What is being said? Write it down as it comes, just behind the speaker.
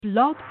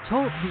Blog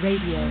Talk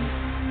Radio.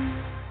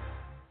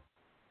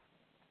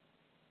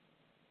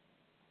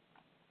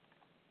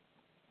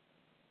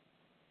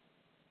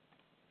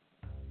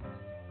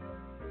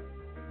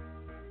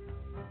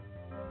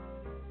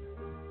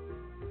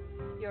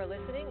 You're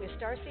listening to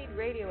Starseed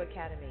Radio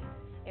Academy,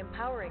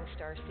 empowering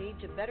Starseed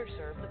to better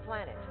serve the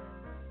planet.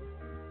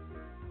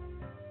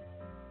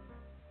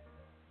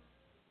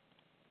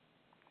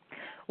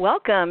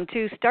 Welcome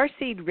to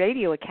Starseed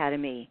Radio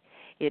Academy.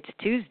 It's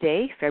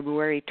Tuesday,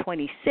 February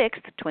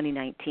 26th,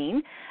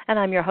 2019, and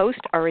I'm your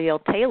host, Ariel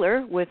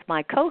Taylor, with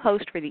my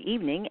co-host for the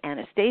evening,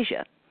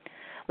 Anastasia.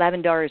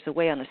 Lavandar is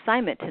away on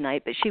assignment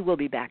tonight, but she will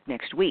be back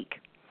next week.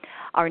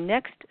 Our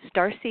next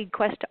Starseed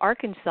Quest to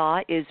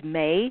Arkansas is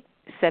May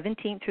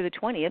 17th through the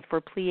 20th for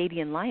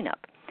Pleiadian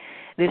lineup.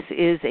 This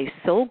is a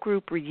soul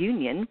group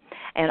reunion,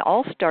 and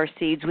all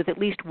starseeds with at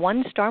least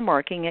one star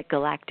marking at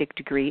galactic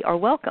degree are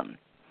welcome.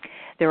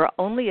 There are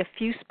only a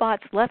few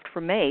spots left for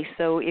May,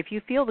 so if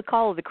you feel the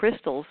call of the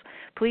crystals,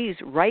 please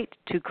write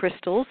to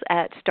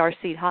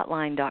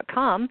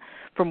crystals@starseedhotline.com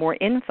for more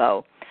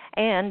info.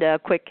 And a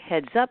quick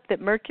heads up that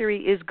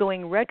Mercury is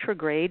going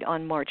retrograde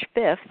on March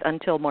 5th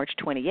until March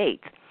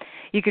 28th.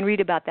 You can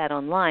read about that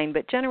online,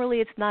 but generally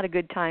it's not a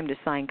good time to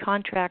sign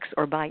contracts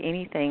or buy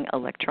anything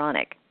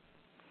electronic.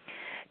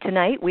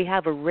 Tonight we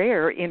have a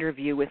rare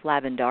interview with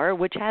Lavandar,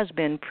 which has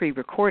been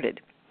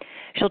pre-recorded.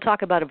 She'll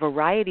talk about a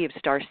variety of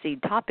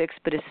starseed topics,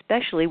 but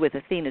especially with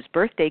Athena's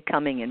birthday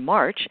coming in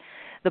March,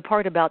 the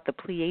part about the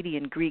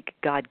Pleiadian Greek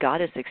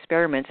god-goddess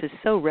experiments is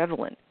so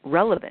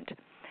relevant.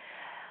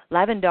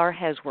 Lavandar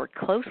has worked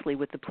closely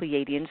with the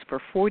Pleiadians for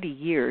 40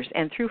 years,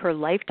 and through her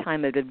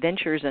lifetime of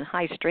adventures and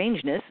high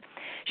strangeness,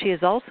 she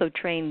has also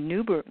trained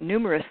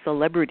numerous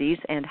celebrities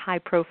and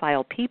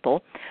high-profile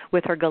people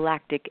with her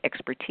galactic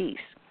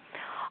expertise.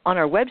 On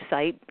our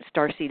website,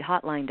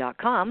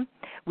 starseedhotline.com,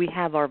 we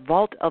have our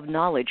Vault of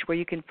Knowledge, where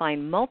you can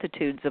find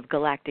multitudes of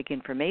galactic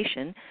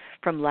information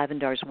from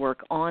Lavandar's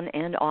work on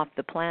and off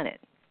the planet.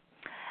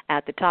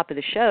 At the top of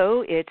the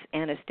show, it's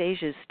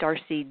Anastasia's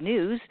Starseed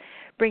News,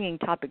 bringing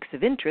topics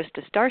of interest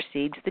to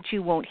starseeds that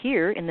you won't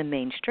hear in the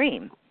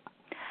mainstream.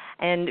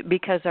 And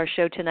because our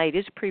show tonight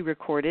is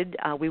pre-recorded,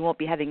 we won't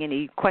be having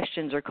any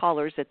questions or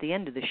callers at the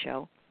end of the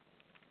show.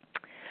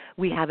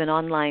 We have an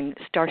online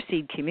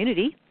Starseed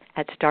community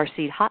at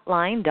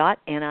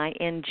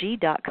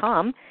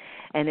starseedhotline.ning.com,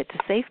 and it's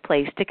a safe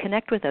place to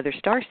connect with other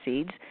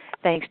starseeds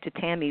thanks to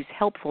Tammy's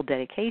helpful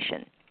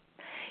dedication.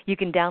 You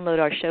can download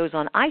our shows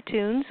on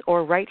iTunes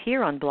or right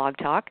here on Blog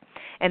Talk,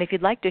 and if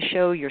you'd like to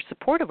show your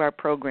support of our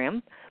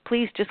program,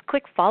 please just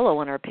click follow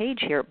on our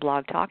page here at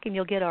Blog Talk and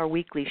you'll get our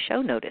weekly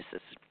show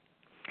notices.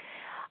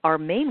 Our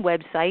main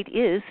website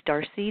is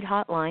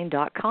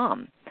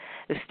starseedhotline.com.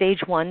 The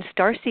Stage 1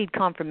 Starseed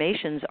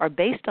confirmations are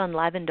based on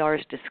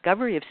Lavandar's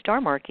discovery of star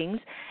markings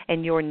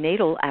and your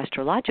natal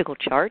astrological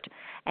chart,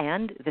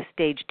 and the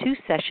Stage 2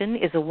 session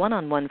is a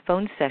one-on-one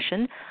phone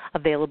session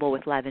available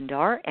with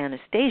Lavandar,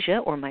 Anastasia,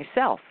 or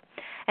myself.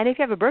 And if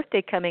you have a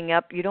birthday coming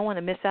up, you don't want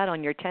to miss out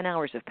on your 10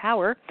 hours of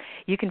power,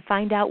 you can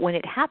find out when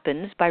it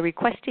happens by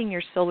requesting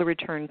your solar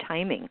return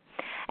timing.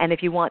 And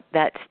if you want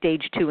that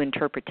Stage 2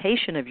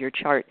 interpretation of your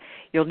chart,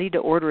 you'll need to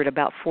order it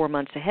about 4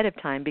 months ahead of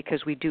time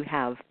because we do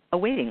have a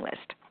waiting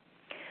list.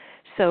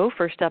 So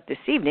first up this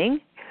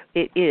evening,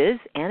 it is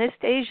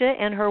Anastasia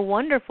and her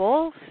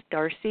wonderful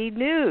Starseed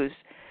News.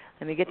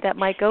 Let me get that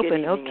mic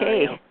open. Good evening,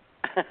 okay.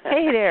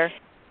 Hey there.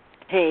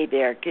 Hey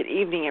there. Good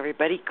evening,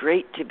 everybody.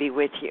 Great to be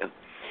with you.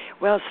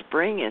 Well,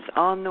 spring is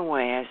on the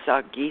way. I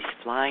saw geese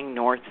flying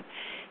north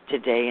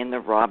today, and the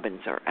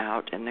robins are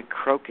out, and the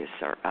crocus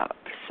are up.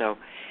 So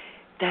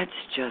that's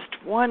just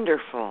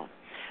wonderful.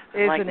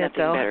 Isn't like it, nothing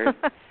though? better.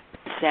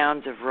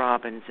 Sounds of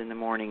robins in the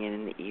morning and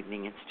in the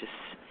evening. It's just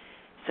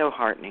so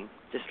heartening.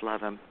 Just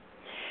love them.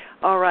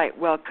 All right.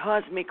 Well,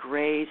 cosmic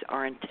rays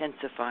are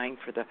intensifying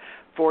for the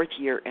 4th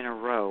year in a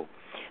row.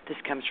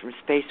 This comes from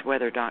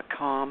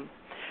spaceweather.com.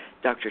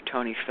 Dr.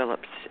 Tony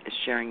Phillips is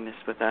sharing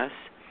this with us.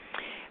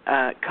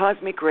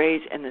 Cosmic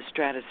rays in the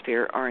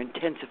stratosphere are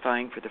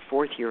intensifying for the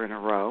 4th year in a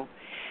row.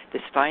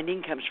 This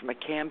finding comes from a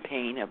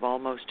campaign of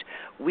almost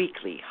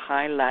weekly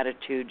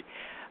high-latitude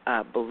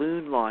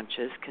balloon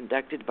launches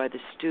conducted by the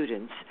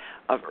students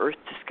of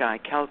Earth-to-Sky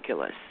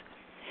Calculus.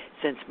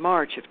 Since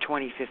March of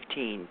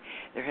 2015,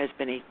 there has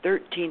been a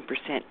 13%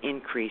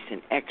 increase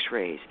in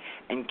X-rays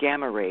and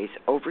gamma rays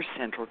over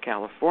Central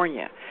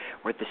California,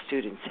 where the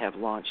students have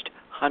launched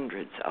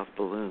hundreds of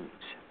balloons.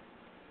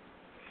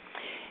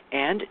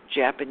 And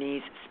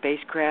Japanese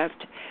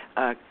spacecraft,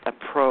 a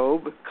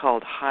probe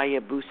called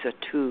Hayabusa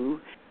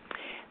 2.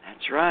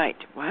 That's right.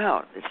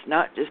 Wow, it's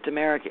not just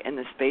America in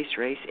the space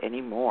race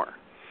anymore.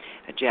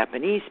 A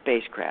Japanese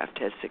spacecraft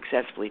has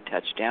successfully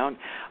touched down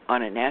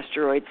on an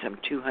asteroid some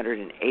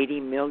 280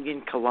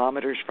 million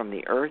kilometers from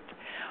the Earth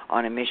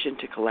on a mission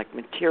to collect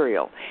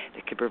material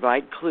that could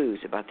provide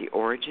clues about the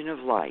origin of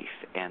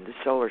life and the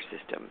solar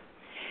system.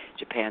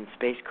 Japan's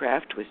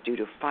spacecraft was due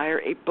to fire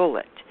a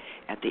bullet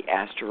at the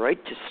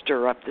asteroid to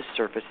stir up the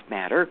surface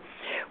matter,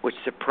 which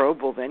the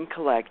probe will then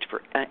collect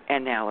for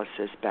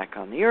analysis back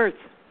on the Earth.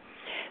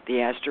 The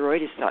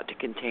asteroid is thought to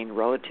contain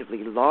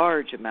relatively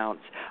large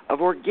amounts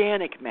of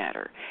organic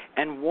matter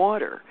and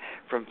water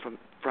from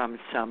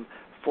some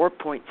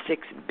 4.6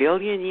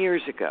 billion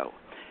years ago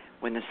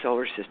when the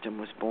solar system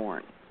was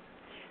born.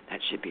 That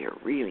should be a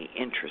really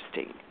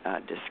interesting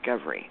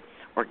discovery.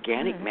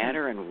 Organic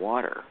matter and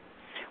water.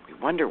 We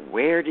wonder,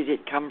 where did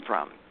it come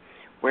from?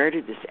 Where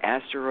did this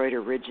asteroid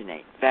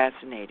originate?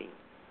 Fascinating.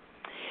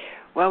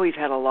 Well, we've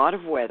had a lot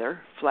of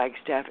weather.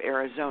 Flagstaff,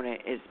 Arizona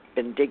has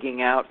been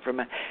digging out from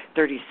a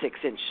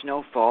 36-inch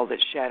snowfall that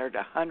shattered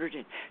a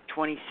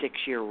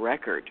 126-year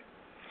record.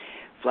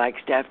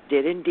 Flagstaff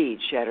did indeed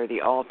shatter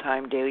the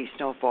all-time daily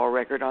snowfall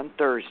record on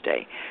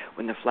Thursday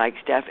when the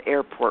Flagstaff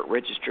Airport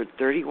registered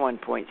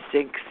 31.6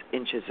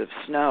 inches of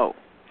snow,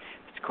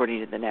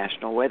 according to the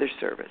National Weather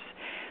Service.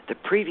 The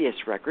previous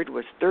record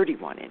was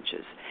 31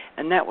 inches,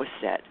 and that was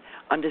set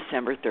on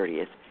December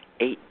 30th,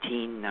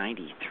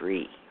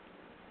 1893.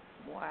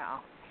 Wow.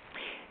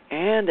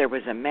 And there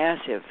was a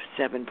massive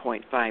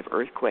 7.5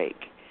 earthquake.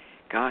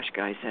 Gosh,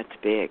 guys, that's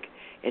big.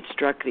 It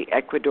struck the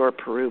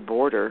Ecuador-Peru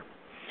border.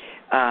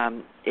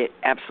 It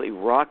absolutely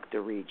rocked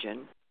the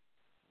region.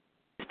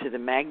 To the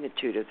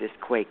magnitude of this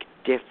quake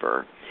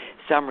differ.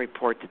 Some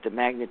report that the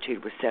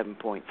magnitude was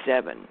 7.7,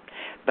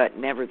 but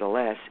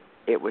nevertheless,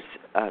 it was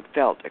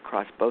felt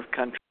across both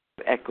countries,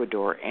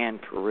 Ecuador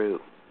and Peru.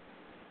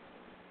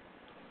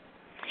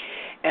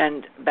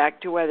 And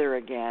back to weather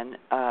again.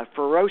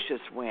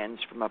 Ferocious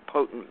winds from a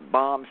potent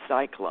bomb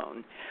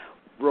cyclone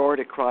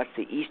roared across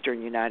the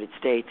eastern United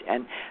States,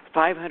 and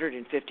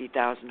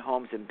 550,000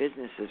 homes and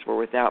businesses were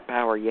without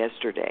power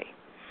yesterday.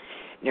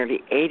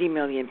 Nearly 80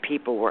 million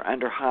people were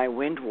under high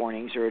wind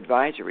warnings or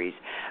advisories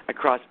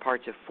across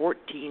parts of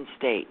 14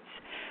 states,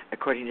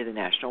 according to the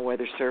National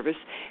Weather Service,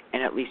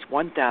 and at least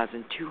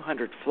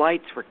 1,200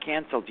 flights were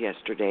canceled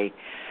yesterday,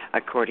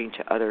 according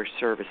to other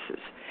services.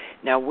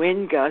 Now,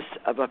 wind gusts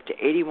of up to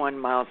 81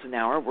 miles an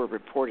hour were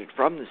reported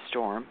from the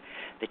storm.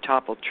 They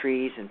toppled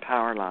trees and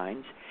power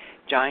lines.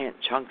 Giant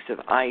chunks of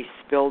ice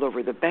spilled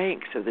over the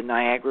banks of the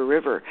Niagara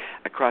River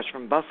across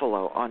from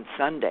Buffalo on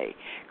Sunday,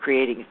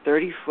 creating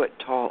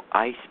 30-foot-tall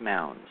ice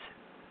mounds.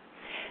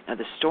 Now,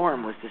 the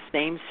storm was the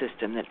same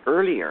system that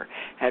earlier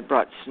had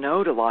brought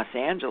snow to Los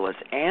Angeles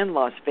and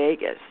Las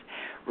Vegas,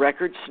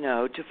 record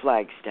snow to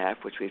Flagstaff,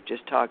 which we've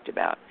just talked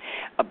about,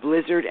 a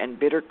blizzard and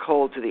bitter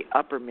cold to the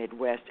upper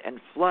Midwest, and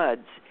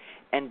floods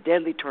and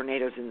deadly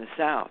tornadoes in the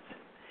south.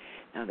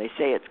 Now, they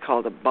say it's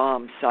called a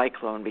bomb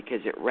cyclone because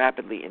it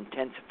rapidly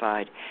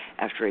intensified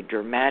after a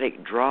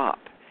dramatic drop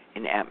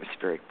in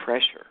atmospheric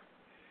pressure.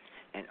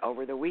 And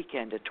over the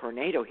weekend, a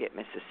tornado hit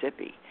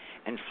Mississippi,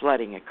 and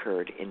flooding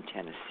occurred in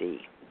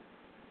Tennessee.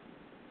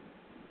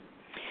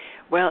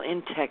 Well,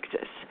 in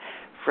Texas,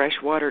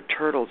 freshwater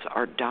turtles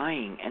are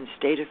dying, and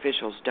state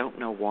officials don't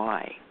know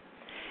why.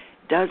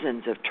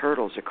 Dozens of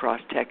turtles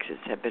across Texas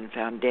have been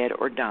found dead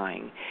or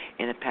dying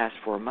in the past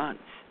 4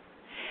 months.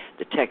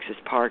 The Texas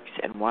Parks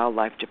and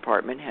Wildlife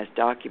Department has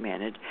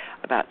documented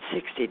about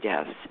 60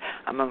 deaths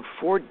among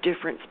 4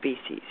 different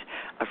species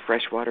of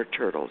freshwater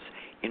turtles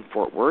in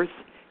Fort Worth,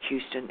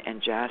 Houston,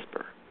 and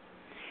Jasper.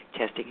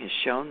 Testing has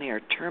shown they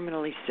are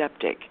terminally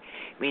septic,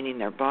 meaning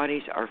their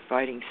bodies are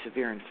fighting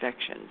severe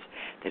infections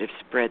that have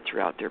spread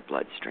throughout their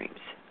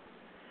bloodstreams.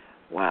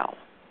 Wow.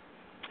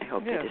 I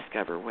hope they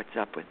discover what's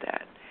up with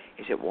that.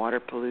 Is it water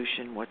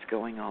pollution? What's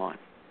going on?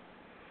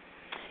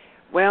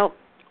 Well,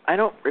 I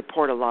don't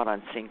report a lot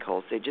on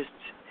sinkholes. They just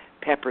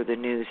pepper the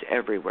news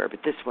everywhere,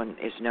 but this one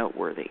is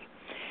noteworthy.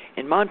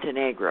 In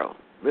Montenegro,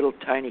 little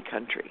tiny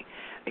country,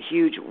 a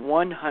huge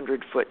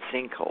 100-foot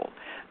sinkhole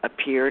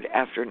appeared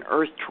after an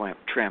earth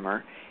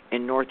tremor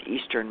in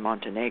northeastern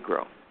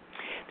Montenegro.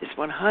 This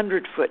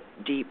 100-foot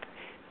deep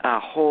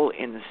hole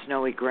in the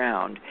snowy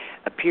ground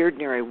appeared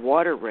near a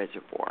water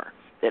reservoir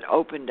that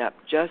opened up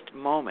just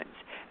moments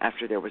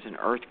after there was an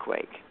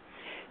earthquake.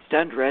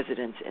 Stunned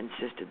residents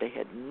insisted they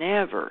had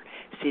never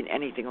seen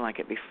anything like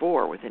it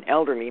before, with an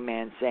elderly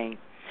man saying,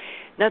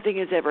 "Nothing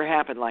has ever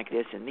happened like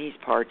this in these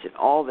parts in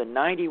all the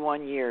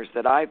 91 years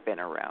that I've been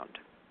around."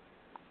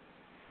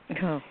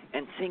 Oh.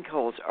 And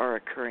sinkholes are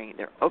occurring.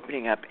 They're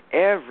opening up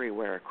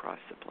everywhere across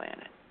the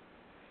planet.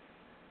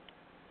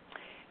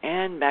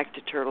 And back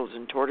to turtles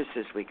and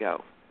tortoises we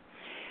go.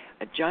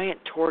 A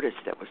giant tortoise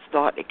that was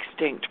thought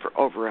extinct for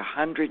over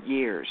 100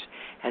 years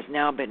has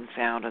now been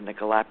found on the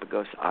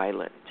Galapagos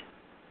Island.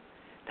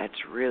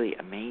 That's really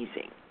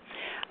amazing.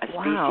 A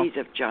species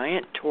of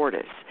giant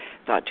tortoise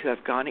thought to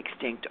have gone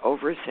extinct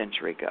over a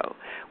century ago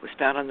was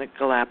found on the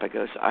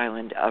Galapagos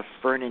Island of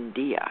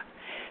Fernandina,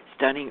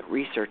 stunning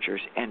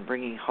researchers and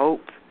bringing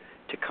hope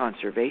to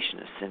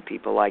conservationists and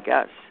people like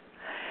us.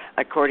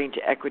 According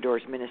to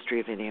Ecuador's Ministry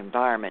of the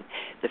Environment,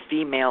 the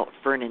female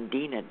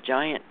Fernandina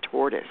giant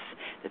tortoise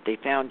that they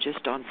found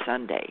just on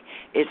Sunday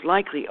is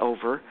likely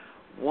over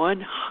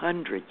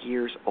 100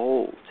 years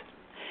old.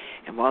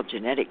 And while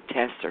genetic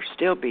tests are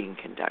still being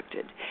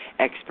conducted,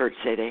 experts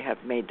say they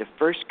have made the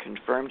first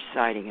confirmed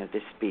sighting of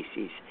this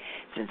species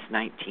since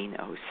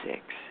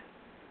 1906.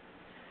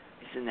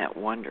 Isn't that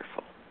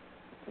wonderful?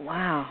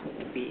 Wow.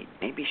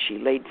 Maybe she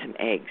laid some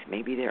eggs.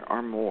 Maybe there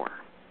are more.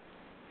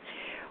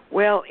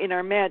 Well, in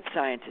our mad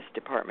scientist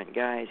department,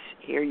 guys,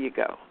 here you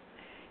go.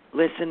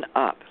 Listen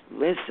up.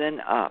 Listen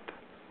up.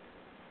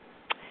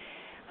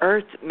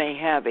 Earth may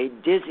have a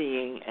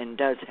dizzying, and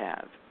does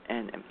have,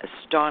 an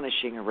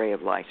astonishing array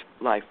of life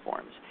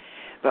forms,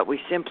 but we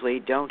simply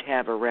don't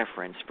have a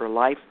reference for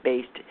life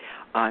based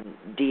on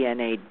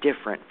DNA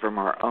different from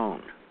our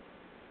own.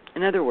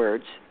 In other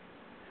words,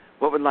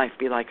 what would life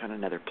be like on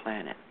another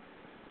planet?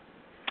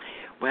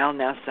 Well,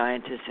 now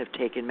scientists have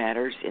taken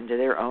matters into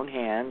their own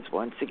hands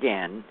once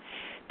again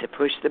to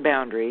push the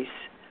boundaries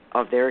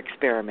of their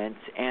experiments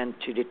and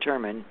to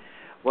determine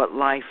what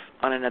life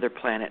on another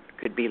planet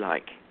could be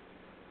like.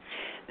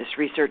 This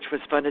research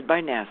was funded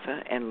by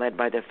NASA and led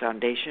by the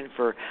Foundation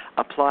for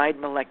Applied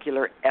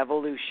Molecular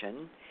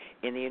Evolution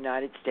in the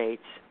United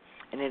States,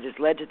 and it has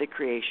led to the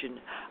creation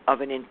of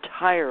an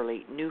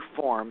entirely new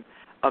form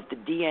of the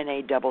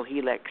DNA double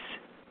helix,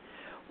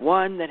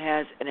 one that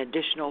has an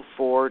additional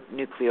 4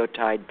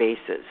 nucleotide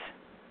bases.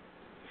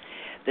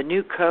 The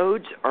new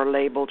codes are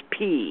labeled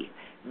P,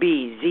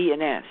 B, Z,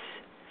 and S,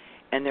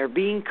 and they're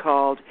being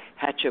called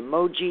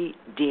Hachimoji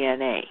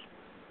DNA.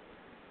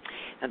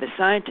 Now, the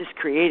scientists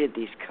created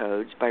these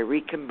codes by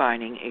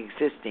recombining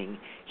existing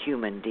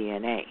human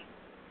DNA.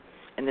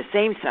 And the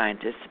same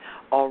scientists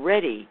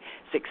already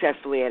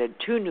successfully added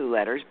 2 new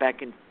letters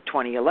back in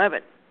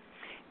 2011.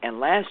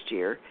 And last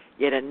year,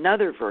 yet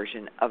another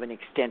version of an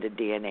extended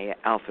DNA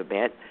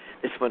alphabet,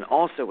 this one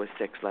also with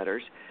 6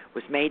 letters,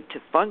 was made to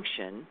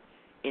function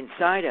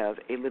inside of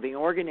a living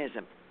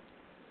organism.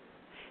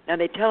 Now,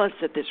 they tell us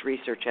that this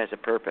research has a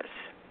purpose.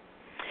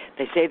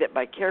 They say that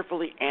by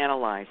carefully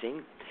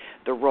analyzing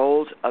the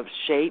roles of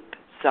shape,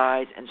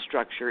 size, and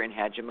structure in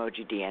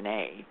Hachimoji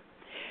DNA,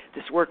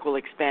 this work will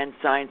expand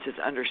science's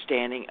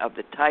understanding of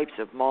the types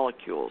of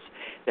molecules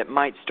that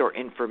might store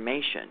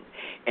information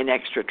in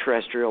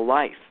extraterrestrial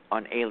life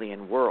on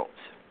alien worlds.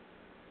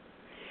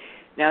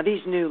 Now,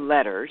 these new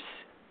letters,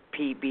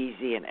 P, B,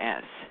 Z, and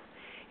S,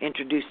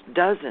 introduced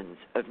dozens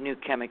of new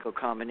chemical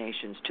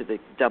combinations to the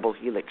double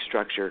helix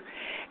structure,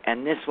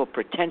 and this will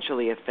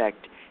potentially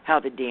affect how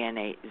the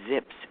DNA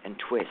zips and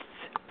twists.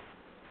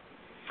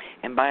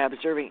 And by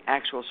observing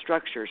actual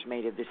structures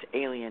made of this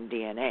alien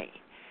DNA,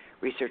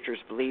 researchers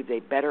believe they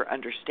better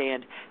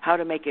understand how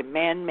to make a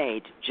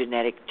man-made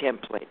genetic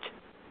template.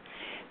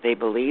 They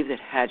believe that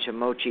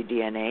Hachimoji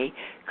DNA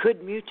could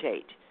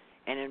mutate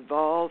and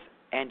evolve,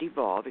 and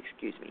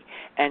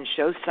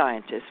show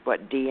scientists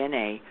what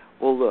DNA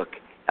will look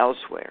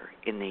elsewhere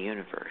in the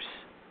universe.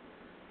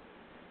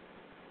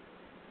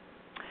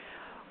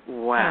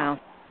 Wow.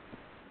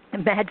 The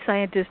mad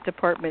scientist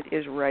department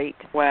is right.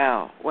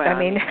 Wow. I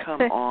mean,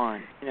 come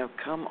on.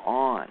 Come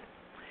on.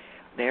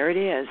 There it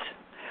is.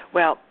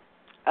 Well,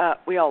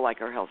 we all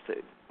like our health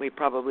food.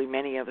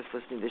 Many of us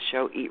listening to this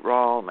show eat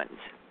raw almonds.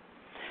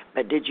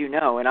 But did you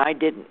know, and I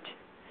didn't,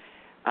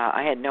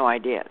 I had no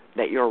idea,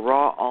 that your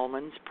raw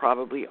almonds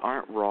probably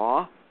aren't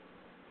raw?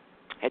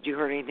 Had you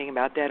heard anything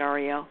about that,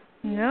 Ariel?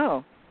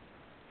 No.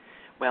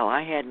 Well,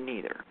 I hadn't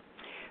either.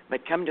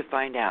 But come to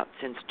find out,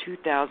 since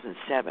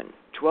 2007,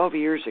 12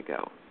 years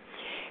ago,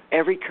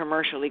 every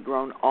commercially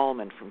grown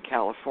almond from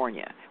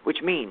California,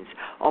 which means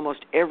almost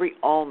every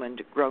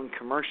almond grown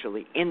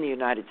commercially in the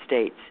United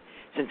States,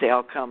 since they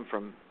all come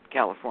from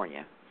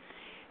California,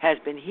 has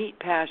been heat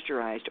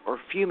pasteurized or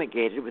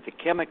fumigated with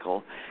a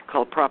chemical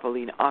called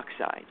propylene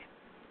oxide.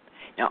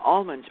 Now,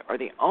 almonds are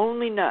the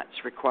only nuts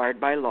required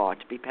by law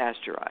to be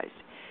pasteurized,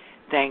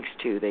 thanks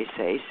to, they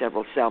say,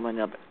 several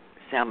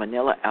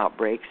salmonella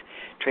outbreaks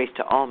traced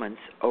to almonds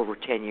over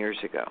 10 years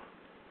ago.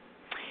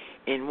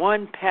 In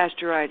one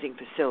pasteurizing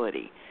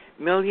facility,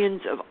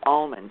 millions of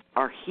almonds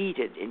are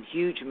heated in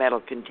huge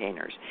metal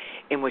containers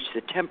in which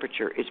the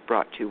temperature is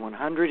brought to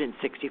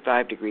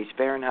 165 degrees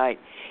Fahrenheit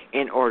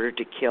in order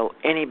to kill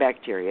any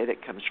bacteria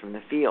that comes from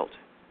the field.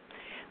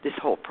 This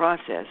whole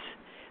process,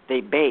 they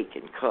bake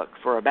and cook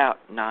for about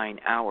 9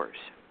 hours.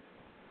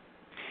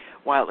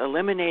 While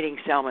eliminating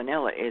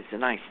salmonella is a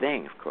nice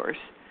thing, of course,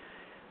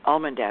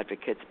 almond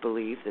advocates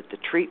believe that the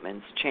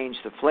treatments change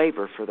the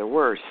flavor for the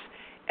worse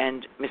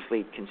and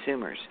mislead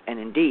consumers. And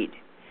indeed,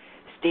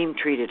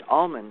 steam-treated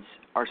almonds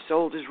are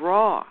sold as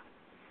raw.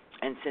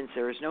 And since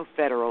there is no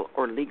federal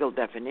or legal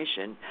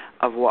definition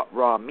of what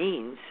raw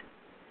means,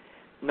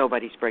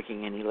 nobody's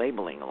breaking any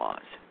labeling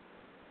laws.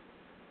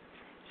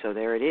 So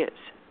there it is.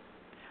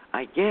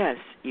 I guess,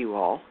 you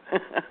all,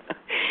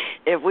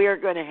 if we are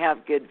going to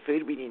have good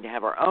food, we need to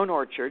have our own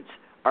orchards,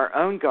 our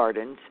own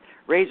gardens,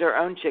 raise our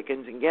own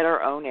chickens, and get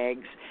our own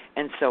eggs,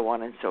 and so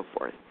on and so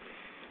forth.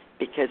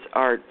 Because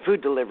our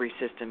food delivery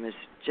system is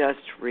just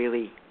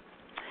really,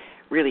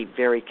 really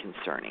very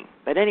concerning.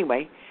 But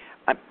anyway,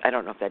 I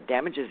don't know if that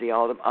damages the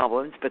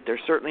almonds, but they're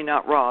certainly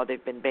not raw.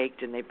 They've been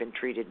baked and they've been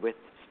treated with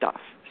stuff.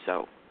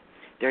 So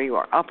there you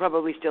are. I'll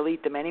probably still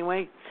eat them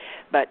anyway.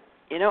 But,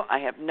 I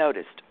have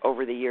noticed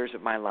over the years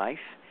of my life,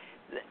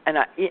 and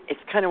it's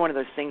kind of one of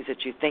those things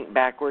that you think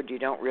backward, you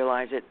don't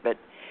realize it, but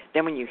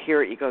then when you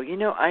hear it, you go,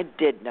 I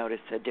did notice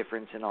a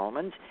difference in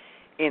almonds.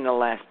 in the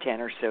last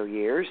 10 or so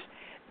years.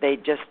 They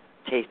just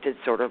tasted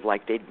sort of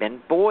like they'd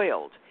been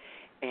boiled.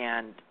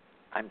 And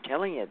I'm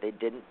telling you,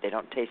 they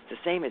don't taste the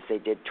same as they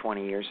did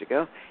 20 years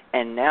ago.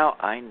 And now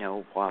I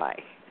know why.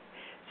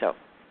 So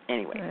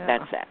anyway,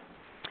 that's that.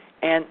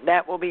 And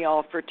that will be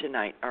all for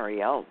tonight,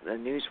 Ariel. The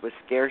news was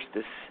scarce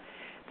this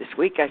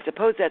week. I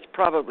suppose that's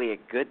probably a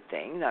good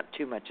thing. Not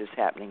too much is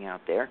happening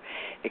out there,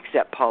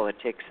 except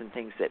politics and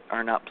things that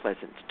are not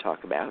pleasant to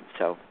talk about.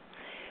 So,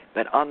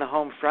 but on the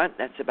home front,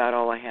 that's about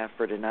all I have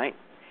for tonight.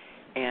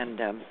 And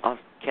I'll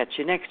catch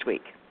you next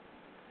week.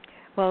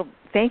 Well,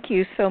 thank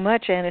you so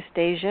much,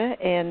 Anastasia.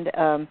 And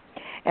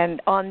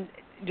on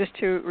just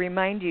to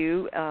remind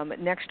you,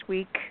 next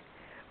week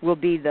will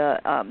be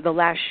the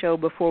last show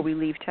before we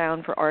leave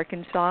town for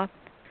Arkansas.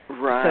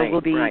 Right. So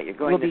we'll be right. You're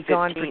going we'll be 15th,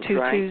 gone for 2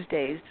 right?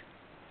 Tuesdays.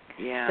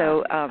 Yeah.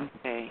 So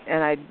okay.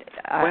 and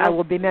I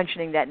will be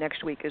mentioning that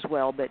next week as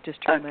well. But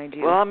just to remind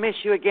you. Well, I'll miss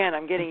you again.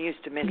 I'm getting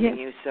used to missing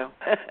you. So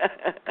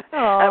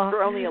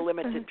for only a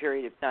limited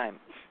period of time.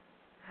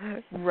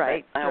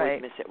 Right. I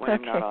always miss it when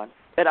I'm not on.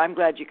 But I'm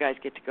glad you guys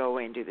get to go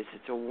away and do this.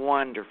 It's a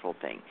wonderful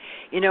thing.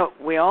 You know,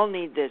 we all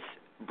need this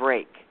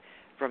break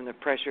from the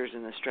pressures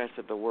and the stress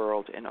of the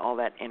world and all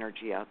that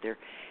energy out there.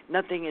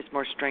 Nothing is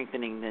more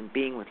strengthening than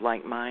being with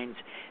like minds,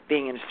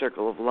 being in a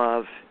circle of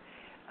love,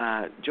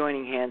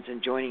 joining hands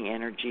and joining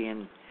energy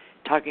and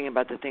talking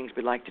about the things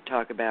we like to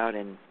talk about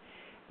and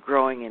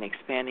growing and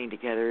expanding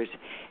together is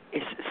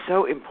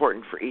so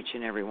important for each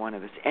and every one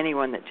of us.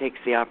 Anyone that takes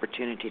the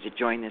opportunity to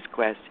join this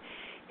quest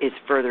is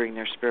furthering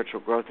their spiritual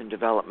growth and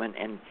development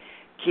and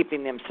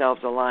keeping themselves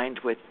aligned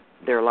with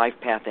their life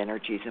path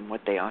energies and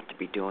what they ought to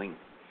be doing.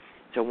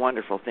 It's a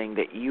wonderful thing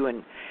that you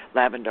and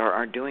Lavandar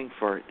are doing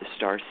for the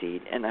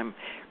Starseed, and I'm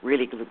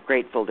really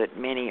grateful that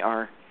many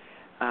are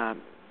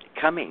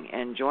coming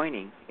and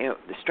joining. You know,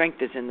 the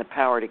strength is in the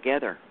power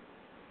together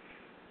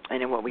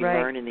and in what we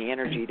learn and the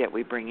energy that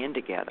we bring in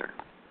together.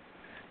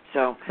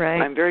 So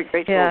I'm very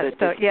grateful that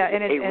this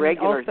is a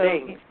regular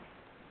thing.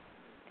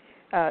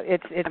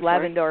 It's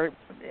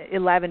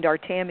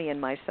Lavandar, Tammy, and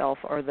myself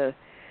are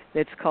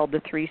it's called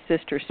the Three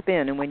Sister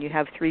Spin, and when you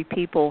have three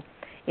people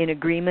in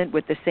agreement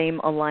with the same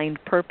aligned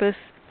purpose,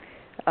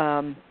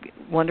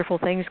 wonderful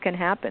things can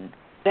happen.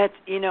 That's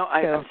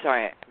I'm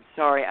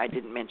sorry I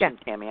didn't mention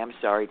Tammy. I'm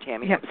sorry,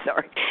 Tammy. I'm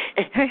sorry.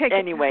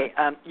 Anyway,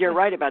 you're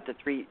right about the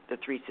three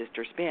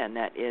sister spin.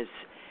 That is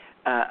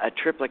a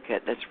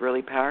triplicate that's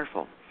really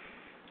powerful,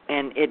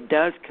 and it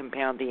does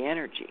compound the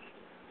energy.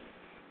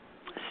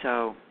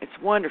 So it's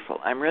wonderful.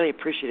 I'm really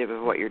appreciative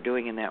of what you're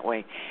doing in that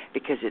way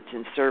because it's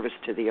in service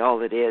to the all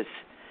that is.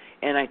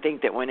 And I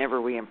think that whenever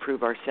we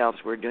improve ourselves,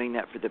 we're doing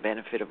that for the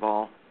benefit of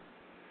all.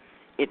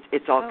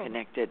 It's all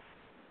connected.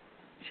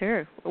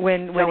 Sure.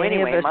 When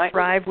any of us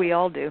thrive, we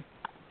all do.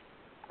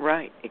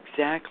 Right.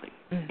 Exactly.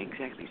 Mm-hmm.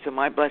 Exactly. So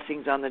my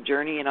blessings on the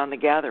journey and on the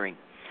gathering.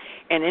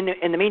 And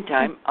in the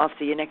meantime, I'll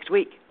see you next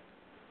week.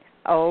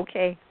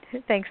 Okay.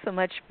 Thanks so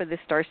much for the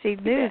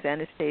Starseed News,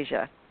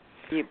 Anastasia.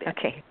 You bet.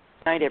 Okay.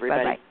 Night,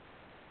 everybody. Bye-bye.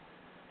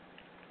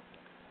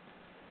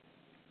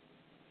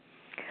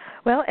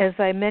 Well, as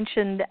I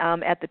mentioned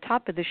at the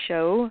top of the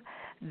show,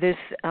 this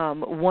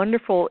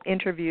wonderful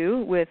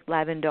interview with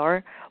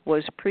Lavandar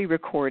was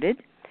pre-recorded,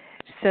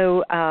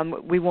 so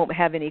we won't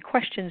have any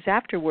questions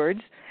afterwards,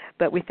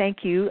 but we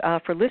thank you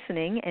for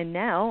listening, and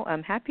now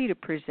I'm happy to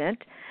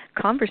present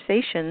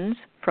Conversations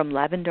from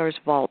Lavandar's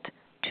Vault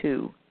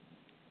 2.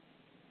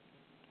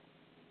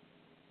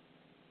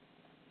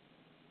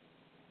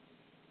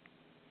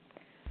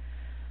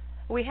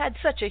 We had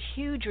such a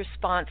huge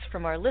response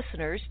from our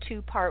listeners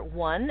to part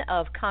 1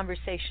 of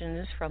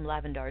Conversations from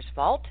Lavandar's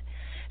Vault,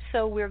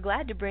 so we're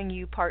glad to bring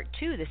you part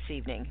 2 this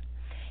evening.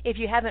 If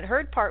you haven't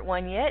heard part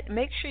 1 yet,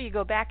 make sure you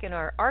go back in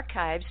our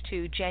archives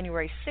to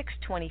January 6,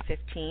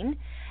 2015,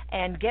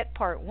 and get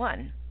part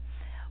 1.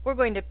 We're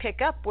going to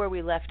pick up where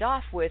we left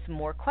off with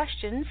more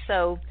questions,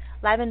 so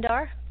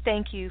Lavandar,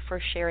 thank you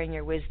for sharing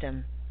your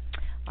wisdom.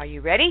 Are you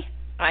ready?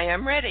 I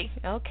am ready.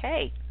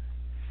 Okay.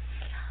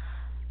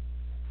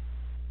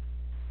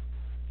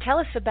 Tell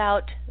us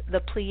about the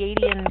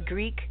Pleiadian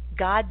Greek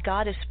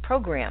God-Goddess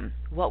program.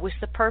 What was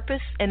the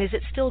purpose, and is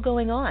it still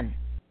going on?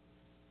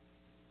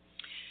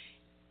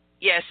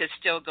 Yes, it's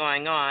still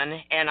going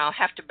on, and I'll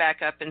have to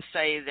back up and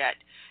say that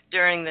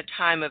during the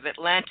time of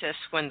Atlantis,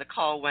 when the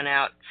call went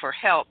out for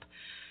help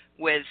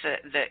with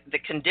the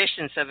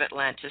conditions of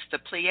Atlantis, the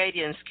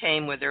Pleiadians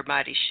came with their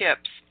mighty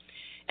ships,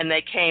 and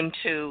they came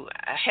to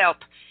help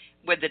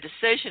with the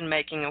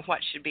decision-making of what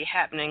should be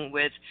happening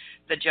with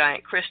the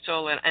giant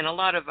crystal and a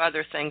lot of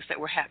other things that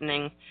were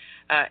happening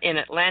in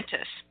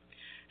Atlantis.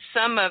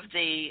 Some of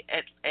the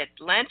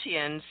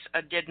Atlanteans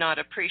did not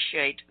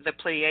appreciate the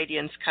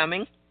Pleiadians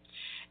coming,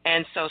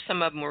 and so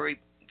some of them were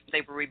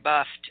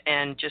rebuffed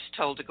and just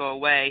told to go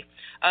away.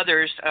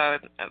 Others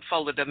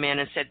folded them in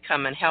and said,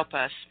 come and help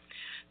us.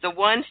 The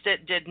ones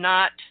that did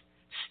not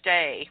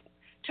stay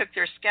took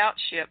their scout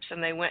ships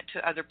and they went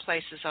to other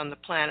places on the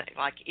planet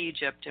like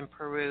Egypt and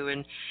Peru,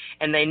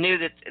 and they knew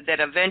that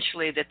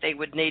eventually that they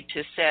would need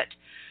to set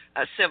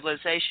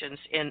civilizations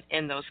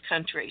in those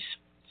countries.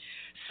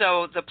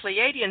 So the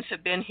Pleiadians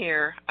have been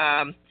here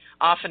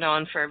off and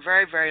on for a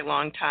very, very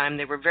long time.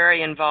 They were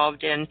very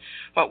involved in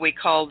what we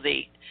call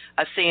the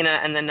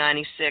Athena and the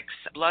 96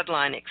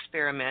 bloodline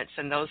experiments,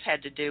 and those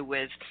had to do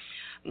with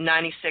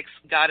 96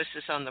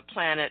 goddesses on the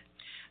planet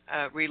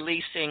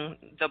releasing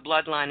the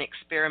bloodline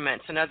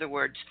experiments. In other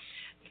words,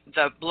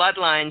 the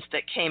bloodlines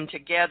that came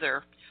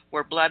together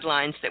were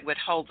bloodlines that would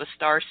hold the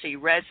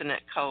starseed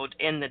resonant code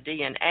in the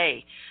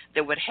DNA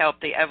that would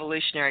help the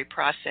evolutionary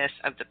process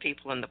of the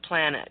people on the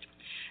planet.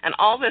 And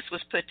all this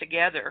was put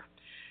together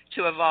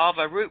to evolve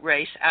a root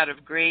race out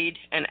of greed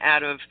and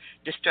out of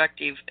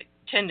destructive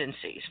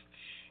tendencies.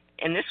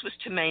 And this was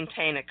to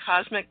maintain a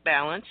cosmic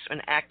balance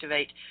and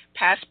activate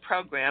past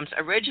programs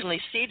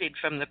originally seeded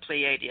from the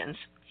Pleiadians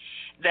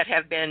that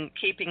have been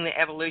keeping the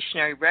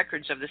evolutionary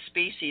records of the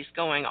species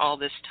going all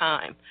this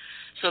time.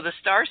 So the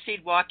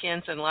starseed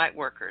walk-ins and light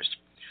workers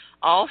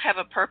all have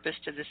a purpose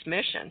to this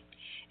mission,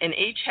 and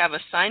each have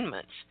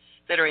assignments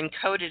that are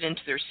encoded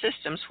into their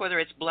systems, whether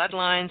it's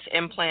bloodlines,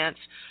 implants,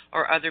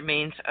 or other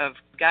means of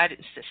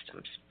guidance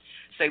systems.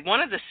 So one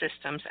of the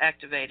systems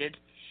activated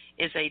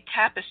is a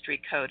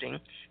tapestry coding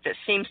that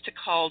seems to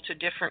call to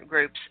different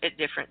groups at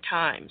different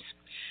times.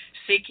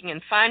 Seeking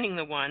and finding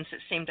the ones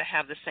that seem to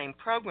have the same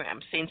program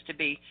seems to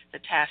be the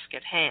task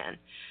at hand,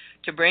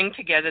 to bring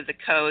together the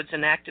codes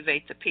and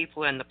activate the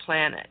people and the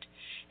planet,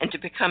 and to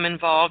become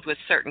involved with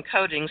certain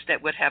codings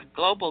that would have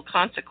global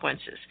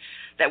consequences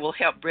that will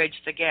help bridge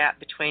the gap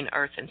between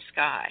earth and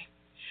sky.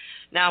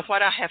 Now,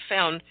 what I have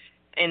found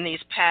in these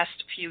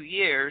past few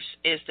years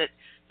is that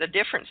the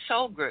different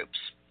soul groups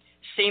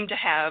seem to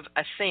have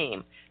a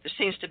theme. There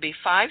seems to be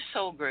 5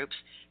 soul groups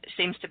that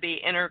seems to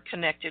be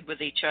interconnected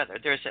with each other.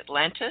 There's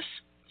Atlantis,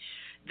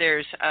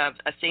 there's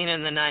Athena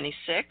and the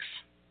 96,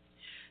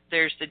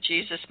 there's the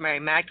Jesus Mary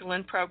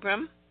Magdalene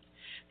program,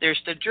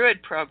 there's the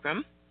Druid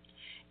program,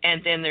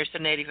 and then there's the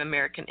Native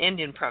American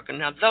Indian program.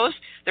 Now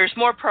there's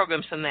more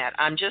programs than that.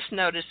 I'm just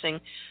noticing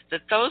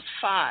that those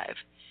 5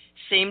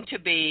 seem to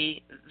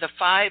be the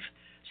 5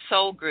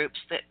 soul groups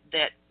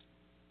that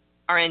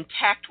are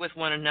intact with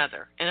one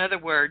another. In other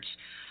words,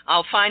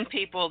 I'll find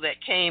people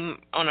that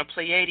came on a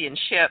Pleiadian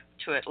ship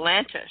to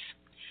Atlantis,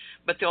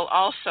 but they'll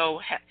also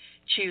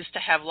choose to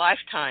have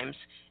lifetimes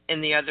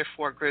in the other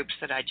 4 groups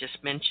that I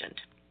just mentioned.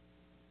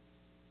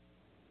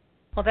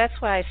 Well, that's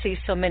why I see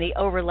so many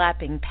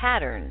overlapping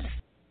patterns.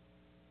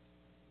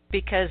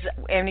 Because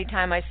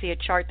anytime I see a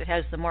chart that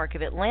has the mark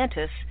of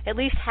Atlantis, at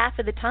least half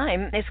of the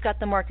time it's got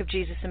the mark of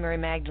Jesus and Mary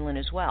Magdalene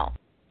as well.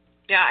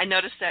 Yeah, I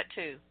noticed that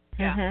too.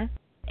 Yeah. Mm-hmm.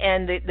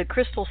 And the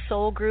Crystal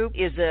Soul group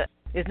is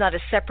not a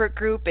separate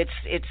group.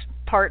 It's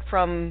part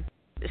from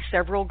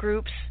several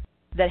groups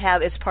that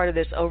have it's part of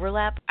this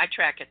overlap. I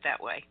track it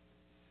that way.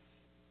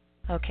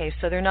 Okay,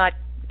 so they're not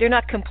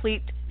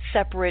complete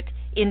separate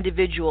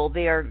individual.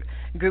 They are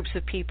groups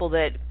of people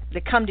that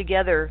come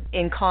together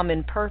in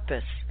common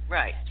purpose.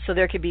 Right. So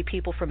there could be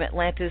people from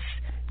Atlantis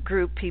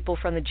group, people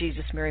from the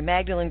Jesus Mary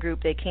Magdalene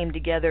group. They came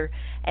together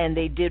and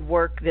they did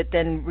work that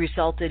then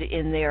resulted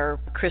in their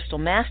crystal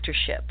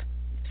mastership.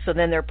 So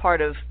then they're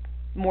part of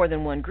more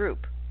than one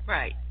group.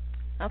 Right.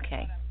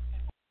 Okay.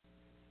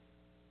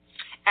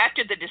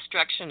 After the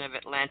destruction of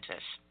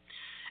Atlantis,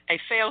 a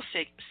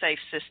fail-safe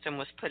system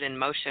was put in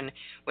motion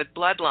with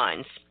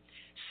bloodlines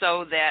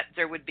so that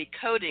there would be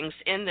codings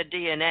in the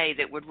DNA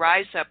that would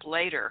rise up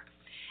later,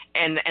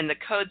 and the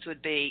codes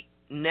would be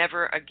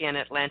never again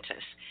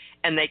Atlantis.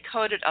 And they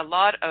coded a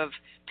lot of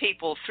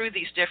people through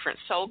these different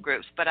soul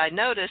groups, but I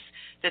noticed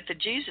that the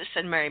Jesus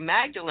and Mary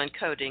Magdalene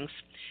codings,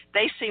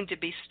 they seem to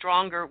be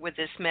stronger with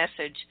this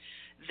message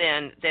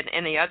than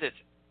any other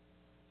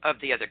of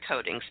the other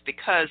codings,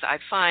 because I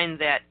find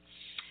that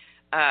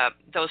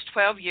those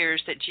 12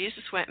 years that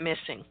Jesus went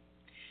missing,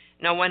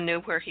 no one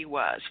knew where he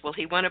was. Well,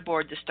 he went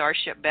aboard the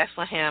starship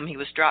Bethlehem. He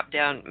was dropped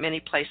down many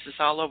places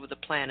all over the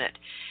planet,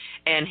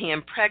 and he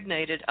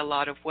impregnated a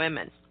lot of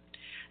women.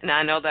 And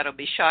I know that'll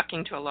be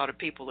shocking to a lot of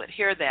people that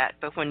hear that,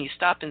 but when you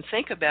stop and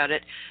think about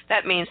it,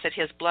 that means that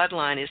his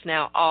bloodline is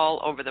now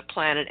all over the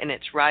planet, and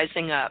it's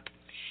rising up.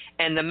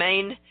 And the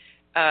main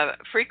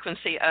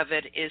frequency of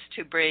it is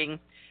to bring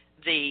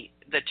the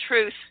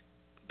truth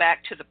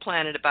back to the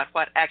planet about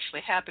what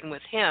actually happened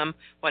with him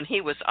when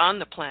he was on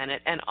the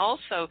planet, and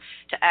also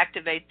to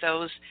activate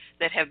those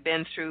that have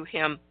been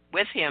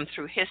with him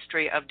through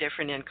history of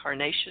different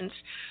incarnations.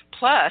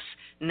 Plus,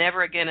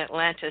 Never Again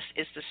Atlantis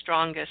is the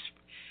strongest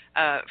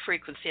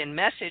frequency and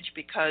message,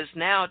 because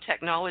now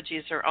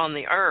technologies are on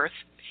the earth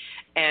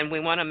and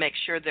we want to make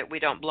sure that we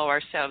don't blow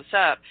ourselves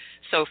up.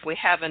 So if we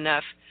have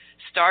enough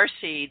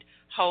starseed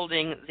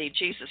holding the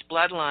Jesus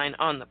bloodline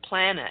on the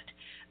planet,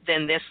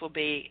 then this will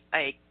be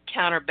a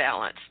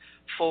counterbalance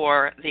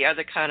for the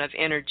other kind of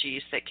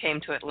energies that came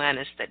to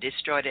Atlantis that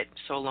destroyed it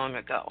so long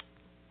ago.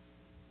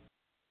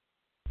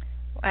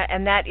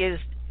 And that is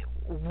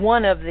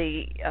one of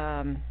the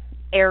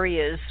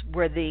areas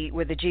where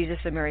the Jesus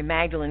and Mary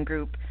Magdalene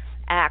group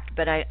act,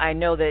 but I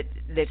know that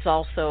it's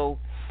also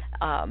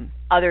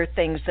other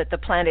things that the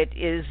planet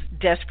is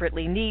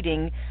desperately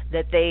needing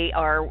that they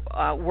are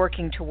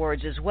working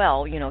towards as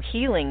well,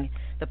 healing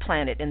the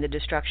planet and the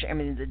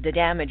destruction, the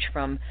damage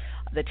from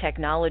the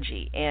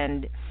technology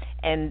and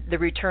the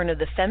return of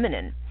the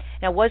feminine.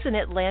 Now, wasn't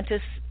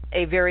Atlantis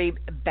a very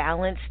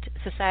balanced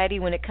society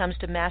when it comes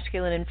to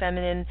masculine and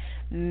feminine,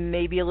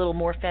 maybe a little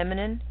more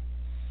feminine?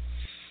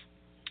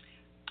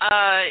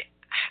 I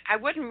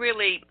wouldn't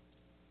really.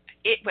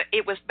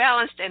 It was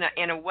balanced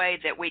in a way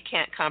that we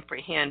can't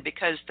comprehend,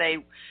 because they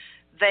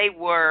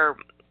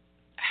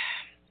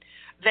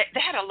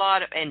had a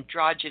lot of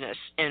androgynous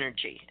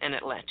energy in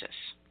Atlantis.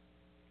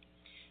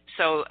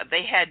 So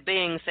they had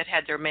beings that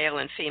had their male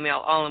and female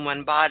all in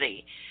one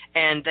body,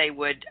 and they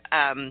would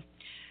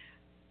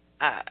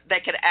they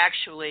could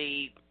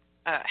actually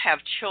have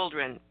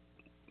children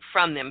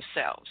from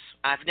themselves.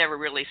 I've never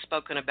really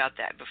spoken about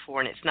that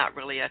before, and it's not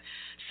really a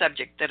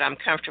subject that I'm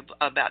comfortable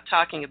about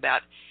talking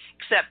about,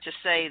 except to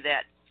say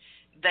that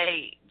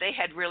they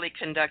had really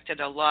conducted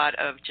a lot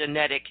of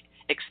genetic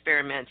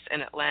experiments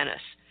in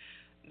Atlantis.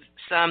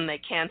 Some they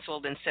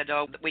canceled and said,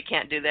 oh, we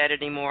can't do that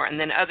anymore, and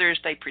then others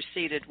they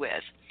proceeded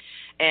with.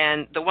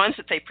 And the ones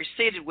that they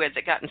proceeded with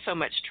that got in so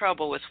much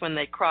trouble was when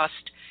they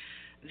crossed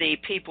the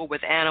people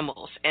with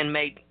animals and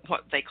made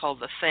what they call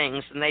the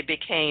things, and they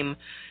became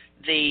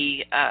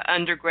the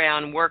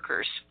underground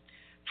workers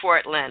for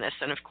Atlantis.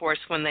 And of course,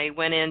 when they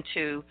went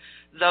into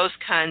those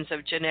kinds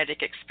of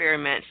genetic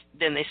experiments,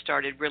 then they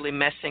started really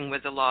messing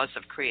with the laws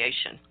of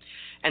creation,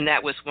 and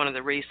that was one of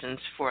the reasons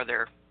for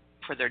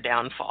their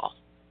downfall.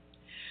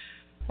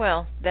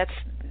 Well, that's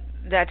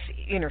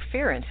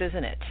interference,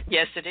 isn't it?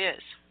 Yes, it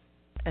is.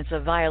 It's a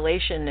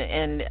violation,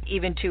 and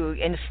even to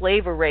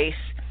enslave a race,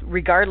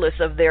 regardless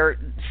of their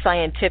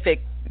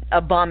scientific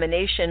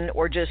abomination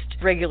or just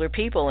regular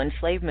people,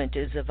 enslavement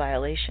is a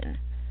violation.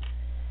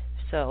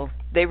 So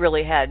they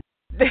really had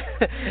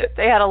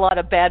they had a lot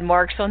of bad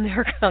marks on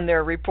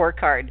their report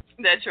card.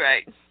 That's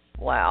right.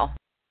 Wow.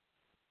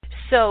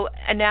 So,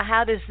 and now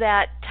how does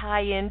that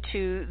tie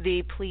into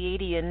the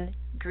Pleiadian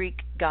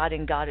Greek god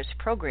and goddess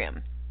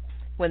program?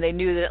 When they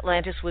knew that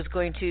Atlantis was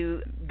going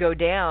to go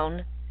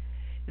down,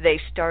 they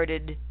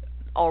started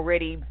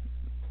already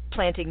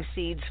planting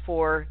seeds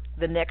for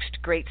the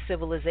next great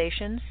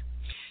civilizations?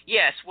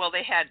 Yes, well,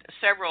 they had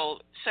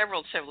several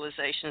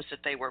civilizations that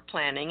they were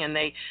planning, and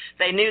they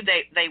knew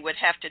they would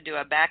have to do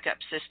a backup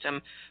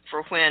system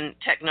for when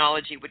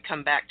technology would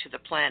come back to the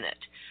planet.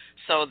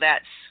 So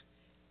that's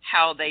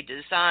how they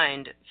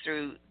designed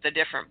through the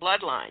different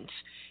bloodlines.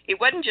 It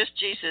wasn't just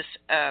Jesus'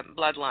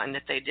 bloodline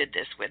that they did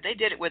this with. They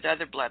did it with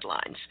other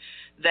bloodlines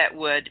that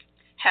would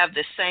have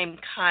the same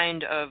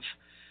kind of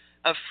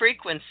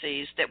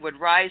frequencies that would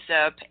rise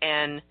up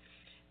and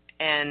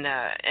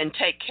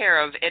take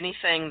care of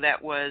anything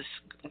that was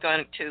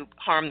going to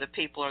harm the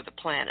people or the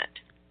planet.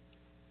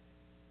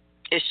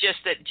 It's just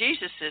that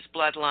Jesus'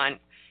 bloodline,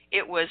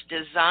 it was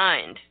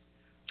designed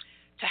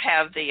to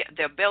have the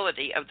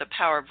ability of the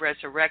power of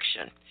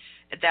resurrection.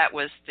 That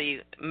was the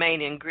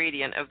main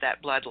ingredient of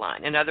that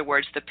bloodline. In other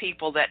words, the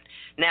people that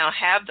now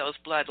have those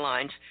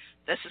bloodlines,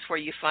 this is where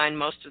you find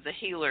most of the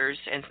healers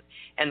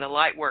and the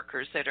light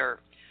workers that are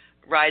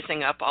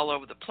rising up all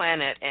over the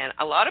planet. And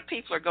a lot of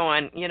people are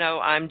going,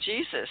 I'm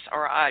Jesus,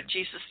 or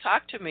Jesus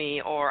talked to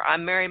me, or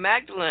I'm Mary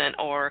Magdalene,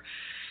 or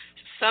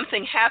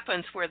something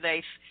happens where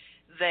they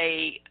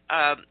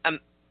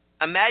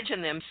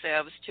imagine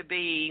themselves to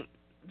be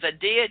the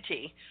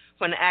deity,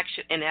 when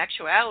in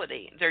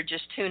actuality they're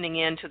just tuning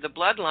in to the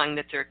bloodline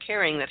that they're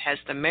carrying that has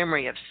the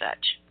memory of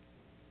such.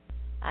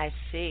 I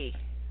see.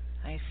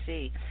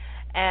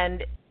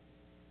 And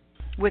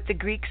with the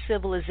Greek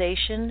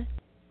civilization,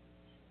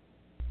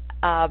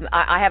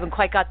 I haven't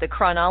quite got the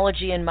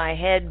chronology in my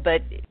head,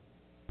 but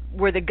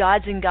were the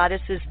gods and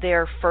goddesses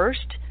there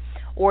first,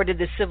 or did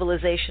the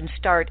civilization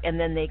start and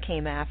then they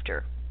came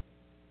after?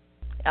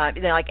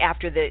 Like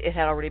after it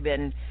had already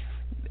been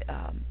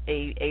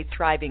a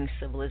thriving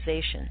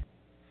civilization.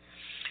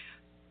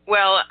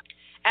 Well,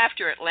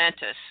 after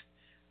Atlantis,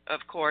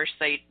 of course,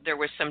 there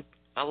was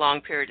a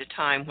long period of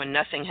time when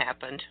nothing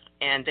happened,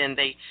 and then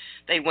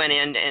they went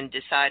in and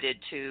decided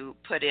to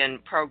put in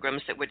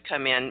programs that would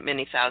come in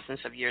many thousands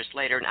of years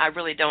later. And I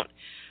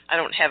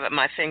don't have at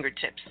my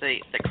fingertips the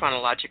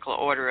chronological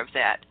order of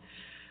that,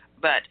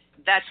 but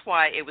that's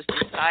why it was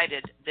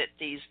decided that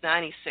these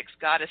 96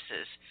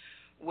 goddesses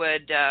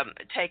would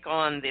take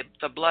on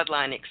the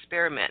bloodline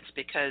experiments,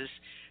 because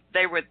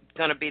they were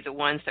going to be the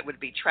ones that would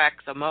be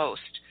tracked the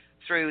most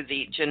through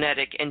the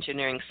genetic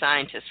engineering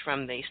scientists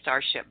from the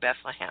Starship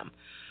Bethlehem,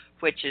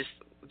 which is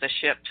the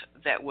ship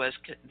that was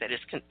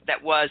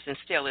and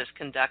still is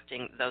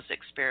conducting those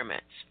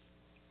experiments.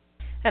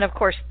 And of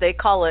course, they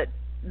call it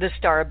the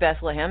Star of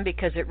Bethlehem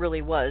because it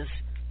really was.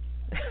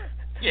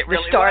 It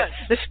really was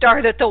the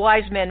star that the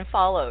wise men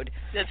followed.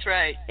 That's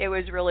right. It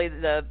was really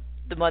the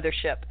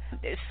mothership.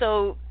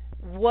 So,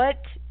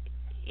 what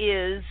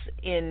is,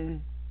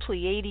 in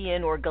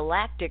Pleiadian or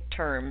galactic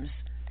terms,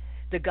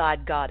 the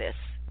god goddess?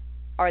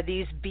 Are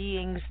these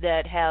beings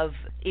that have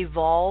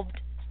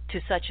evolved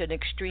to such an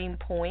extreme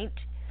point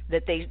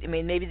that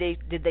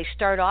did they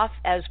start off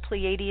as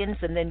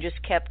Pleiadians and then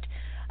just kept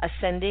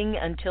ascending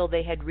until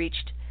they had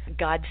reached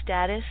God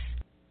status?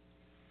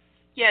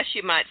 Yes,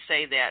 you might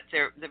say that.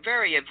 They're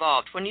very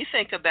evolved. When you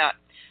think about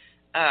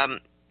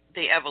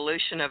the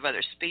evolution of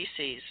other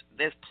species,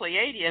 the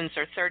Pleiadians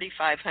are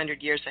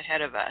 3,500 years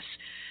ahead of us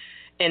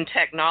in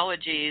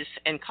technologies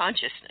and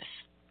consciousness.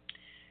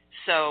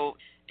 So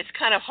it's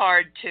kind of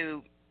hard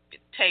to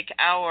take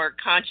our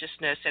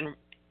consciousness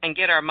and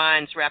get our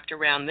minds wrapped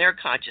around their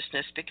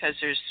consciousness, because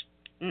there's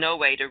no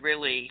way to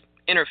really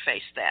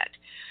interface that.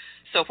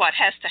 So what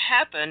has to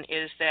happen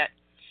is that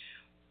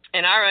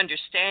in our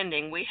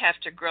understanding, we have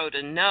to grow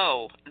to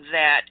know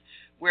that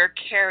we're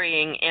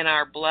carrying in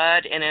our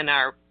blood and in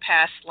our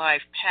past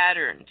life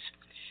patterns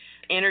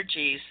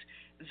energies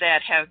that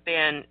have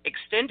been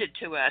extended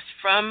to us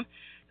from,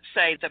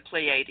 say, the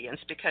Pleiadians,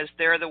 because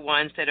they're the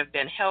ones that have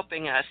been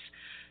helping us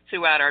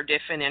throughout our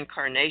different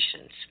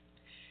incarnations.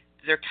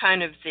 They're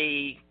kind of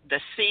the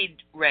seed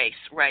race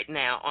right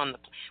now.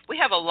 We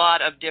have a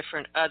lot of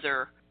different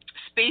other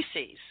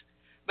species,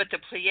 but the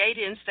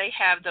Pleiadians, they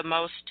have the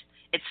most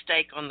at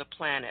stake on the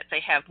planet.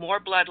 They have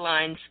more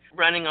bloodlines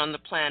running on the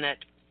planet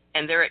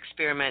and their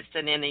experiments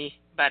than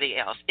anybody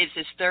else. It's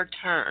their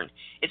turn.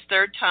 It's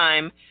their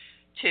time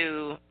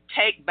to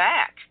take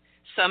back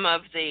some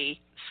of the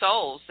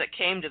souls that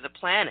came to the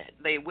planet.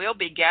 They will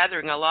be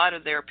gathering a lot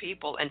of their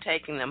people and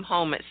taking them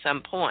home at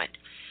some point.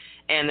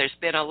 And there's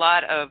been a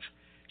lot of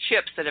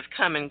ships that have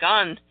come and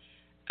gone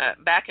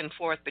back and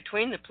forth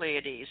between the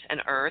Pleiades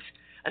and Earth,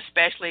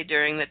 especially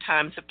during the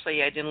times of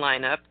Pleiadian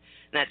lineup.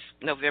 And that's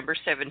November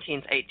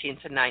 17th,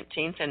 18th, and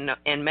 19th,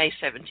 and May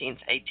 17th,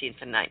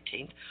 18th, and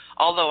 19th.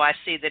 Although I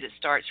see that it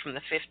starts from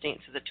the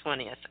 15th to the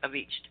 20th of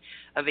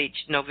each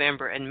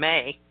November and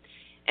May.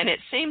 And it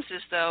seems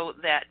as though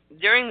that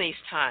during these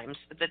times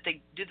that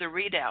they do the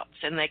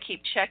readouts and they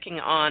keep checking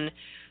on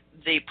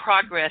the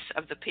progress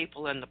of the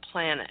people on the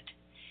planet.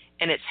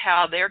 And it's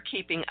how they're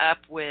keeping up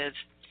with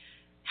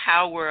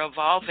how we're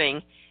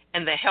evolving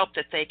and the help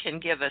that they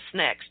can give us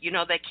next. You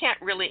know, they can't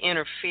really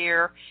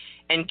interfere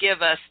and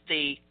give us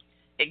the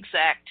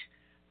exact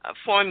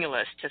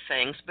formulas to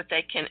things, but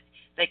they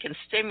can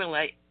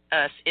stimulate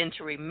us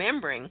into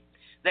remembering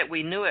that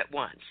we knew it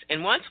once.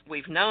 And once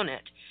we've known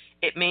it,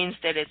 it means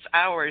that it's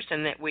ours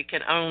and that we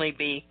can only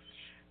be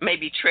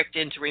maybe tricked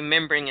into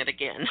remembering it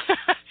again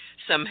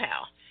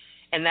somehow.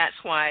 And that's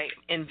why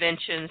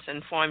inventions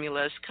and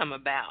formulas come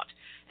about.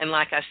 And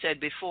like I said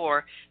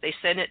before, they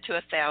send it to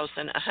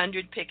 1,000,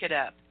 100 pick it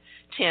up,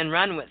 10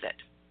 run with it,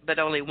 but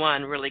only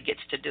one really gets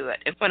to do it.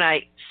 And when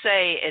I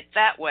say it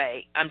that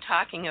way, I'm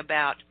talking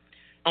about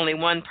only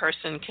one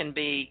person can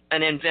be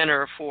an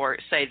inventor for,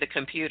 say, the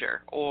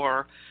computer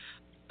or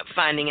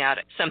finding out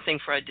something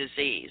for a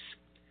disease.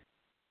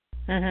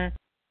 Mm-hmm.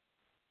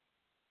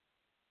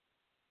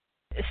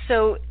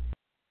 So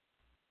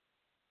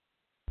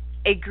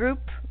a group,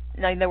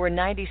 now there were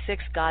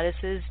 96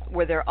 goddesses.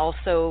 Were there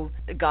also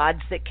gods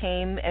that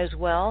came as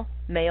well,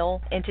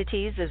 male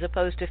entities as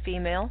opposed to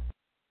female?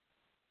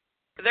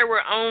 There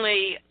were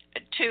only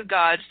two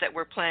gods that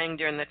were playing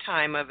during the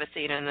time of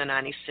Athena and the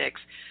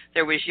 96.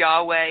 There was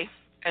Yahweh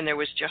and there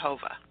was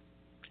Jehovah.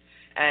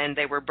 And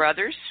they were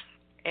brothers.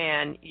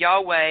 And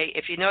Yahweh,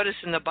 if you notice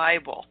in the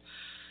Bible,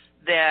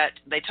 that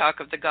they talk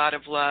of the God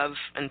of love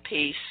and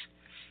peace.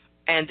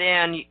 And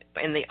then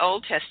in the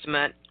Old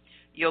Testament,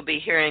 you'll be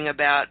hearing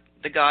about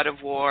the God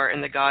of war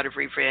and the God of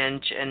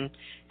revenge, and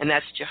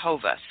that's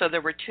Jehovah. So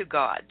there were two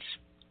gods.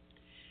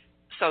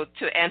 So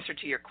to answer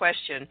to your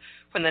question,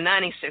 when the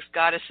 96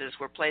 goddesses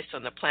were placed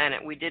on the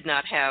planet, we did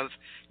not have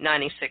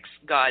 96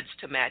 gods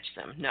to match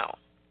them, no.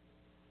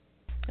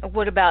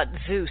 What about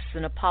Zeus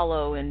and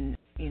Apollo and,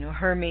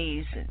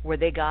 Hermes? Were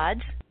they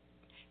gods?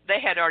 They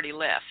had already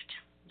left.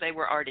 They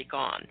were already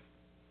gone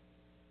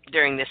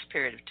during this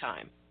period of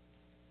time.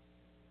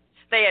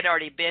 They had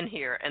already been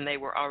here, and they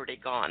were already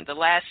gone. The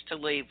last to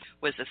leave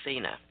was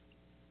Athena.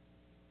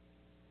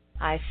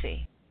 I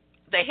see.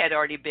 They had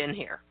already been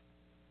here,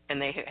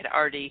 and they had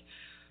already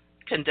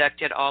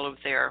conducted all of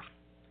their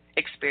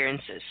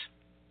experiences.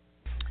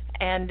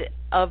 And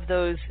of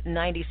those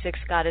 96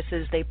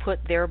 goddesses, they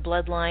put their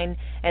bloodline,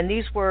 and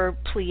these were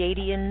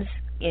Pleiadians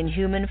in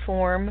human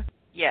form?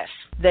 Yes.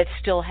 That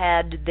still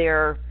had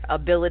their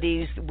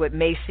abilities, what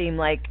may seem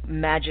like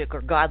magic or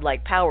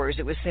godlike powers.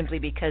 It was simply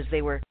because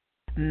they were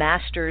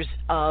masters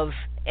of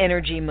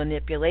energy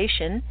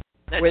manipulation,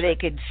 That's where they right.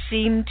 could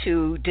seem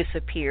to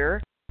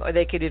disappear, or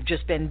they could have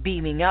just been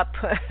beaming up,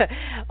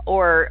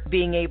 or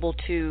being able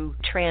to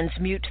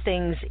transmute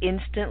things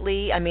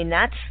instantly. I mean,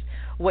 that's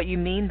what you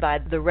mean by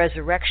the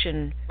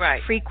resurrection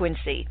Right.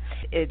 frequency.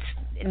 It's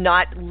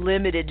not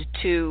limited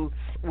to,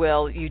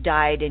 well, you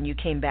died and you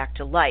came back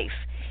to life.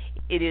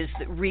 It is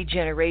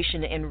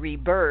regeneration and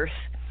rebirth,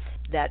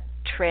 that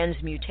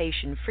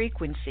transmutation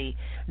frequency.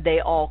 They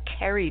all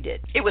carried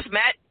it. It was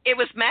magic. It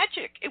was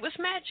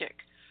magic.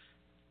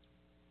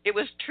 It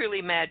was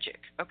truly magic.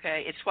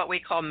 Okay, it's what we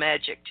call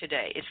magic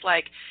today. It's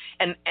like,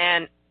 and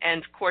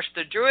And, of course,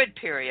 the Druid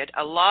period,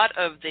 a lot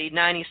of the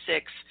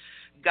 96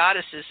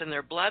 goddesses and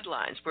their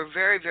bloodlines were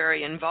very,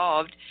 very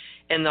involved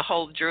in the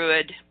whole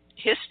Druid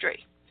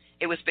history.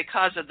 It was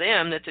because of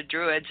them that the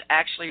Druids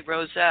actually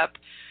rose up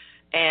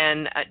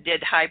and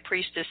did high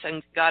priestess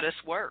and goddess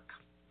work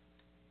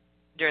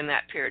during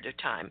that period of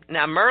time.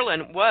 Now,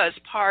 Merlin was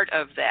part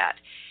of that,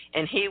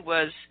 and he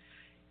was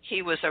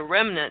a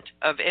remnant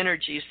of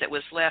energies that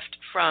was left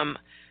from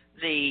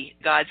the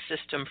god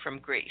system from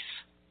Greece.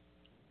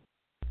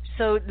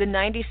 So the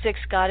 96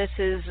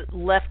 goddesses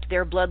left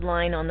their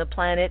bloodline on the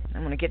planet. I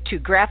don't want to get too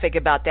graphic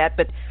about that,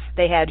 but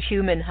they had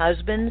human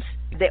husbands,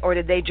 or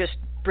did they just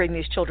bring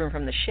these children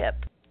from the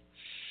ship?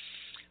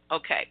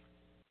 Okay.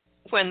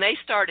 When they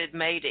started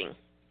mating,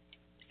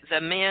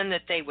 the men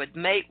that they would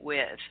mate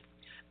with,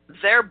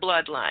 their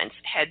bloodlines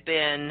had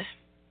been,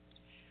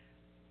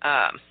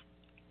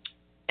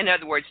 in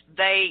other words,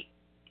 they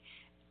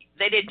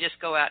didn't just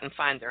go out and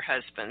find their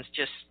husbands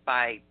just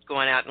by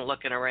going out and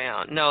looking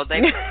around. No,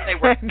 they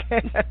were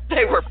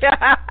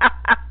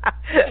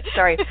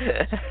sorry.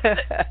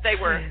 they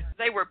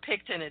were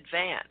picked in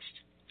advance.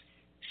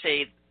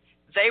 See,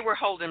 they were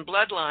holding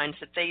bloodlines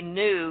that they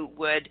knew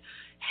would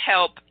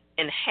help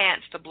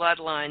enhance the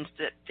bloodlines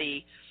that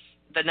the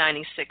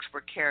 96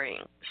 were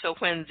carrying. So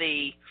when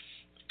the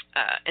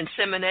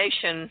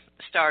insemination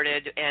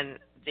started and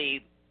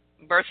the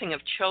birthing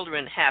of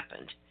children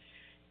happened,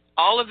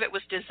 all of it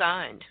was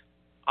designed.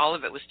 All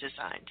of it was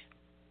designed.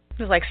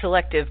 It was like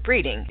selective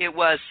breeding. It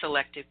was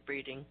selective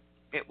breeding.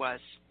 It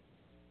was.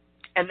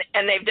 And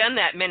they've done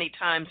that many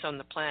times on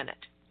the planet.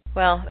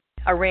 Well,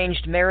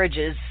 arranged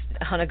marriages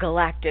on a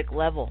galactic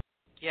level.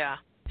 Yeah.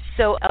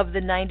 So of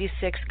the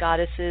 96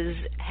 goddesses,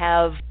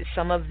 have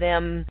some of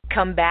them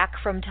come back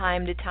from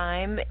time to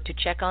time to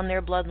check on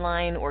their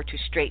bloodline or to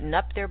straighten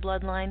up their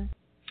bloodline?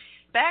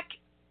 Back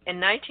in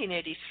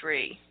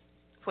 1983,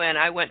 when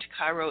I went to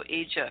Cairo,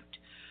 Egypt,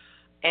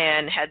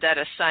 and had that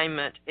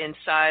assignment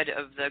inside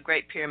of the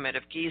Great Pyramid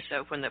of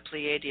Giza when the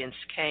Pleiadians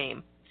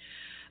came,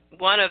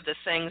 one of the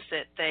things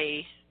that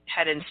they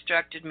had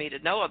instructed me to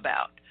know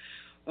about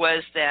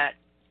was that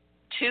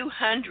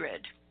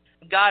 200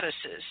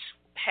 goddesses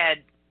had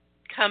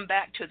come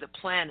back to the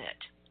planet.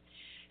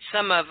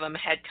 Some of them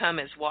had come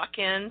as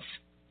walk-ins,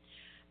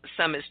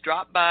 some as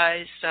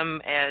drop-bys,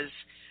 some as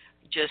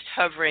just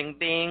hovering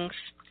beings,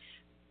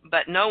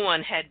 but no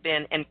one had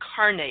been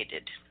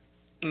incarnated,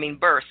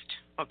 birthed,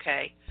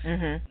 okay?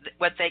 Mm-hmm.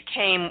 What they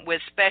came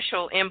with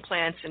special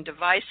implants and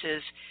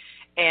devices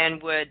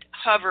and would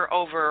hover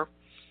over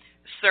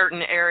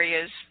certain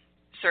areas,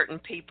 certain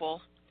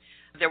people.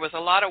 There was a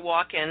lot of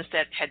walk-ins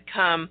that had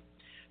come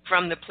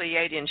from the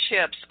Pleiadian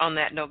ships on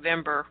that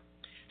November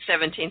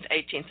 17th,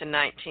 18th, and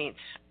 19th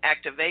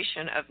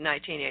activation of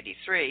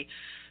 1983.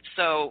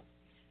 So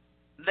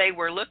they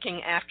were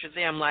looking after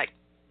them like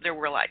there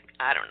were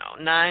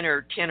 9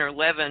 or 10 or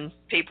 11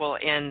 people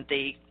in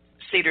the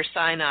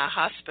Cedars-Sinai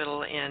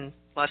Hospital in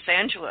Los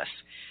Angeles,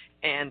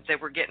 and they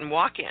were getting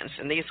walk-ins,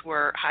 and these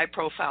were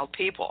high-profile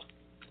people.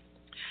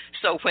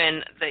 So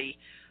when the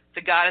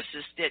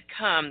goddesses did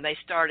come, they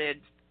started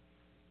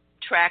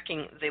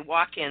tracking the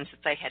walk-ins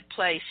that they had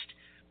placed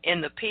in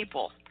the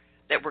people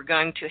that were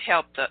going to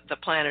help the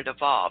planet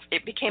evolve.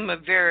 It became a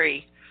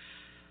very,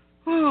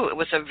 what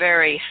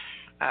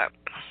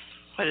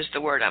is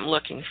the word I'm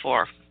looking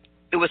for?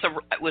 It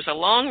was a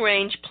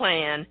long-range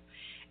plan,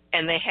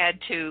 and they had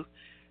to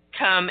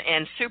come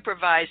and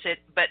supervise it,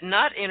 but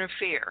not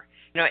interfere.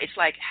 It's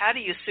like, how do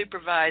you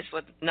supervise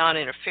with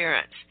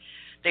non-interference?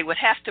 They would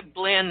have to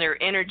blend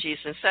their energies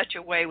in such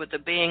a way with the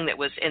being that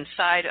was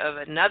inside of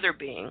another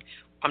being,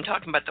 I'm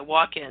talking about the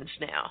walk-ins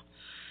now,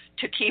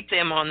 to keep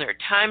them on their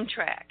time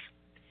track,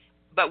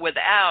 but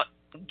without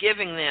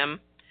giving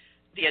them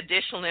the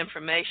additional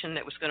information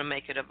that was going to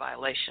make it a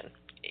violation,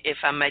 if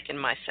I'm making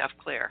myself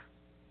clear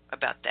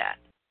about that.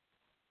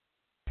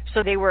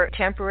 So they were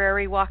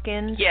temporary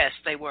walk-ins? Yes,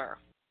 they were.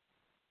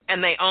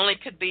 And they only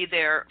could be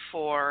there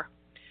for,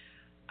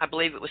 I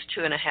believe it was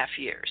 2.5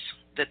 years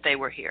that they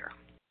were here.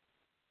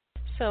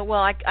 So,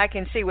 well, I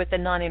can see with the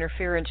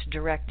non-interference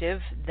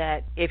directive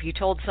that if you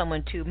told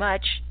someone too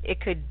much, it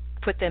could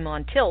put them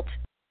on tilt,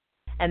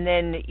 and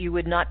then you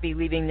would not be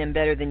leaving them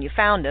better than you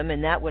found them,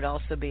 and that would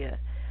also be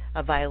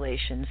a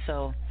violation.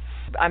 So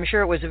I'm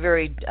sure it was a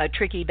very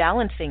tricky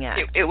balancing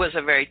act. It was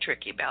a very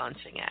tricky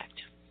balancing act.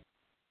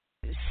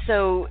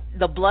 So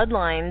the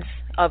bloodlines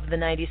of the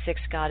 96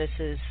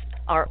 goddesses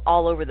are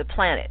all over the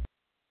planet.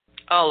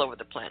 All over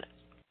the planet.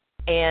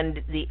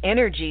 And the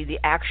energy, the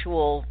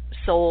actual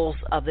souls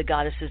of the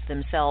goddesses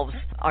themselves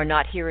are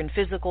not here in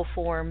physical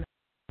form,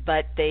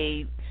 but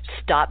they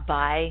stop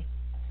by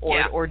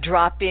or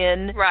drop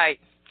in. Right,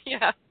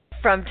 yeah.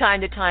 From time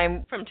to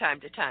time. From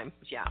time to time,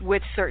 yeah.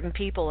 With certain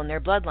people in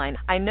their bloodline.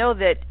 I know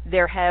that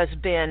there has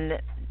been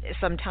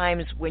some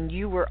times when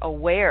you were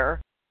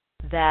aware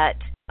that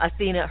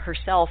Athena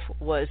herself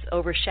was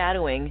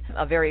overshadowing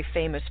a very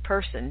famous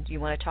person. Do you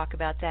want to talk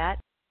about that?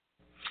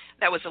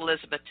 That was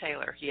Elizabeth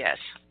Taylor, yes.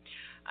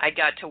 I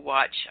got to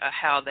watch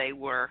how they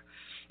were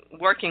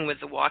working with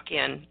the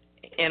walk-in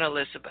in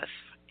Elizabeth.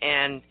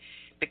 And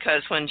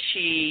because when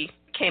she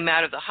came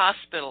out of the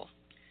hospital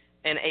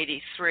in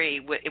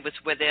 83, it was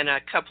within a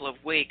couple of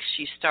weeks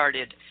she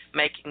started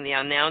making the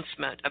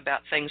announcement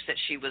about things that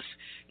she was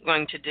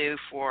going to do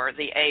for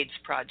the AIDS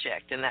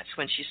project, and that's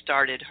when she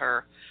started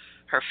her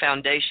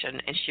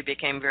foundation, and she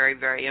became very,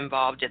 very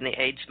involved in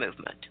the AIDS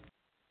movement.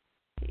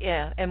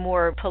 Yeah, and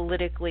more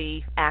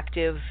politically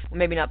active,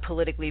 maybe not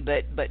politically,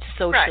 but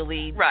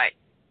socially. Right.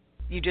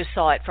 You just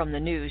saw it from the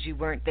news. You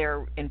weren't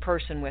there in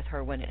person with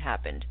her when it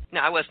happened.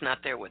 No, I was not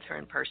there with her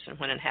in person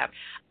when it happened.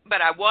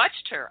 But I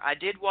watched her. I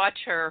did watch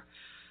her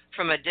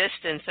from a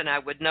distance, and I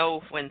would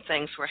know when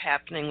things were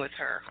happening with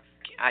her.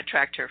 I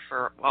tracked her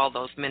for all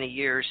those many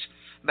years,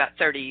 about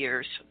 30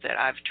 years that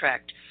I've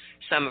tracked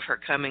some of her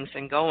comings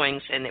and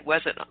goings, and it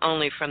wasn't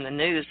only from the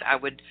news. I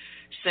would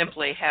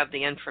simply have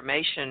the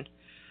information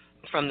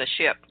from the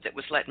ship that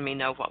was letting me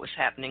know what was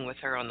happening with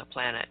her on the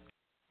planet.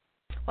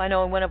 Well, I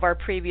know in one of our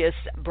previous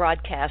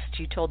broadcasts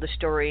you told the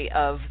story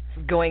of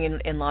going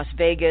in Las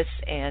Vegas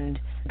and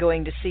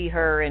going to see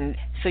her, and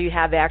so you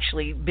have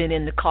actually been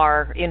in the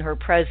car in her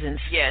presence.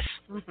 Yes.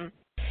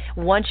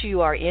 Mm-hmm. Once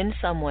you are in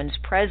someone's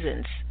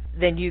presence,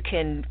 then you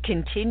can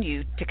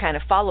continue to kind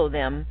of follow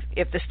them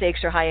if the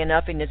stakes are high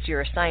enough and it's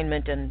your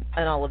assignment and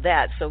all of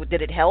that. So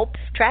did it help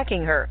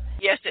tracking her?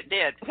 Yes, it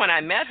did. When I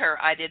met her,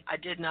 I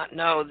did not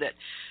know that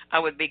I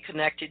would be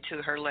connected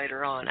to her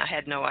later on. I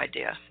had no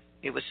idea.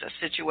 It was a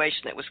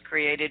situation that was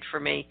created for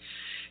me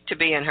to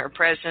be in her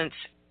presence,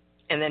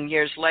 and then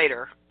years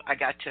later, I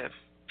got to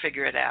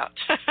figure it out.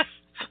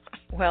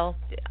 Well,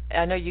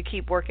 I know you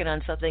keep working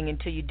on something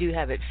until you do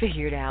have it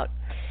figured out.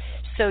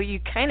 So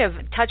you kind of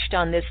touched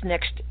on this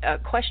next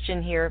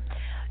question here,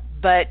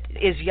 but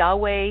is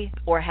Yahweh,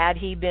 or had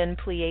he been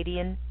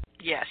Pleiadian?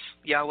 Yes,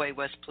 Yahweh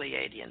was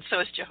Pleiadian. So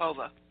is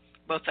Jehovah.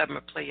 Both of them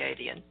are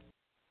Pleiadian.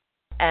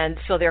 And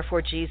so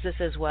therefore Jesus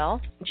as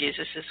well?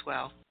 Jesus as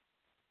well.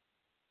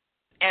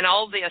 And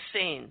all the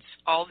Essenes,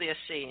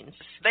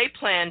 they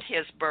planned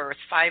his birth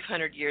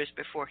 500 years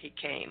before he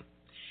came,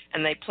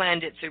 and they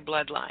planned it through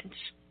bloodlines.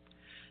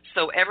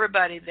 So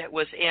everybody that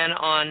was in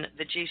on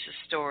the Jesus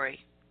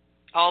story,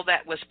 all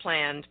that was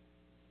planned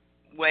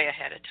way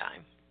ahead of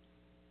time.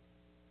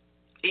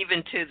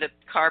 Even to the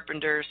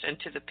carpenters and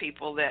to the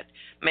people that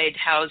made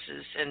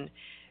houses and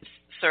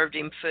served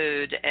him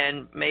food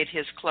and made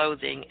his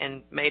clothing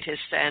and made his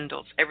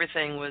sandals.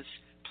 Everything was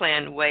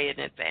planned way in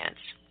advance.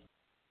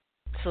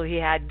 So he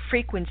had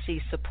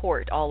frequency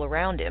support all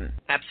around him.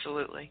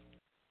 Absolutely.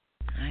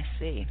 I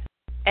see.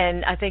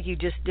 And I think you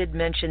just did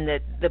mention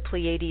that the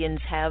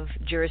Pleiadians have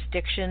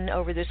jurisdiction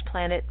over this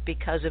planet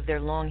because of their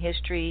long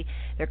history,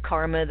 their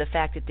karma, the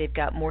fact that they've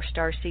got more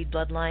starseed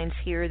bloodlines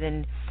here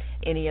than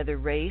any other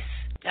race.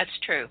 That's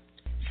true.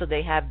 So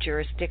they have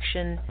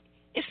jurisdiction.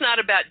 It's not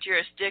about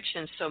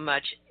jurisdiction so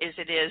much as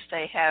it is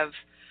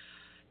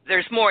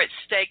there's more at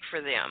stake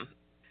for them.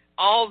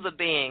 All the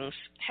beings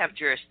have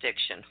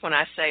jurisdiction. When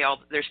I say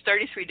all, there's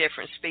 33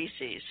 different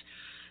species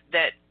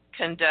that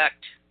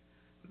conduct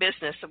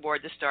business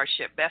aboard the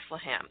starship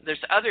Bethlehem.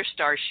 There's other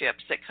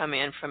starships that come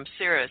in from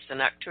Sirius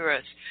and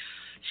Arcturus.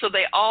 So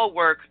they all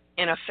work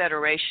in a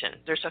federation.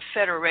 There's a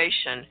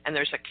federation, and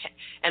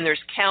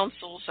there's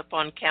councils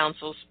upon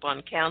councils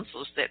upon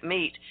councils that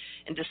meet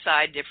and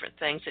decide different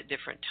things at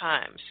different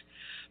times.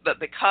 But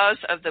because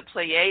of the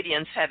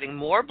Pleiadians having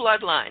more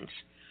bloodlines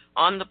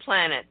on the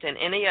planet than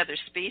any other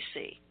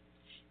species,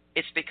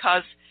 it's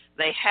because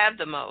they have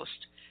the most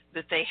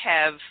that they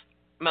have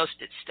most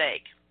at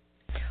stake.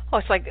 Oh,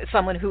 it's like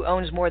someone who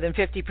owns more than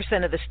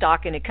 50% of the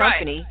stock in a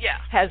company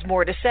has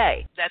more to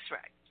say. That's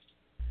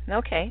right.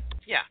 Okay.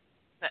 Yeah.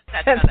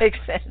 That makes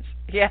sense.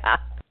 Yeah.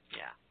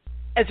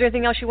 Yeah. Is there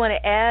anything else you want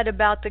to add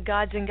about the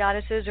gods and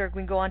goddesses, or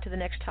can we go on to the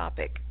next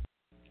topic?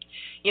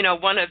 You know,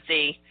 one of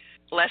the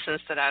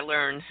lessons that I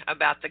learned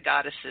about the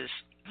goddesses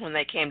when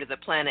they came to the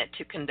planet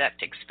to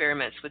conduct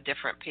experiments with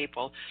different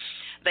people,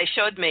 they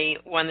showed me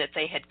one that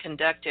they had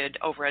conducted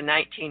over a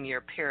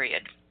 19-year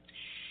period.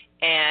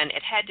 And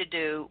it had to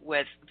do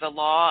with the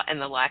law and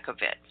the lack of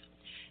it.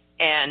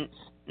 And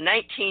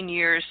 19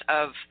 years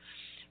of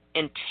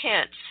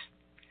intense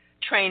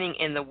training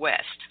in the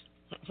West.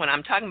 When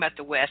I'm talking about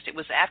the West, it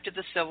was after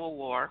the Civil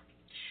War,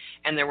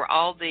 and there were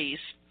all these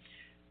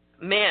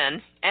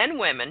men and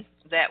women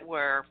that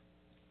were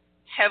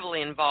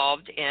heavily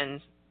involved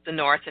in the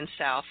North and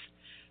South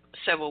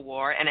Civil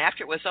War, and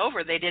after it was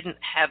over, they didn't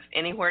have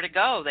anywhere to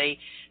go.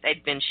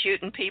 They'd been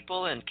shooting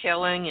people and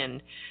killing,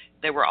 and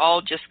they were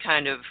all just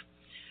kind of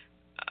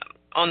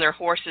on their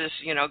horses,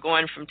 you know,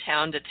 going from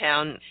town to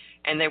town,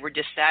 and they were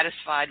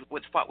dissatisfied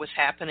with what was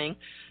happening.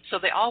 So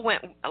they all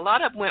a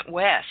lot of them went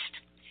west,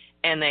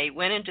 and they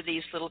went into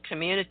these little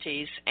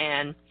communities,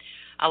 and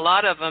a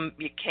lot of them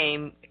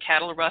became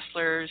cattle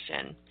rustlers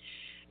and,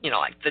 you know,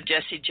 like the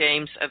Jesse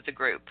James of the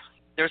group.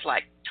 There's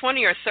like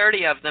 20 or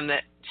 30 of them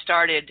that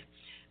started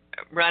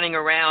running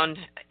around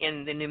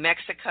in the New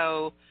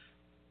Mexico,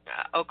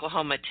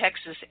 Oklahoma,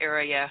 Texas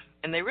area,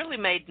 and they really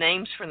made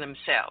names for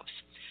themselves.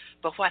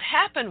 But what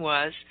happened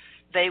was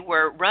they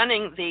were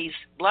running these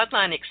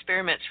bloodline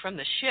experiments from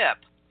the ship,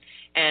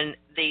 and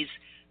these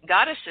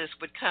goddesses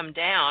would come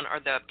down, or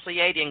the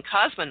Pleiadian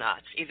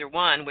cosmonauts, either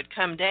one, would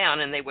come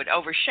down, and they would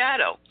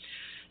overshadow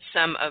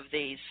some of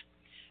these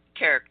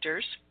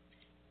characters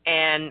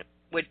and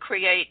would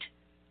create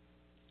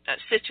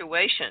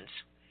situations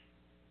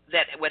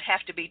that would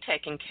have to be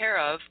taken care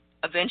of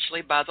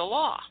eventually by the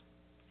law.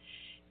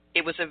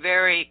 It was a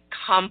very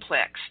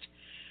complex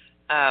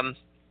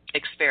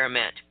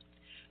experiment,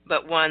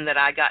 but one that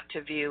I got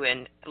to view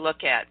and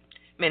look at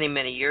many,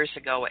 many years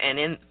ago. And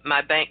in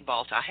my bank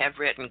vault, I have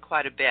written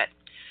quite a bit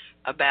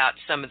about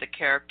some of the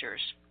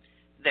characters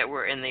that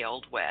were in the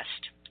Old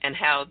West, and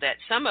how that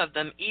some of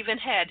them even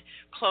had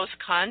close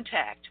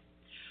contact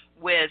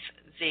with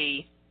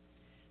the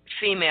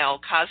female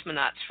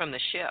cosmonauts from the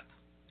ship.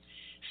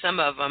 Some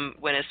of them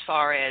went as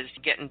far as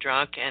getting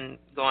drunk and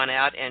going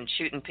out and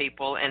shooting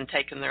people and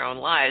taking their own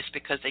lives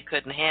because they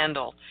couldn't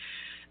handle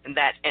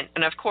that.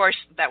 And of course,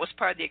 that was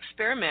part of the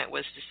experiment,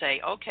 was to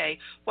say, okay,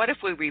 what if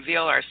we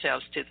reveal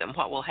ourselves to them?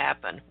 What will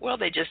happen? Well,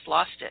 they just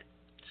lost it.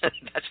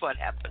 That's what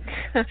happened.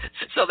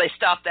 So they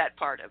stopped that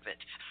part of it.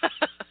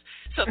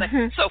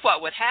 So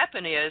what would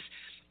happen is,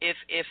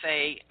 if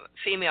a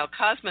female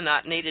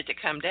cosmonaut needed to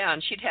come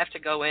down, she'd have to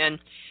go in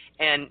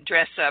and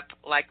dress up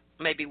like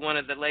maybe one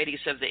of the ladies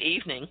of the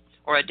evening,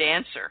 or a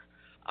dancer,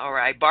 or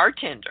a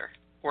bartender,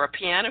 or a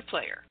piano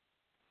player.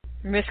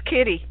 Miss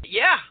Kitty.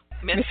 Yeah.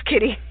 Miss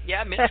Kitty.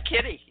 Yeah, Miss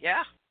Kitty,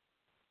 yeah.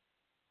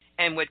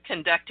 And would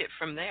conduct it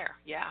from there.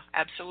 Yeah,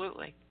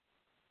 absolutely.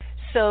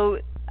 So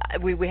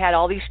we had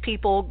all these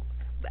people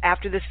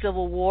after the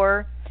Civil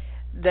War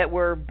that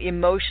were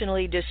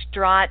emotionally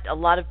distraught. A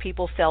lot of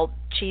people felt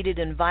cheated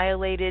and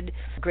violated,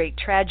 great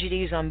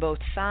tragedies on both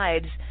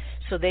sides.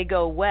 So they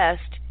go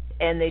west,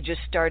 and they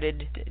just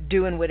started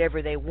doing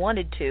whatever they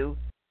wanted to,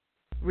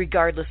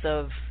 regardless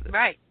of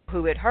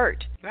who it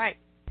hurt. Right.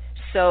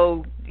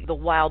 So the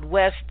Wild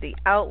West, the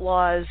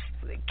outlaws,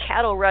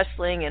 cattle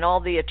rustling, and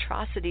all the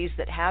atrocities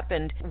that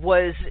happened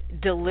was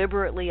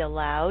deliberately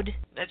allowed.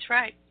 That's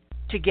right.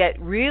 To get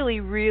really,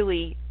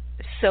 really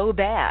so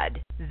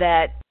bad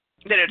that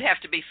it would have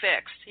to be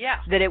fixed. Yeah.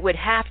 That it would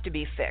have to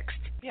be fixed.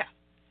 Yeah.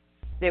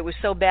 That it was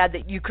so bad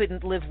that you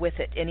couldn't live with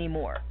it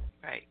anymore.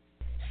 Right.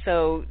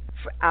 So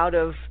out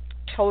of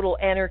total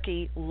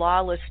anarchy,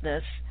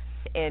 lawlessness,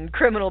 and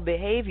criminal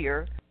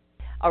behavior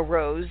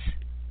arose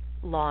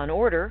law and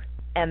order,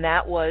 and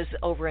that was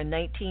over a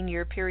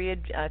 19-year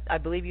period. I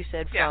believe you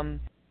said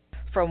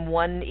from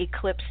one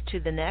eclipse to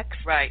the next.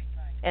 Right.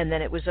 And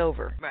then it was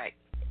over. Right.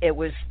 It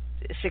was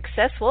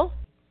successful.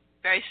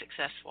 Very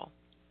successful.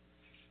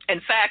 In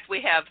fact,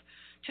 we have,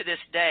 to this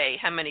day,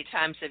 how many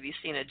times have you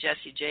seen a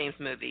Jesse James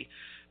movie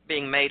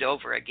being made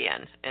over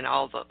again, and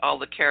all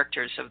the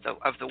characters of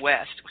the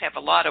West? We have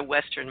a lot of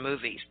Western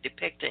movies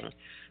depicting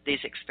these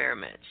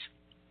experiments.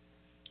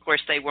 Of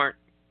course, they weren't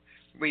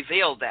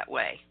revealed that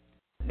way.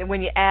 And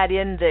when you add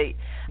in the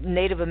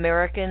Native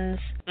Americans,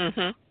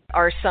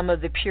 are some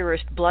of the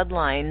purest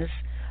bloodlines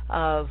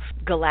of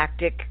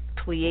galactic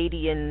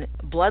Pleiadian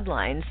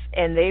bloodlines,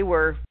 and they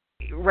were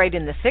right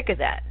in the thick of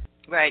that.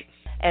 Right.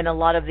 And a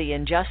lot of the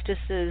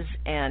injustices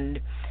and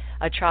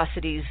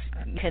atrocities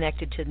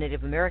connected to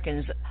Native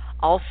Americans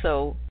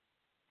also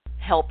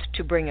helped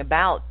to bring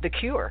about the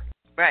cure.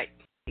 Right.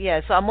 Yeah,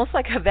 it's almost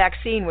like a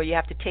vaccine where you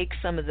have to take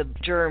some of the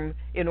germ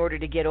in order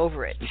to get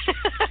over it.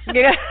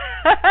 Yeah.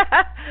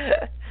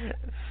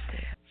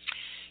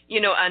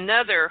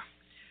 Another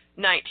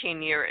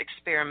 19-year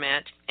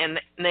experiment, and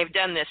they've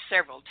done this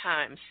several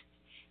times,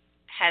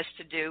 has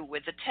to do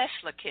with the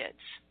Tesla kids.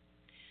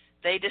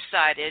 They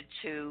decided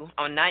to,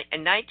 in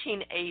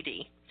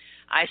 1980,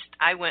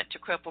 I went to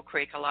Cripple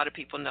Creek. A lot of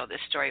people know this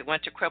story.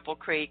 Went to Cripple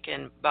Creek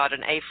and bought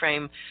an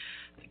A-frame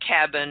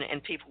cabin,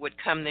 and people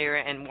would come there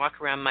and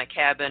walk around my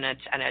cabin,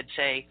 and I'd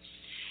say,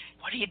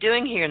 "What are you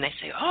doing here?" And they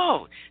say,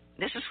 "Oh,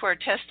 this is where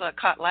Tesla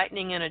caught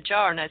lightning in a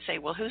jar." And I'd say,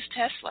 "Well, who's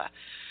Tesla?"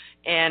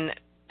 And,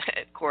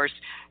 of course,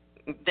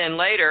 then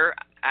later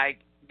I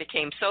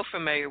became so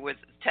familiar with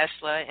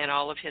Tesla and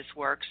all of his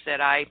works that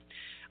I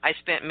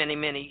spent many,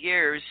 many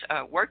years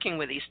working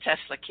with these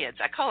Tesla kids.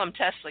 I call them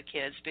Tesla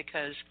kids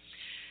because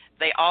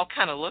they all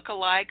kind of look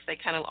alike. They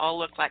kind of all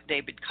look like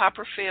David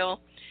Copperfield,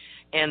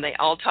 and they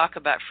all talk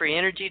about free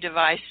energy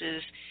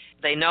devices.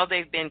 They know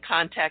they've been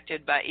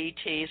contacted by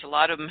ETs. A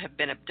lot of them have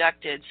been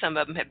abducted. Some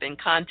of them have been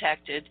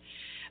contacted.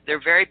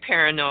 They're very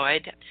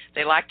paranoid.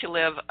 They like to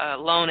live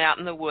alone out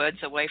in the woods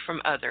away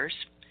from others.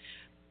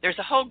 There's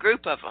a whole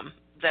group of them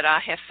that I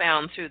have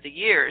found through the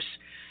years,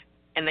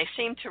 and they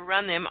seem to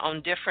run them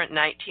on different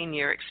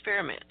 19-year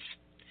experiments.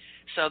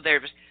 So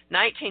there's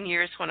 19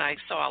 years when I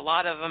saw a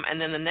lot of them, and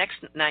then the next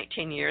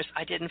 19 years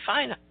I didn't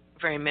find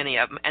very many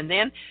of them. And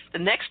then the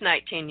next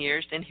 19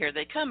 years, then here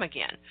they come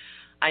again.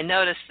 I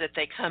noticed that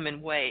they come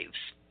in waves.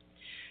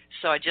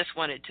 So I just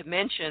wanted to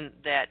mention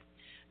that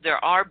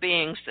there are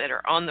beings that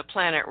are on the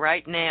planet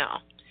right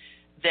now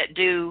that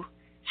do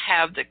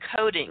have the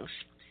codings,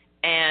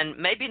 and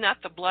maybe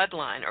not the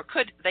bloodline, or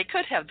they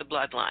could have the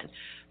bloodline,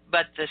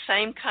 But the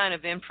same kind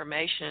of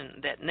information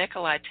that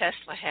Nikola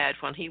Tesla had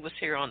when he was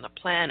here on the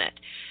planet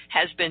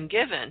has been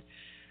given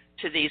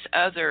to these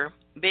other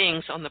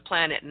beings on the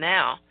planet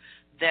now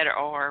that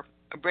are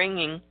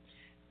bringing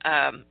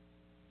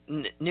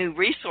new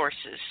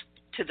resources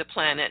to the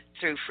planet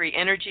through free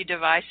energy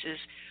devices,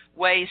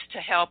 ways to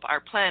help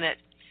our planet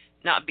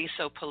not be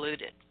so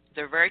polluted.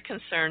 They're very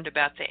concerned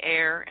about the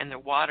air and the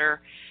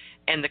water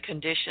and the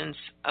conditions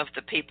of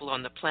the people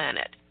on the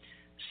planet.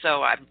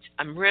 So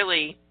I'm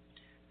really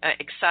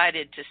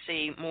excited to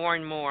see more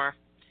and more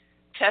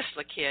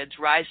Tesla kids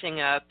rising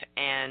up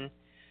and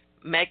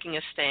making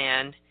a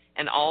stand.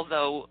 And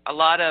although a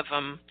lot of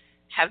them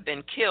have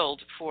been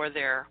killed for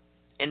their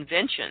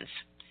inventions,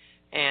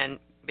 and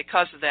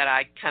because of that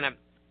I kind of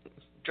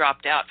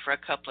dropped out for a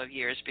couple of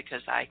years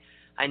because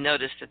I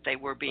noticed that they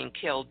were being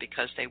killed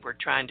because they were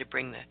trying to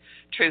bring the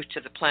truth to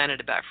the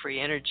planet about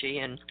free energy,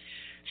 and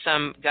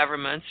some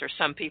governments or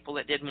some people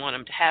that didn't want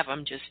them to have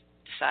them just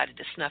decided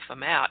to snuff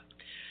them out.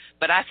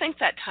 But I think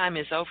that time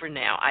is over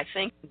now. I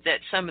think that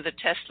some of the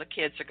Tesla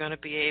kids are going to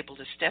be able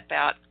to step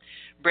out,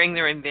 bring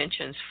their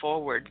inventions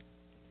forward,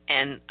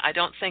 and I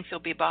don't think they'll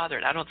be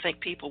bothered. I don't think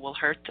people will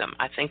hurt them.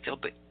 I think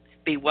they'll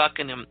be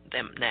welcoming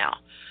them now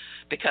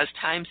because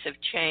times have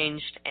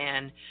changed,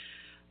 and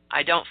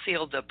I don't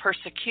feel the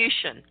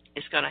persecution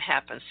is going to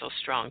happen so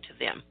strong to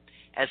them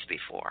as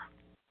before.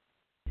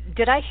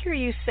 Did I hear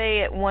you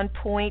say at one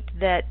point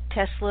that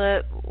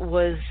Tesla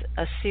was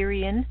a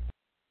Syrian?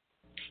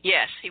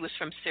 Yes, he was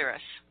from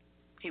Sirius.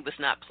 He was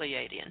not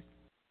Pleiadian.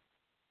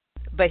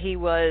 But he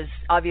was,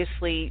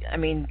 obviously, I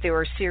mean, there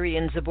were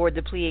Syrians aboard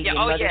the Pleiadian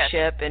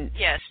mothership.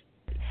 Yes.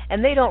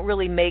 And they don't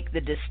really make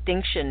the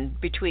distinction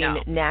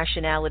between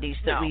nationalities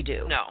that we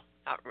do. No,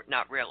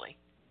 not really.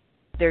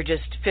 They're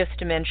just fifth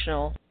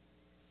dimensional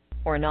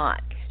or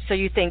not. So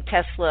you think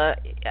Tesla,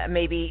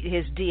 maybe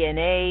his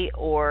DNA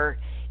or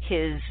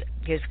his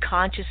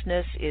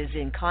consciousness is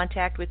in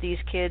contact with these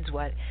kids,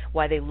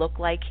 why they look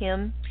like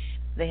him?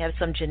 They have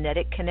some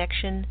genetic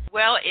connection?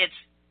 Well,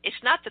 it's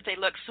not that they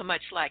look so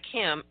much like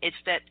him, it's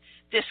that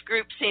this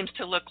group seems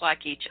to look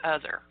like each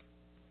other.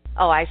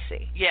 Oh, I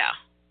see. Yeah.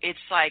 It's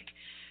like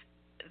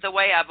the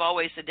way I've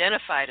always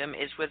identified them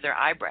is with their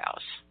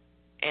eyebrows.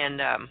 And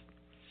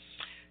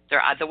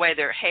the way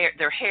their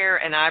hair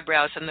and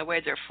eyebrows and the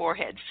way their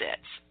forehead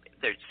sits.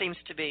 There seems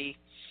to be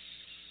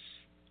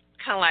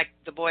kind of like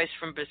the boys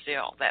from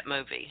Brazil, that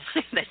movie.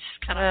 They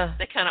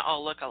kind of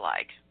all look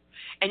alike.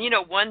 And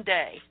one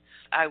day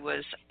I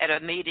was at a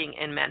meeting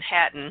in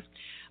Manhattan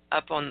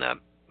up on the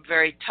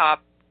very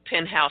top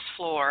penthouse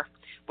floor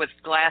with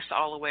glass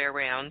all the way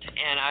around,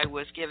 and I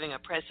was giving a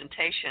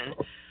presentation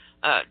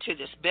to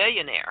this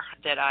billionaire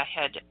that I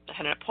had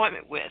an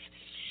appointment with.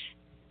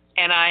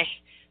 And I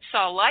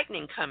saw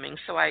lightning coming,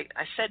 so I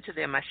said to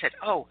them, I said,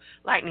 "Oh,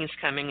 lightning's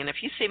coming, and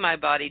if you see my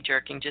body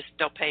jerking, just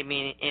don't pay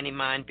me any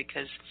mind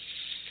because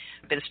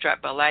I've been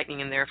struck by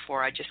lightning, and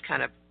therefore I just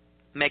kind of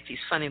make these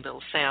funny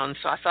little sounds."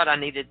 So I thought I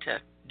needed to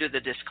do the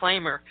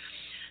disclaimer.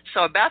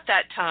 So about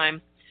that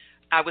time,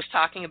 I was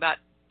talking about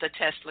the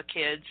Tesla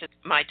kids,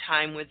 my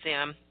time with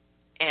them,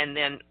 and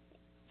then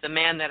the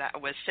man that I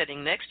was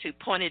sitting next to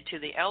pointed to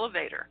the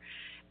elevator.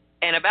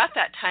 And about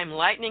that time,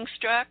 lightning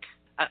struck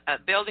a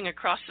building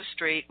across the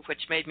street,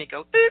 which made me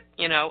go,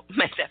 boop,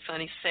 make that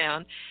funny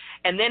sound.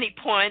 And then he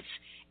points,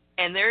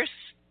 and there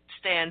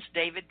stands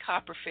David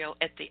Copperfield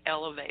at the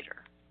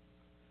elevator.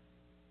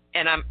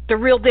 And I'm the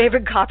real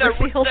David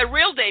Copperfield. The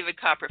real David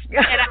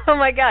Copperfield. Oh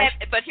my gosh!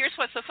 But here's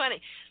what's so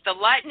funny: the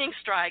lightning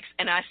strikes,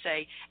 and I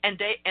say, and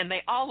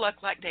they all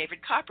look like David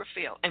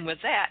Copperfield. And with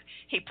that,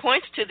 he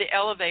points to the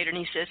elevator and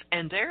he says,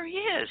 "And there he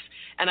is."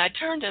 And I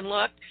turned and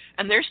looked,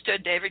 and there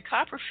stood David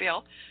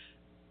Copperfield.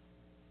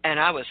 And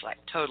I was like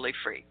totally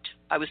freaked.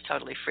 I was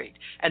totally freaked.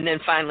 And then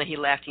finally he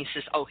laughed and he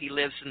says, "Oh, he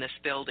lives in this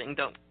building.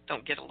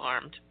 Don't get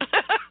alarmed."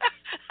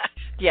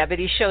 Yeah, but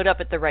he showed up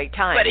at the right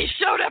time. But he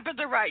showed up at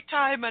the right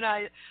time, and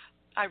I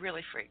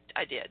really freaked.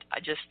 I did.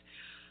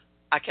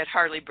 I could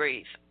hardly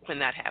breathe when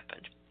that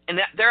happened. And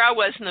there I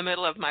was in the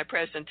middle of my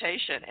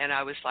presentation, and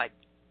I was like,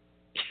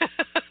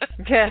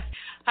 yeah.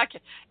 I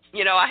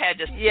had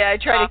to. Yeah, I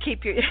try to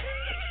keep you.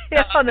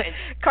 On the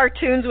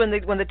cartoons,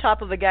 when the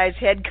top of a guy's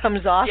head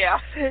comes off, yeah,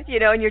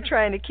 and you're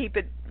trying to keep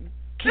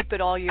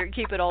it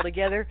all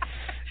together.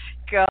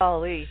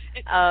 Golly.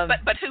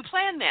 But who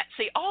planned that?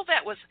 See, all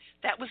that was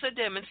a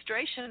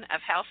demonstration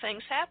of how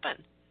things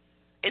happen.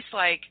 It's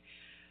like,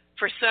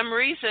 for some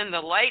reason, the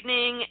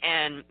lightning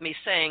and me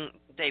saying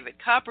David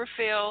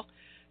Copperfield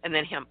and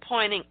then him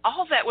pointing,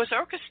 all that was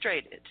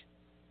orchestrated.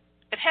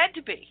 It had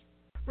to be.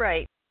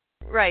 Right.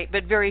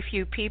 But very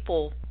few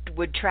people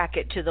would track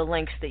it to the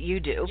lengths that you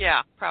do.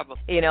 Yeah, probably.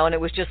 And it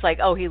was just like,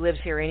 oh, he lives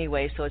here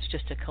anyway, so it's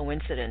just a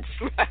coincidence.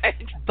 Right.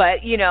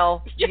 But,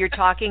 you're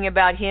talking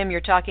about him,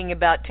 you're talking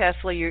about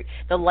Tesla,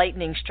 the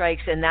lightning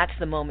strikes, and that's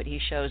the moment he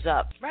shows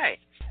up. Right.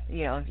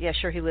 Yeah,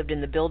 sure, he lived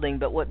in the building,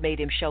 but what made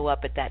him show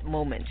up at that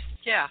moment?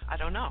 Yeah, I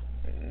don't know.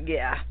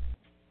 Yeah.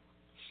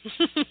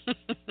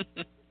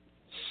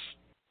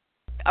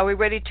 Are we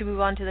ready to move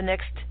on to the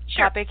next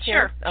topic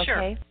here? Sure.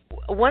 Okay.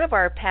 one of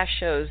our past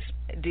shows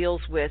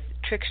deals with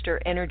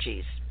trickster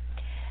energies.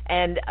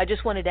 And I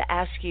just wanted to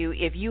ask you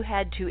if you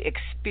had to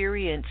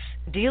experience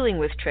dealing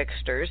with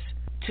tricksters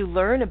to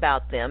learn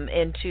about them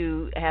and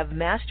to have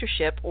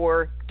mastership,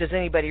 or does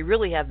anybody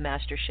really have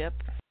mastership?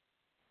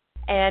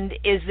 And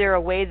is there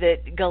a way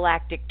that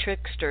galactic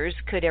tricksters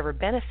could ever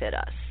benefit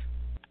us?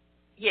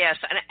 Yes,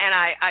 and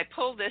I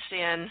pulled this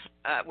in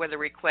with a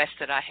request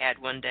that I had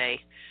one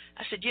day.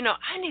 I said,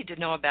 I need to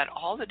know about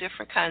all the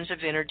different kinds of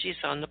energies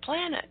on the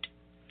planet.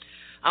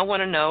 I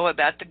want to know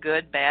about the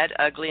good, bad,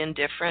 ugly, and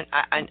different.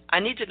 I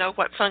need to know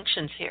what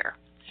functions here.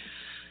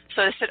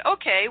 So they said,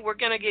 okay, we're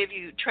going to give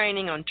you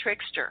training on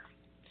trickster,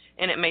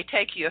 and it may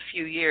take you a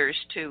few years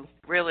to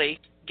really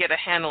get a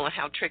handle on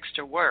how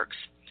trickster works.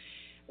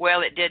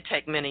 Well, it did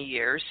take many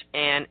years,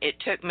 and it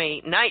took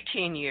me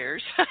 19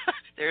 years,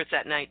 there's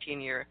that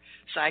 19-year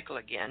cycle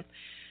again,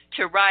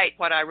 to write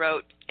what I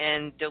wrote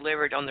and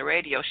delivered on the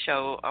radio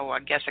show, I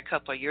guess a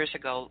couple of years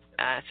ago.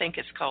 I think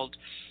it's called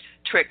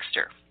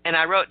Trickster. And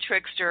I wrote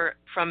Trickster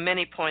from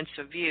many points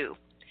of view.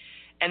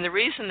 And the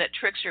reason that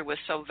Trickster was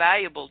so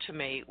valuable to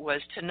me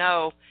was to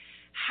know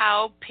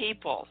how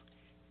people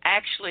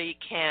actually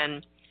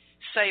can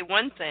say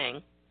one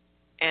thing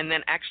and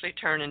then actually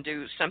turn and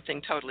do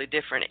something totally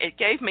different. It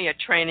gave me a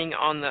training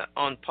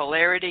on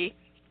polarity,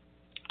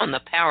 on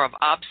the power of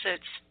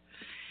opposites,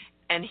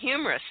 and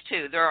humorous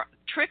too. There are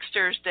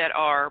tricksters that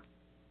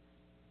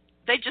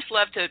they just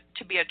love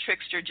to be a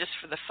trickster just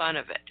for the fun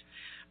of it.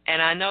 And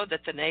I know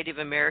that the Native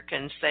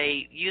Americans,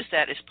 they use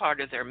that as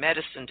part of their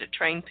medicine to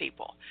train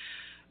people.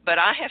 But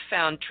I have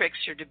found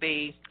trickster to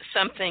be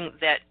something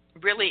that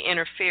really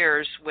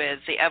interferes with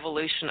the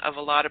evolution of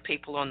a lot of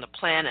people on the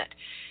planet.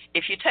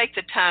 If you take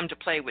the time to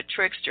play with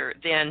trickster,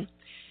 then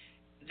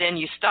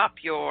you stop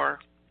your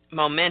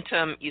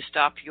momentum, you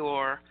stop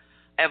your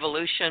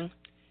evolution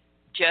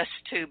just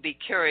to be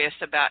curious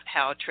about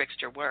how a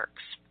trickster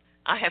works.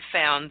 I have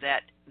found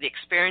that the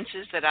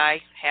experiences that I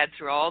had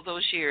through all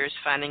those years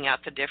finding out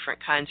the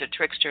different kinds of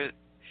trickster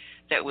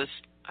that was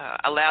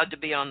allowed to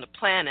be on the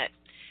planet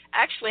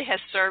actually has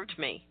served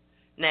me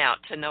now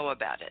to know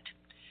about it,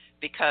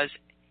 because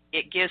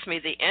it gives me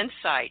the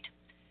insight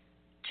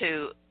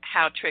to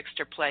how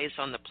trickster plays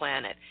on the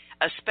planet,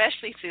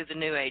 especially through the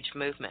New Age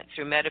movement,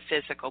 through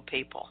metaphysical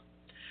people.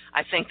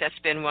 I think that's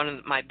been one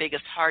of my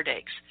biggest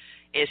heartaches,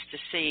 is to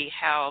see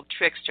how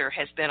trickster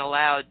has been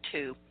allowed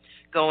to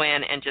go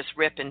in and just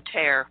rip and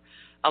tear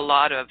a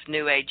lot of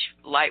New Age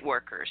light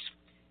workers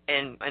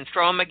and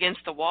throw them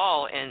against the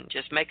wall and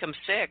just make them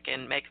sick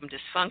and make them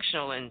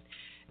dysfunctional and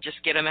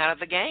just get them out of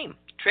the game.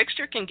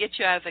 Trickster can get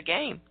you out of the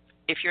game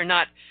if you're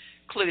not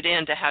clued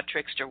in to how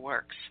trickster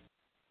works.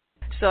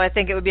 So I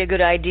think it would be a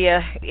good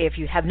idea, if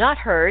you have not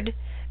heard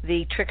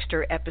the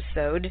Trickster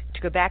episode,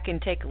 to go back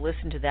and take a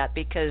listen to that,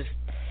 because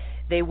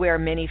they wear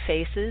many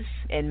faces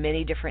and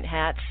many different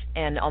hats,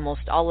 and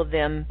almost all of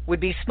them would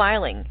be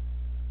smiling.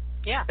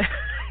 Yeah.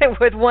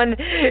 With one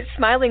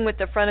smiling with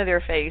the front of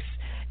their face.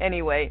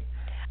 Anyway,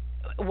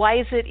 why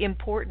is it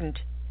important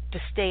to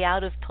stay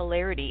out of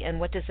polarity, and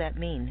what does that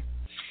mean?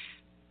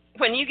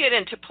 When you get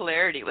into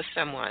polarity with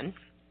someone,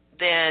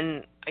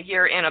 then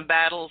you're in a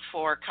battle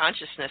for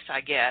consciousness,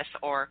 I guess,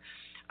 or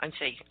I'd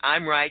say,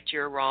 I'm right,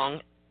 you're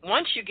wrong.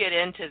 Once you get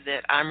into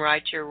that I'm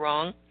right, you're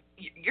wrong,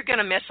 you're going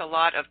to miss a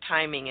lot of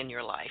timing in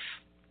your life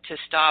to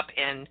stop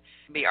and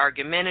be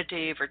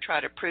argumentative or try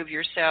to prove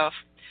yourself.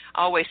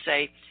 I always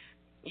say,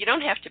 you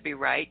don't have to be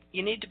right.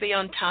 You need to be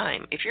on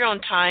time. If you're on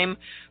time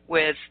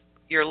with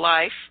your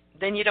life,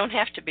 then you don't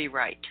have to be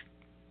right.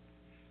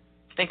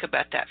 Think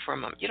about that for a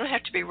moment. You don't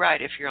have to be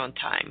right if you're on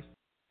time.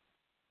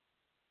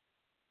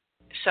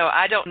 So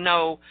I don't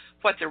know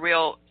what the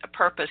real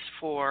purpose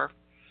for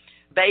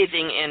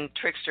bathing in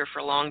trickster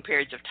for long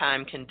periods of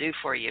time can do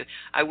for you.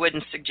 I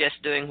wouldn't suggest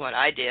doing what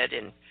I did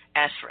and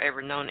ask for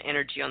every known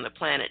energy on the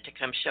planet to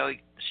come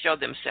show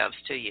themselves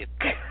to you.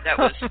 That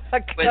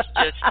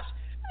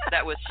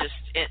was just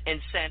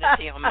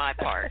insanity on my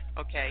part.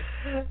 Okay.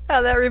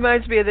 Oh, that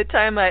reminds me of the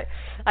time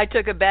I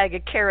took a bag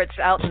of carrots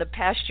out in the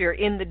pasture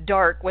in the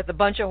dark with a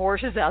bunch of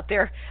horses out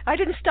there. I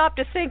didn't stop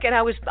to think, and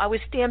I was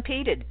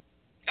stampeded.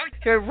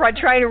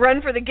 Trying to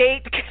run for the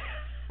gate.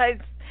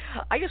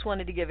 I just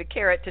wanted to give a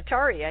carrot to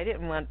Tari. I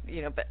didn't want,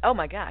 but oh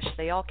my gosh,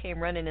 they all came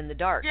running in the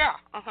dark. Yeah,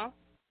 uh-huh.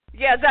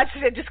 Yeah,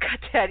 I just got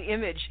that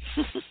image.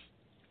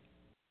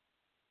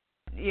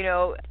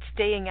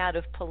 Staying out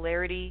of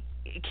polarity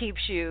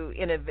keeps you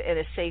in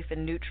a safe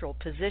and neutral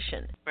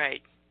position.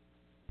 Right.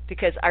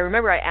 Because I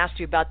remember I asked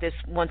you about this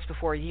once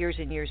before, years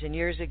and years and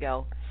years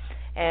ago.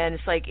 And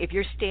it's like, if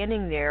you're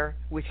standing there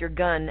with your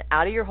gun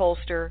out of your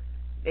holster,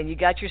 and you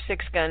got your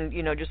 6-gun,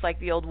 just like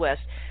the Old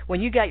West,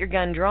 when you got your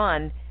gun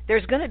drawn,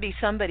 there's going to be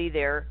somebody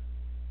there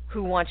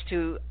who wants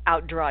to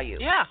outdraw you.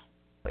 Yeah.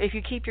 If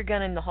you keep your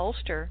gun in the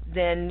holster,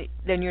 then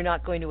you're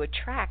not going to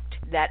attract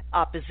that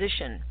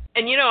opposition.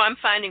 And I'm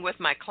finding with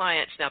my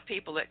clients now,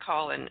 people that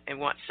call and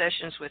want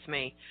sessions with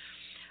me,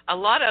 a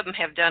lot of them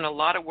have done a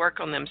lot of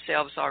work on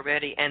themselves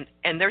already, and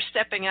they're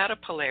stepping out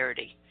of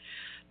polarity.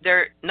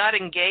 They're not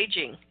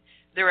engaging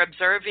they're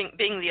observing,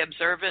 being the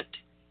observant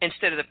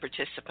instead of the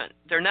participant.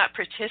 They're not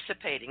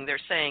participating. They're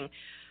saying,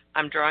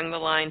 I'm drawing the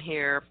line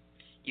here.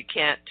 You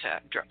can't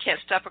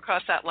step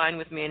across that line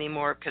with me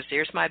anymore because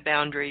here's my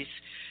boundaries,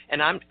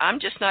 and I'm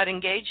just not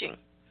engaging.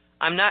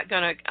 I'm not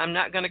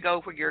gonna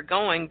go where you're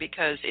going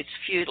because it's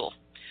futile.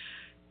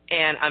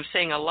 And I'm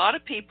saying a lot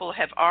of people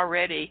have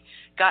already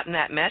gotten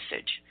that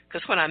message,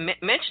 because when I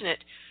mention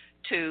it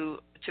to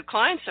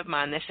clients of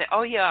mine, they say,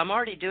 "Oh yeah, I'm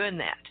already doing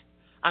that.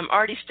 I'm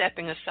already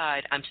stepping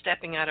aside. I'm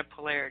stepping out of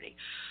polarity."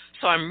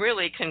 So I'm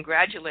really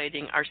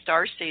congratulating our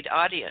Starseed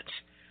audience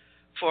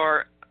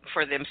for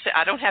them.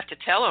 I don't have to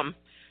tell them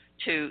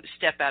to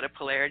step out of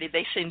polarity.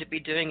 They seem to be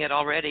doing it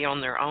already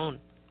on their own.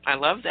 I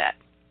love that.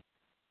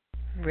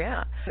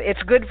 Yeah.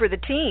 It's good for the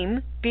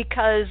team,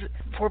 because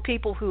for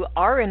people who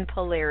are in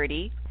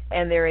polarity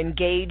and they're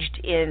engaged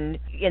in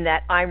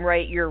that I'm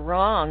right, you're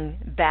wrong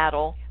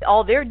battle,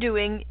 all they're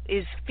doing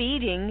is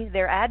feeding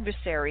their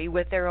adversary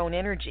with their own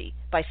energy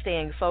by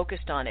staying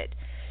focused on it.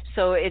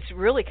 So it's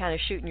really kind of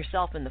shooting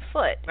yourself in the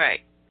foot.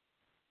 Right.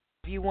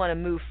 If you want to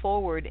move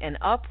forward and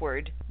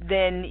upward,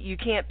 then you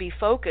can't be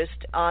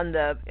focused on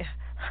the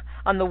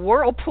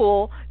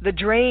whirlpool, the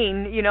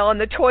drain, on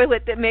the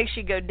toilet that makes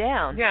you go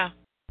down. Yeah.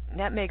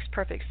 That makes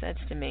perfect sense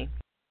to me.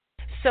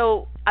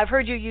 So I've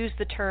heard you use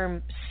the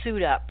term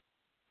suit up.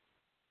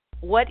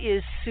 What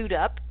is suit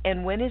up,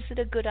 and when is it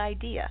a good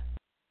idea?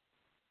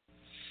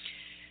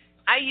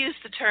 I use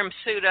the term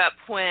suit up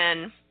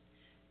when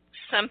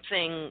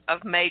something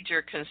of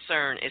major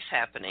concern is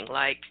happening,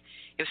 like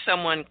if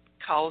someone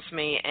calls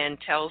me and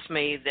tells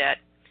me that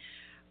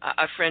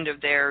a friend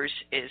of theirs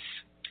is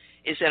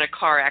in a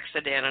car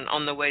accident and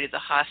on the way to the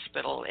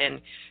hospital,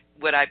 and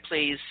would I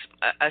please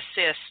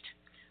assist,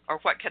 or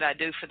what could I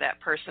do for that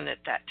person at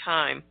that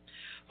time?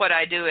 What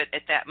I do at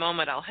that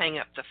moment, I'll hang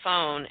up the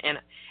phone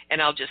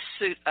and I'll just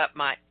suit up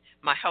my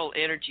whole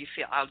energy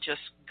field. I'll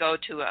just go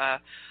to a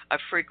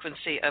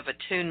frequency of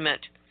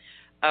attunement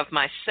of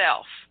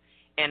myself,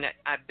 and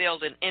I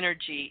build an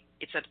energy.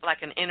 It's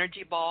like an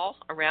energy ball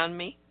around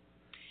me,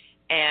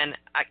 and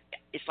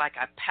it's like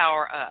I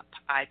power up.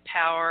 I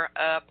power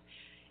up,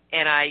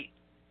 and I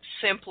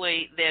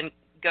simply then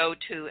go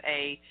to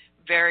a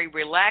very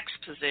relaxed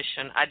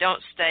position.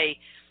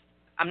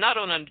 I'm not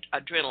on an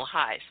adrenal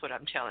high, is what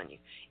I'm telling you.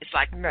 It's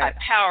like right. I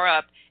power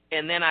up,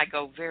 and then I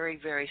go very,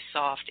 very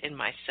soft in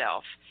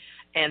myself.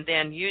 And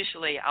then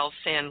usually I'll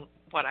send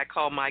what I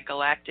call my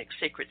galactic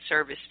secret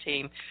service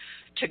team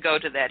to go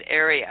to that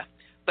area.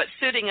 But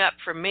suiting up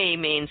for me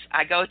means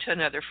I go to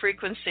another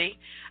frequency.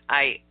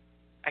 I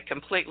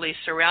completely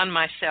surround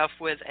myself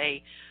with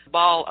a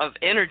ball of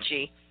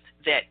energy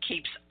that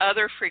keeps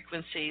other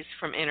frequencies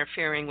from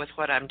interfering with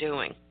what I'm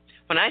doing.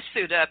 When I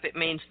suit up, it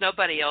means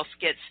nobody else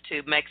gets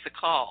to make the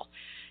call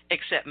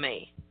except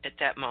me at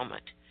that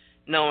moment,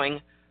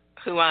 knowing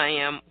who I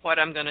am, what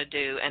I'm going to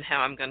do, and how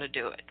I'm going to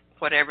do it,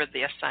 whatever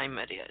the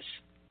assignment is.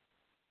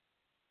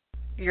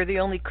 You're the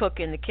only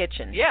cook in the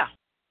kitchen. Yeah,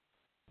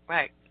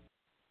 right.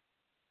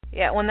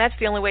 Yeah, well, and that's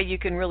the only way you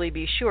can really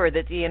be sure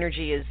that the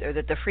energy is, or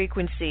that the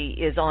frequency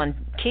is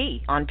on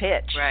key, on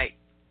pitch. Right.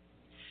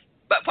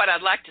 But what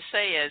I'd like to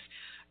say is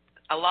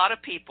a lot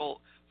of people,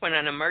 when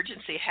an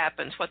emergency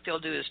happens, what they'll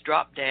do is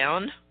drop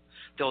down.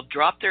 They'll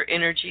drop their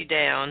energy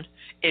down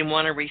and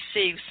want to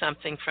receive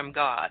something from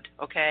God,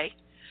 okay?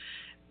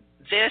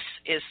 This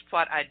is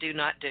what I do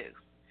not do.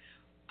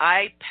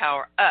 I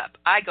power up.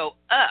 I go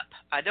up.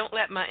 I don't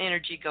let my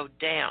energy go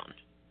down.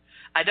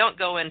 I don't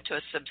go into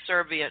a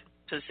subservient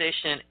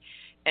position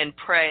and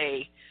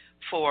pray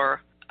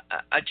for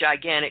a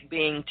gigantic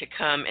being to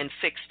come and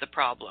fix the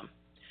problem.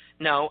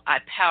 No, I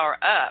power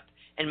up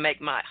and make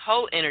my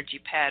whole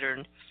energy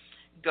pattern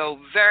go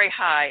very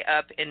high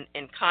up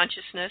in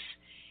consciousness,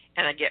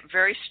 and I get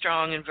very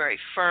strong and very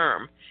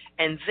firm.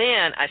 And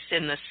then I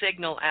send the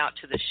signal out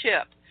to the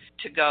ship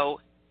to go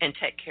and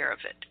take care of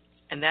it.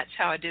 And that's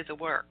how I do the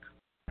work.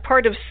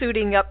 Part of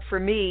suiting up for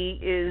me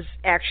is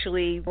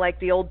actually like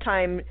the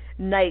old-time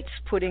knights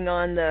putting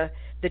on the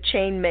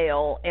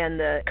chainmail and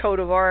the coat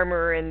of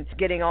armor and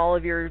getting all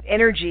of your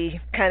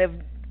energy kind of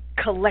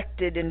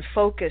collected and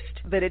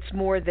focused. But it's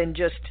more than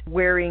just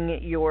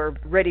wearing your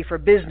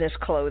ready-for-business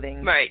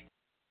clothing. Right.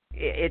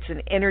 It's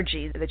an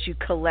energy that you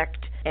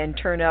collect and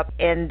turn up.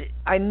 And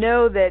I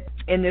know that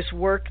in this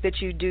work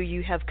that you do,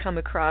 you have come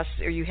across,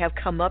 or you have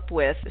come up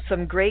with,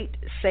 some great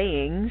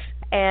sayings.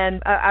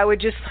 And I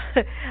would just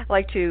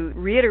like to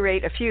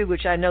reiterate a few,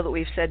 which I know that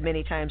we've said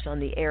many times on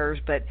the airs,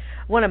 but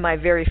one of my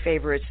very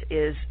favorites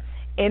is,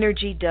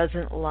 energy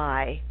doesn't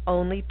lie,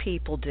 only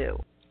people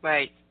do.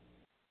 Right.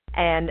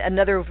 And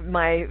another of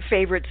my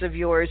favorites of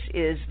yours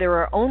is, there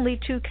are only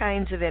two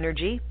kinds of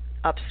energy,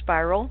 up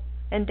spiral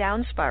and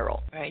down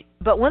spiral. Right.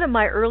 But one of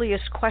my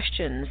earliest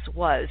questions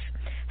was,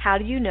 how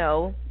do you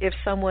know if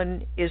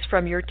someone is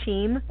from your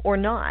team or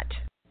not?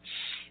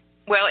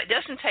 Well, it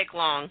doesn't take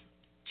long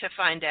to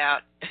find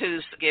out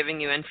who's giving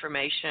you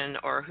information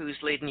or who's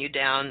leading you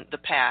down the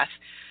path,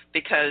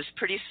 because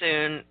pretty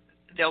soon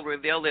they'll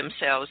reveal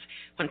themselves.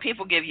 When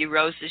people give you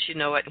roses, you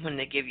know it, and when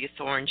they give you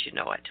thorns, you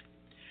know it.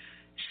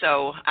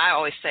 So I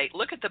always say,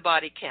 look at the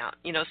body count.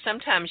 You know,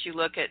 sometimes you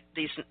look at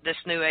this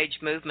New Age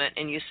movement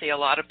and you see a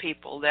lot of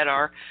people that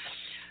are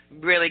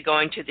really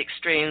going to the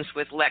extremes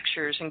with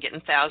lectures and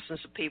getting thousands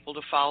of people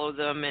to follow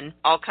them, and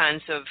all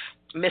kinds of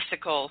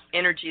mystical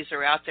energies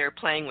are out there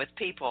playing with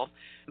people.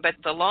 But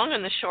the long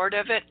and the short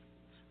of it,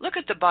 look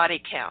at the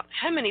body count.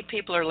 How many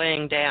people are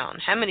laying down?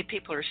 How many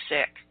people are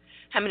sick?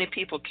 How many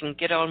people can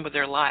get on with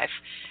their life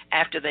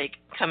after they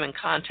come in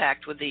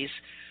contact with these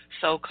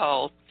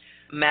so-called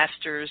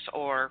masters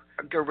or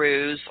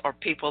gurus or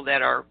people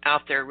that are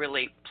out there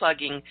really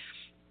plugging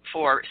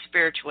for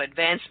spiritual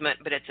advancement,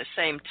 but at the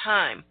same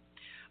time,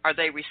 are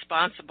they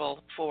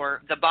responsible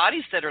for the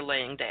bodies that are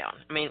laying down?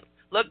 I mean,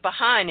 look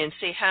behind and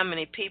see how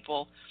many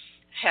people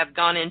have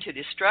gone into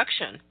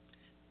destruction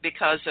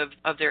because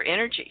of their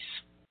energies.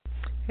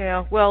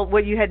 Yeah, well,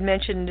 what you had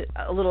mentioned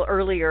a little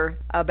earlier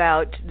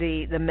about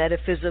the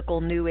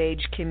metaphysical New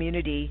Age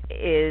community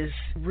is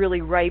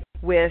really ripe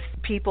with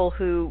people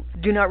who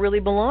do not really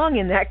belong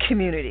in that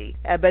community,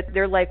 but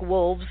they're like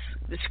wolves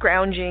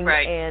scrounging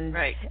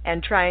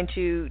and trying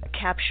to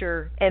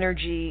capture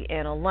energy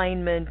and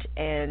alignment.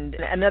 And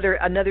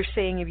another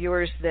saying of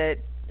yours that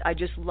I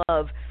just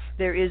love: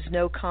 there is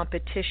no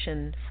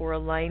competition for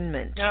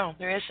alignment. No,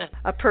 there isn't.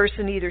 A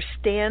person either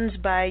stands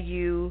by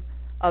you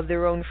of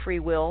their own free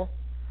will,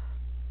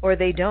 or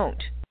they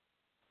don't.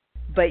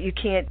 But you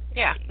can't.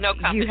 Yeah, no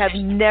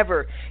competition.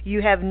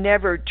 You have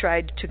never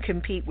tried to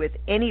compete with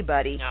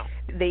anybody. No.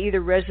 They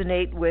either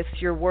resonate with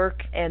your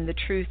work and the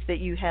truth that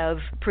you have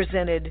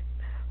presented,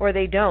 or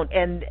they don't.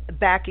 And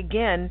back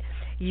again,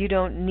 you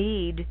don't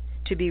need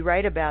to be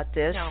right about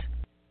this. No.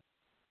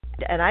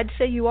 And I'd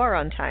say you are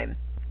on time.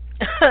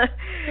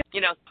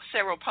 You know,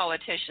 several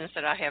politicians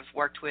that I have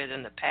worked with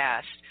in the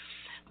past,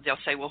 they'll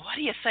say, well, what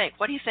do you think?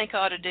 What do you think I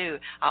ought to do?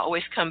 I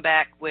always come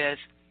back with,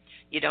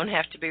 you don't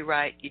have to be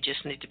right, you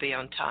just need to be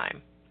on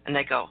time. And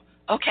they go,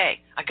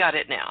 okay, I got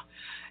it now.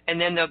 And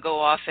then they'll go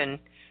off and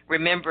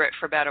remember it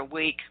for about a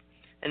week,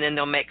 and then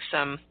they'll make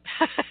some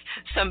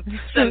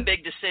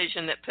big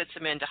decision that puts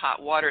them into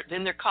hot water.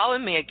 Then they're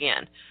calling me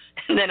again.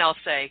 And then I'll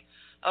say,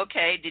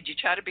 okay, did you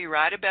try to be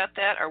right about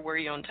that, or were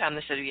you on time?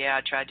 They said, yeah,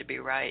 I tried to be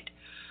right.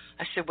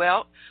 I said,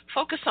 well,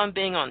 focus on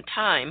being on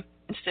time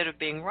instead of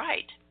being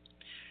right.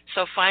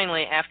 So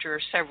finally,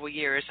 after several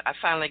years, I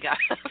finally got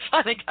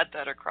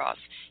that across.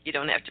 You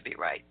don't have to be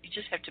right. You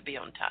just have to be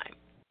on time.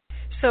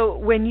 So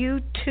when you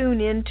tune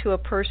into a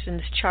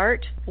person's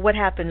chart, what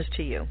happens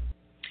to you?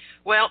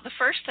 Well, the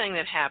first thing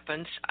that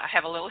happens, I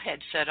have a little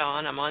headset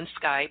on. I'm on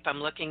Skype. I'm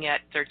looking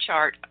at their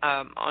chart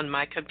on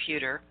my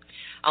computer.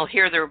 I'll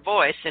hear their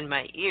voice in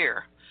my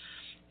ear.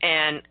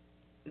 And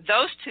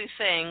those two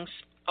things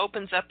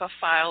opens up a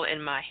file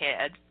in my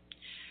head,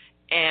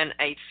 and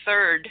a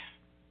third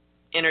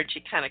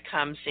energy kind of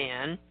comes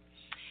in,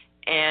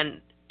 and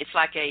it's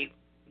like a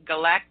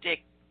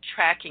galactic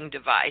tracking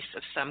device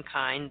of some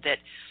kind that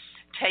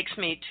takes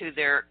me to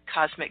their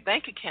cosmic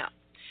bank account,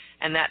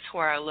 and that's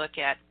where I look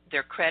at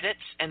their credits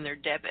and their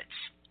debits.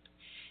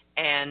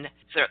 And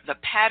the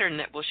pattern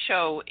that will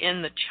show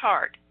in the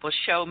chart will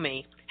show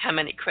me how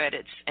many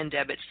credits and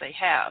debits they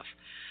have.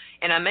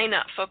 And I may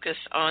not focus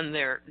on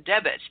their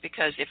debits,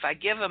 because if I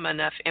give them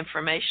enough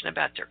information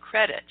about their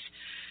credits,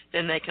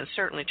 then they can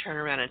certainly turn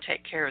around and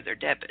take care of their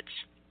debits.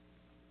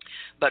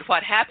 But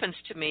what happens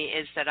to me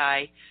is that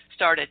I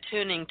start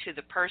attuning to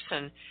the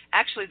person.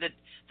 Actually,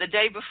 the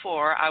day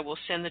before, I will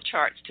send the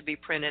charts to be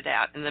printed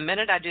out. And the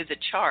minute I do the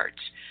charts,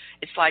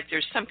 it's like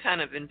there's some kind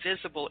of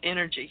invisible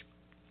energy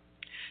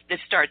that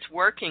starts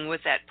working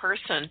with that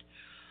person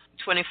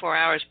 24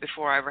 hours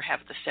before I ever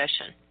have the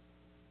session.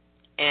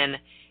 And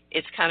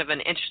it's kind of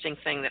an interesting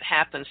thing that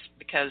happens,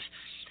 because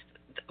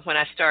when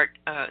I start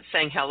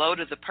saying hello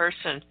to the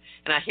person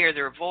and I hear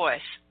their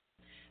voice,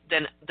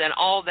 then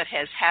all that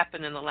has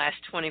happened in the last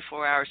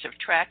 24 hours of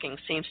tracking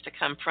seems to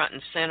come front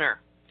and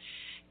center.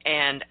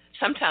 And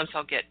sometimes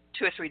I'll get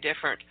 2 or 3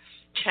 different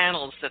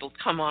channels that'll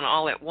come on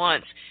all at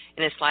once,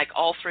 and it's like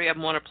all 3 of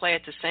them want to play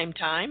at the same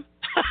time.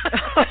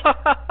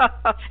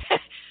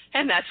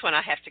 And that's when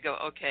I have to go,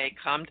 okay,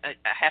 I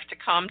have to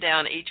calm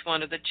down each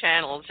one of the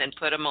channels and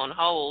put them on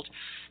hold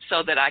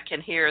so that I can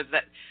hear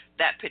that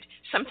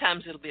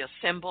sometimes it'll be a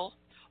symbol,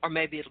 or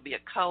maybe it'll be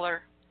a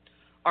color,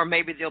 or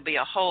maybe there'll be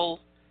a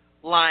whole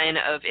line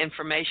of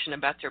information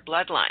about their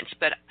bloodlines.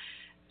 But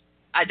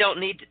I don't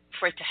need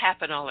for it to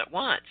happen all at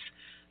once.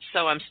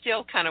 So I'm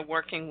still kind of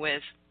working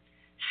with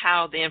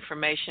how the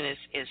information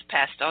is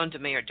passed on to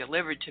me or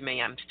delivered to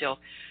me. I'm still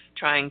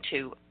trying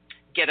to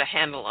get a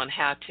handle on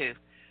how to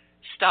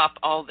stop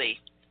all the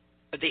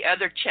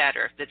other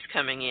chatter that's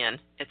coming in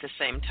at the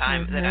same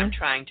time that I'm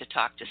trying to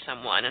talk to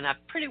someone, and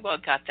I've pretty well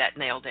got that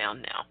nailed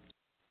down now.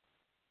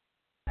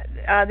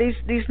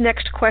 These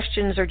next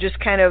questions are just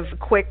kind of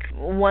quick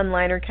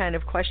one-liner kind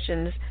of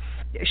questions.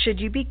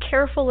 Should you be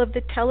careful of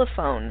the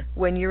telephone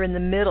when you're in the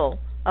middle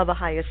of a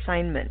high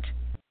assignment?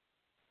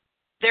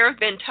 There have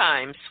been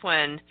times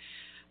when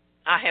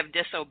I have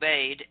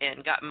disobeyed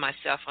and gotten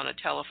myself on a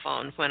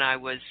telephone when I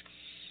was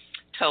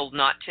told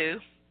not to.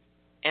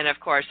 And, of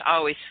course, I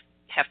always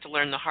have to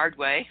learn the hard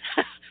way.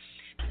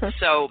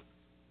 So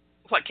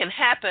what can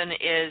happen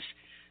is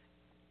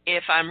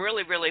if I'm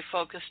really, really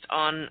focused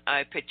on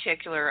a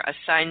particular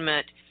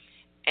assignment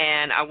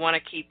and I want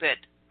to keep it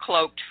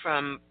cloaked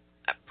from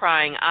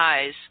prying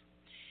eyes,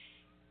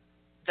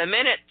 the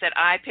minute that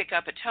I pick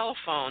up a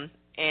telephone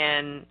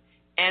and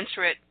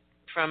answer it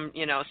from,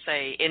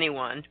 say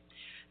anyone,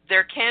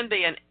 there can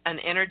be an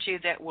energy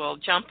that will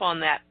jump on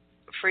that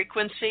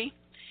frequency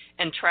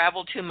and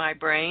travel to my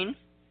brain,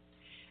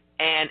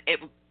 and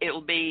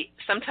it'll be,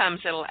 sometimes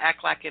it'll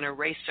act like an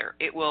eraser.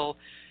 It will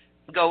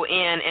go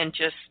in and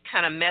just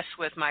kind of mess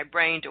with my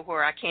brain to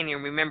where I can't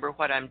even remember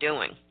what I'm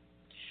doing.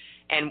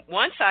 And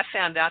once I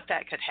found out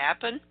that could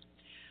happen,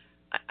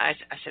 I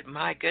said,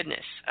 my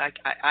goodness,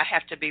 I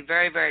have to be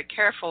very, very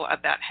careful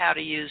about how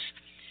to use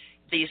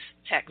these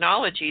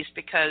technologies,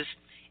 because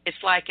it's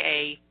like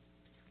a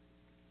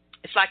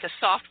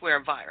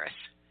software virus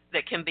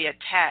that can be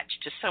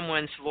attached to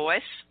someone's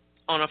voice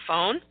on a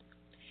phone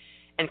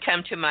and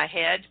come to my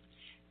head,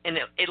 and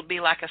it'll be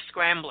like a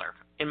scrambler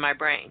in my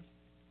brain.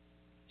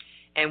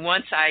 And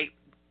once I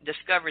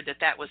discovered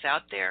that was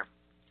out there,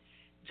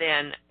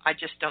 then I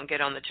just don't get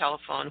on the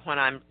telephone when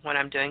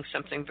I'm doing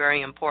something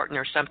very important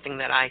or something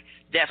that I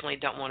definitely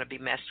don't want to be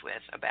messed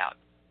with about.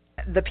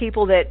 The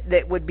people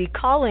that would be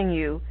calling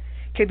you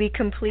could be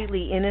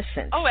completely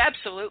innocent. Oh,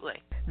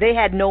 absolutely. They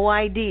had no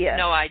idea.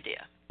 No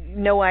idea.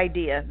 No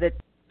idea that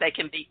they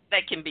can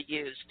be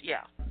used.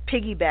 Yeah.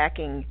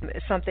 Piggybacking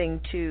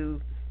something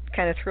to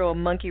kind of throw a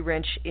monkey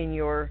wrench in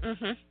your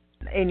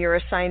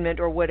assignment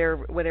or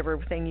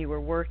whatever thing you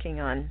were working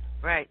on.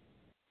 Right.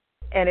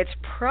 And it's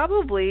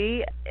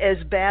probably as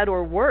bad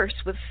or worse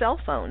with cell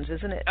phones,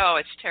 isn't it? Oh,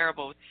 it's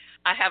terrible.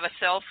 I have a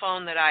cell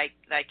phone that I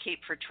keep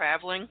for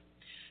traveling,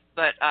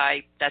 but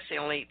that's the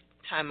only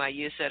time I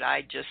use it.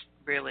 I just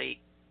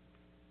really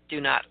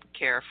do not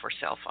care for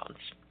cell phones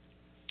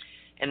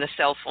and the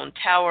cell phone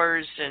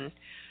towers. And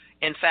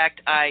in fact,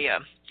 I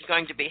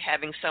going to be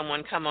having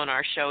someone come on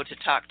our show to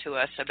talk to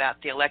us about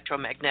the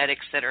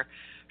electromagnetics that are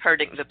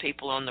hurting the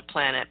people on the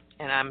planet,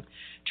 and I'm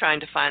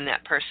trying to find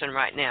that person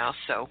right now.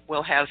 So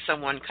we'll have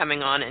someone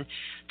coming on and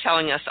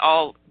telling us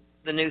all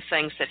the new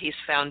things that he's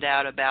found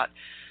out about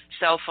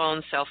cell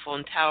phone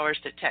towers,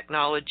 the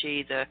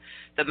technology,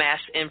 the mass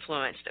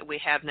influence that we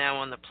have now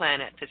on the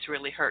planet that's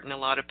really hurting a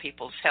lot of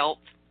people's health,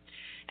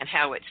 and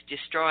how it's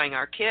destroying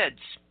our kids.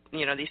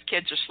 These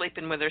kids are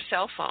sleeping with their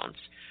cell phones,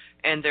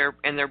 and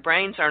their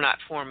brains are not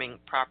forming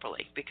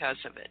properly because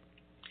of it.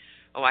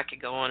 Oh, I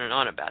could go on and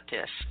on about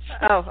this.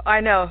 Oh, I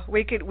know.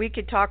 We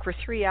could talk for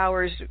 3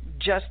 hours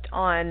just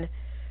on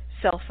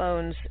cell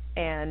phones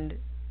and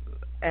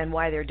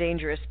why they're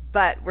dangerous.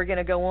 But we're going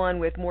to go on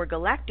with more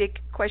galactic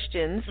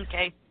questions.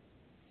 Okay.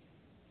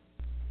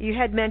 You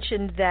had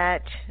mentioned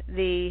that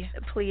the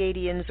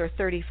Pleiadians are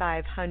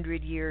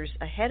 3,500 years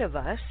ahead of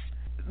us,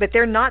 but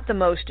they're not the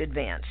most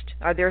advanced.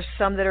 Are there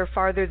some that are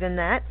farther than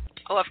that?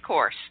 Oh, of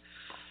course.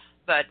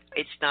 But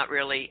it's not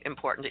really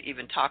important to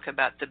even talk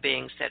about the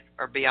beings that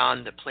are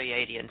beyond the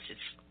Pleiadians.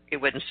 It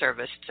wouldn't serve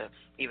us to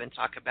even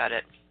talk about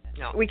it.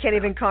 No. We can't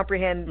even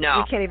comprehend.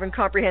 No. We can't even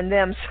comprehend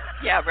them.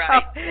 Yeah,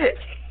 right.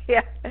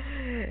 Yeah.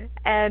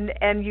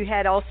 And you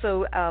had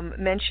also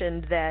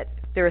mentioned that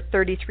there are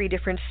 33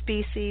 different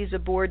species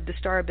aboard the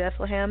Star of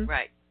Bethlehem.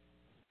 Right.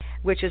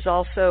 Which is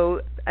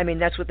also,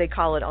 that's what they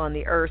call it on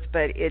the Earth,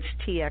 but it's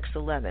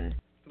TX-11.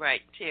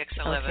 Right.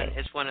 TX-11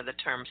 is one of the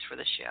terms for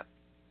the ship.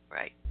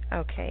 Right.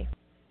 Okay.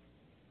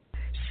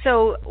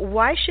 So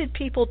why should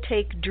people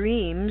take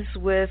dreams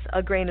with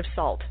a grain of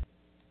salt?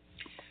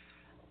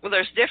 Well,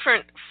 there's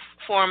different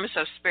forms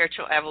of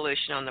spiritual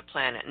evolution on the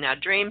planet. Now,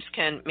 dreams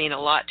can mean a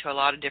lot to a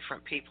lot of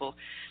different people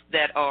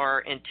that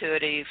are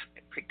intuitive,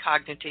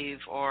 precognitive,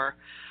 or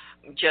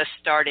just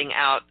starting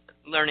out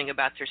learning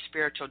about their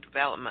spiritual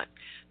development.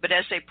 But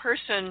as a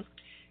person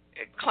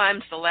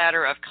climbs the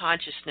ladder of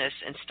consciousness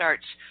and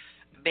starts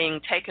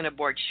being taken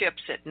aboard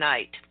ships at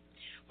night,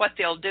 what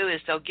they'll do is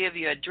they'll give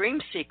you a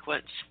dream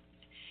sequence,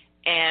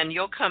 and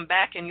you'll come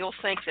back and you'll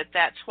think that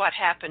that's what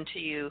happened to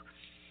you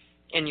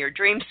in your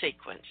dream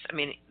sequence.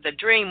 The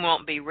dream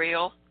won't be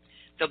real.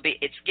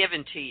 It's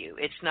given to you.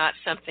 It's not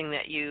something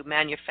that you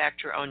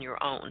manufacture on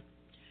your own.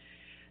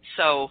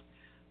 So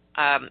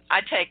I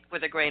take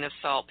with a grain of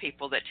salt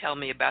people that tell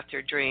me about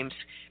their dreams,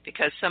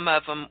 because some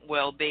of them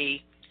will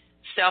be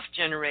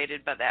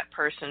self-generated by that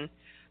person,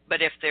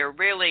 but if they're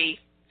really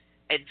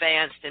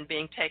advanced and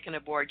being taken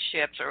aboard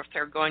ships, or if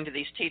they're going to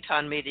these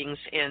Teton meetings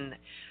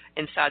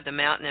inside the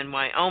mountain in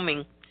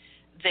Wyoming,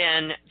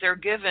 then they're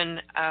given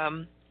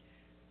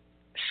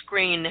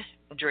screen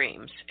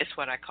dreams, is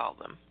what I call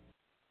them.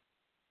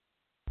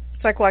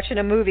 It's like watching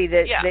a movie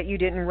that you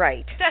didn't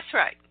write. That's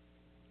right.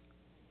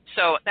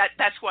 So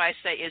that's why I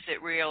say, is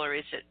it real or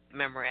is it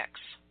Memorex?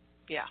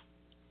 Yeah.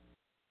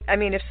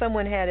 If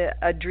someone had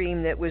a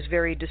dream that was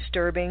very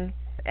disturbing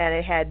and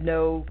it had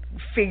no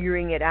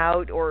figuring it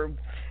out or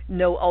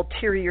no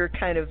ulterior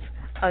kind of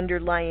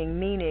underlying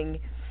meaning,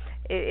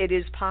 it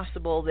is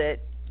possible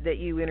that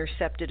you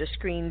intercepted a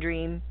screen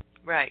dream.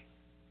 Right.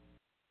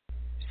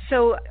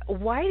 So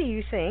why do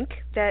you think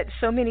that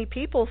so many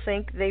people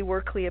think they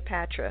were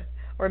Cleopatra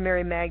or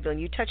Mary Magdalene?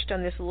 You touched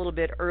on this a little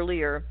bit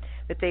earlier,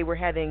 that they were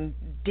having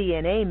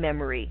DNA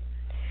memory.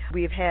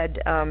 We've had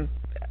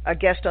a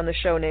guest on the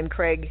show named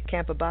Craig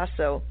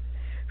Campobasso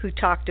who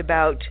talked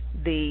about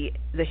the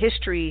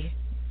history,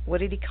 what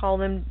did he call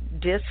them,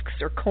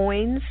 discs or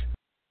coins?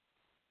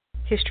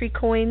 History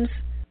coins?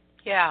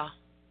 Yeah.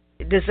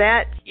 Does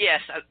that?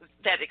 Yes,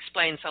 that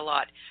explains a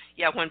lot.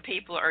 Yeah, when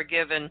people are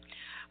given,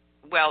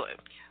 well,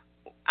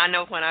 I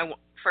know when I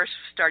first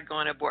started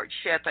going aboard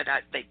ship, and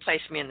they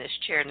placed me in this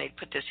chair, and they'd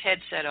put this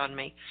headset on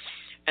me,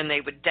 and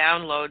they would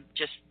download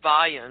just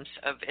volumes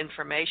of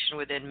information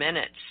within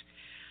minutes.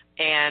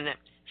 And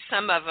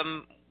some of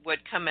them would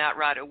come out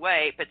right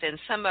away, but then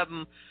some of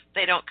them,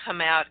 they don't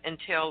come out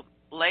until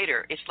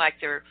later. It's like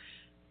they're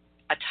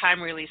a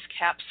time-release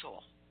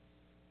capsule.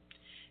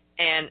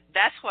 And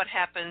that's what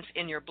happens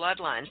in your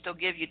bloodlines. They'll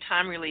give you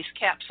time-release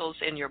capsules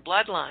in your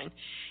bloodline,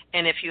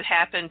 and if you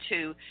happen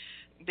to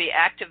be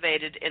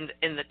activated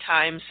in the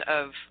times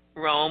of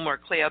Rome or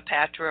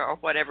Cleopatra or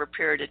whatever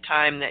period of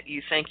time that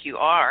you think you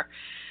are,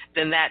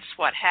 then that's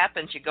what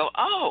happens. You go,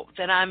 oh,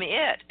 then I'm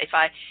it.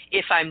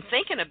 If I'm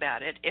thinking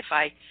about it, if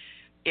I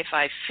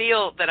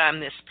feel that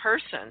I'm this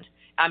person,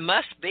 I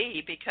must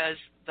be, because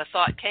the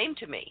thought came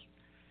to me.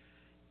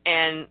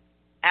 And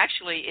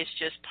actually, it's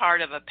just part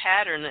of a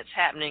pattern that's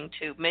happening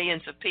to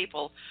millions of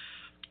people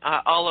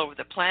all over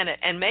the planet.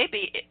 And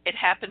maybe it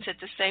happens at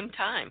the same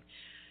time.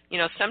 You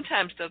know,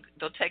 sometimes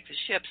they'll take the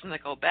ships and they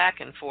go back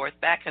and forth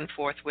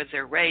with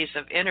their rays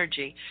of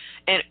energy,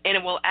 and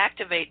it will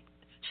activate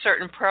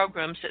certain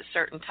programs at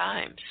certain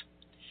times.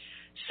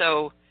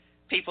 So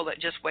people that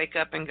just wake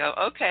up and go,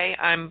 okay,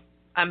 I'm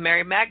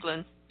Mary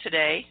Magdalene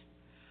today,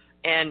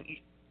 and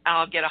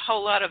I'll get a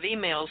whole lot of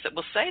emails that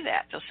will say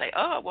that. They'll say,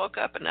 oh, I woke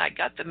up and I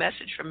got the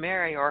message from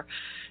Mary, or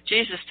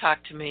Jesus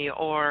talked to me,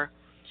 or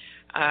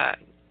I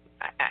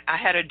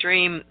had a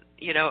dream,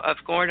 you know, of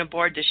going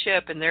aboard the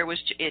ship, and there was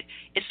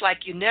it's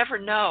like you never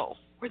know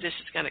where this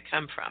is going to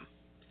come from.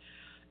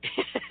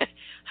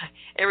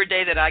 Every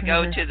day that I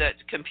go to the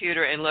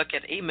computer and look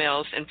at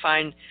emails and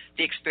find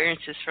the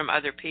experiences from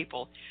other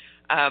people,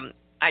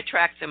 I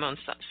track them on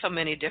so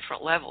many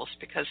different levels,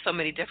 because so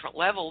many different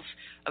levels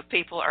of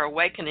people are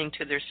awakening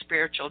to their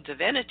spiritual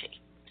divinity.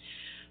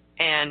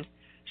 And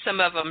some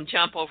of them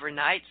jump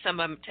overnight. Some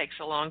of them takes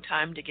a long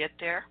time to get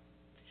there.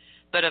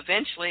 But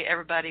eventually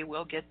everybody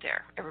will get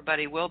there.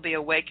 Everybody will be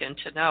awakened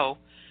to know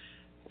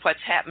what's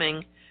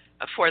happening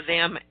for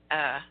them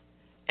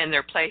and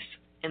their place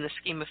in the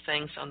scheme of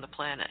things on the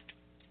planet.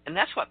 And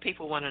that's what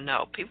people want to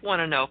know. People want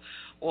to know,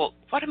 well,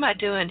 what am I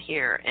doing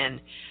here, and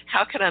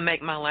how can I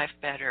make my life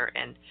better?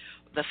 And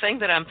the thing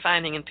that I'm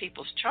finding in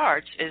people's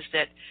charts is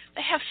that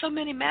they have so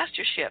many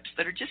masterships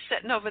that are just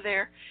sitting over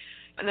there,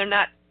 and they're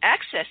not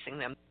accessing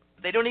them.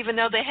 They don't even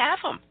know they have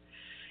them.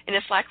 And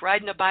it's like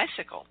riding a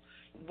bicycle.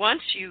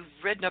 Once you've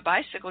ridden a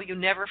bicycle, you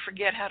never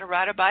forget how to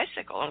ride a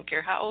bicycle. I don't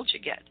care how old you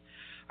get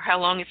or how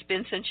long it's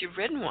been since you've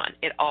ridden one.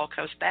 It all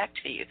comes back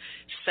to you.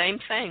 Same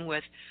thing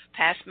with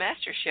past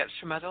masterships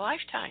from other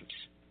lifetimes.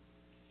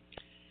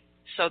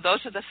 So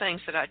those are the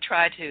things that I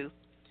try to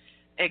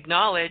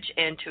acknowledge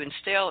and to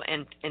instill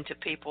into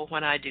people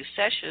when I do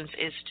sessions,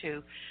 is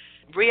to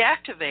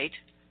reactivate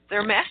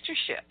their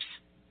masterships.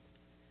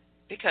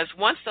 Because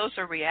once those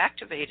are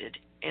reactivated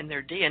in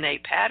their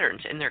DNA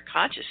patterns, in their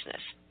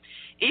consciousness,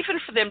 even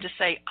for them to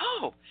say,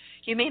 oh,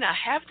 you mean I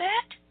have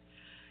that?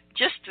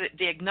 Just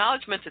the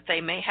acknowledgement that they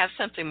may have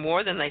something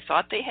more than they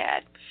thought they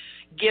had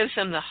gives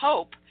them the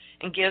hope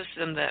and gives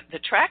them the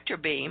tractor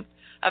beam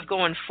of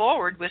going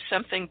forward with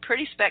something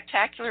pretty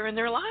spectacular in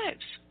their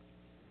lives.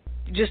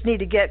 You just need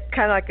to get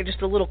kind of like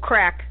just a little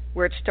crack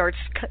where it starts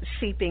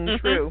seeping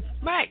through.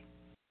 Right.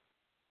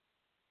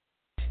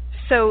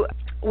 So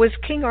was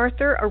King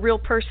Arthur a real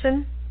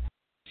person?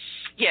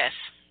 Yes,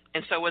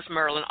 and so was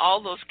Merlin.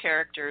 All those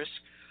characters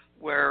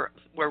were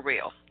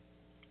real,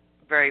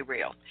 very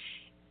real.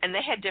 And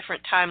they had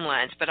different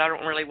timelines, but I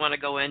don't really want to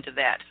go into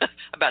that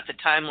about the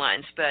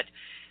timelines. But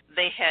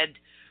they had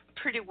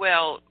pretty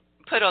well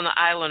put on the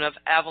island of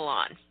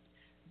Avalon,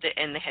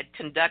 and they had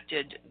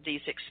conducted these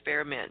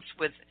experiments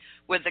with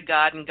the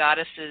god and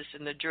goddesses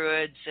and the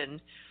druids, and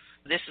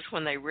this is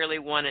when they really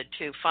wanted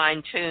to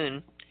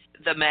fine-tune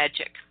the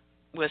magic,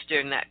 was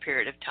during that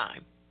period of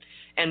time.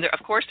 And there,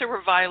 of course, there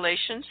were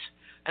violations,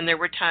 and there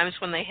were times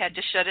when they had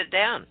to shut it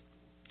down,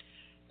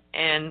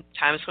 and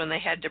times when they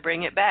had to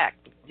bring it back.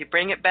 You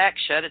bring it back,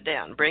 shut it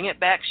down. Bring it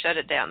back, shut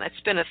it down. That's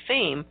been a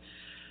theme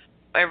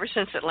ever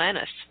since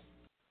Atlantis.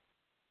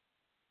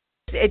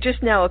 It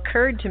just now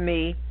occurred to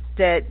me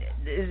that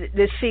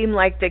this seemed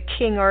like the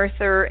King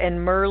Arthur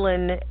and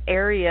Merlin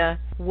area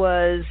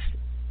was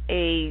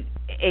a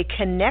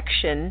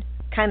connection,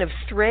 kind of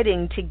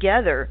threading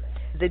together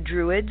the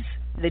Druids,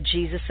 the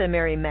Jesus and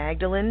Mary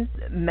Magdalene,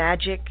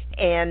 magic,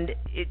 and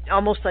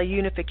almost a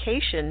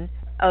unification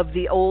of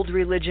the old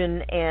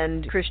religion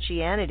and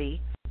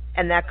Christianity.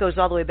 And that goes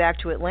all the way back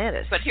to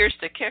Atlantis. But here's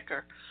the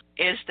kicker,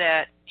 is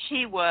that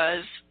he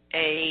was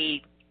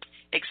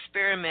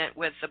experiment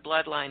with the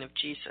bloodline of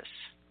Jesus.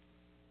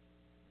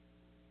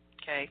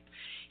 Okay?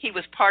 He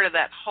was part of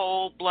that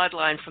whole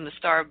bloodline from the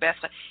Star of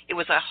Bethlehem. It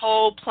was a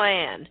whole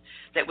plan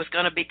that was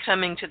going to be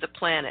coming to the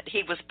planet.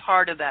 He was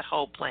part of that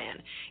whole plan.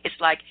 It's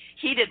like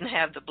he didn't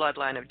have the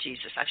bloodline of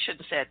Jesus. I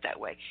shouldn't say it that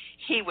way.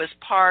 He was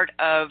part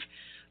of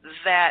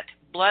that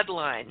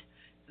bloodline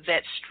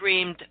that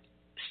streamed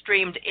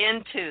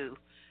into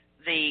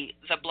the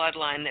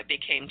bloodline that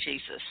became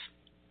Jesus.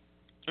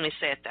 Let me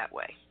say it that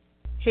way.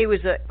 He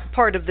was a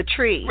part of the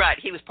tree. Right,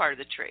 he was part of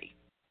the tree.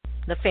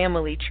 The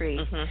family tree.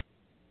 Mm-hmm.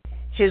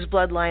 His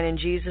bloodline and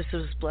Jesus'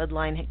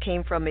 bloodline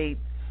came from a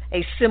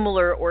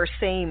similar or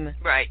same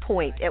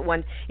point at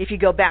one. If you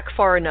go back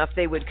far enough,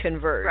 they would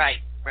converge.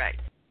 Right.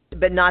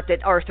 But not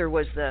that Arthur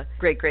was the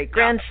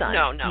great-great-grandson.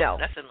 No,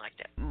 nothing like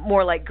that.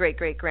 More like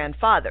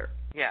great-great-grandfather.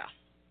 Yeah.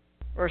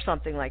 Or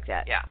something like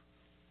that. Yeah.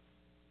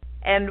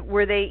 And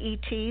were they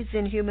ETs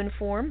in human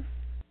form?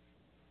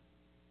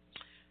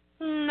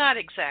 Not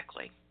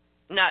exactly.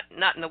 Not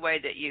in the way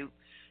that you.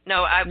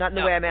 No, not in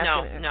the way I'm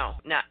asking. No.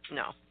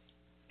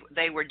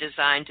 They were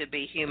designed to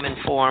be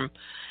human form,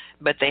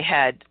 but they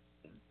had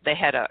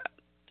a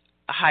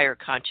higher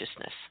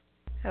consciousness.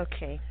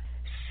 Okay.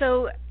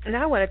 So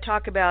now I want to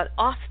talk about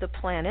off the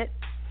planet,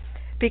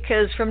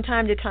 because from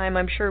time to time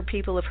I'm sure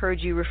people have heard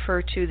you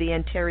refer to the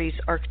Antares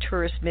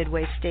Arcturus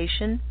Midway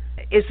Station.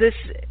 Is this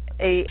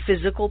a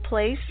physical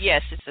place?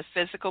 Yes, it's a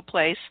physical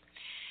place,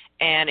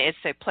 and it's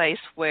a place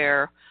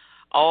where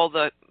all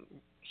the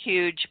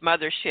huge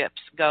motherships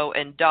go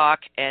and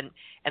dock, and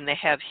they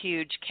have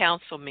huge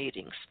council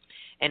meetings,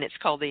 and it's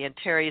called the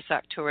Antares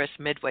Arcturus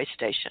Midway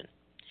Station.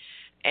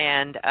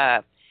 And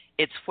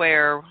it's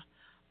where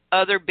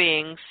other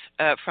beings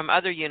from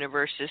other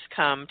universes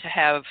come to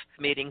have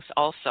meetings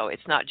also.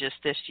 It's not just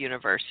this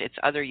universe, it's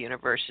other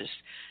universes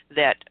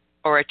that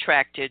are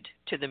attracted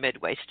to the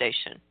Midway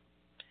Station.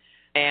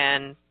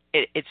 And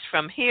it's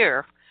from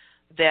here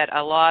that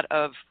a lot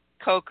of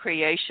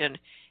co-creation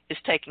is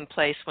taking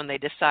place when they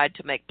decide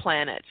to make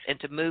planets and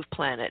to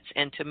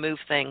move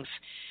things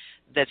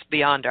that's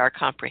beyond our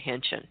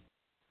comprehension.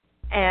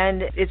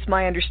 And it's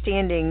my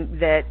understanding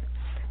that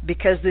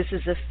because this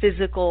is a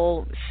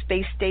physical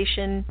space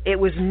station, it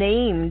was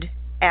named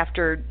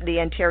after the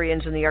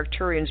Antarians and the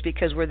Arcturians,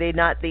 because were they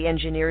not the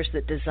engineers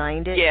that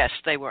designed it? Yes,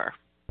 they were.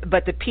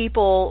 But the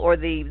people or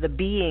the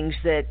beings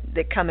that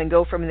come and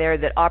go from there,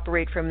 that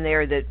operate from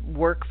there, that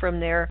work from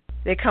there,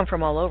 they come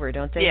from all over,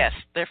 don't they? Yes,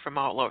 they're from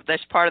all over.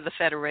 That's part of the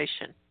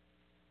Federation.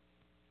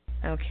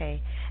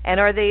 Okay. And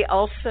are they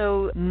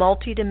also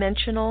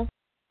multidimensional,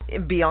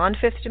 beyond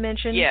fifth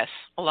dimension? Yes,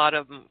 a lot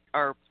of them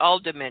are all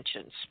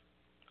dimensions.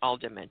 All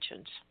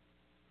dimensions.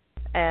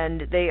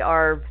 And they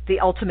are the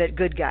ultimate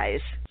good guys.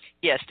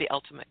 Yes, the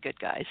ultimate good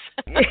guys.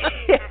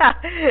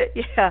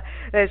 Yeah.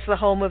 That's the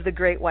home of the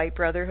Great White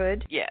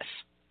Brotherhood. Yes.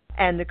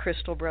 And the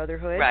Crystal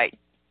Brotherhood. Right.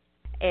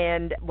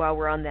 And while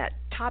we're on that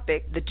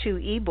topic, the 2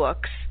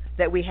 e-books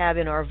that we have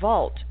in our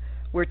vault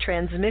were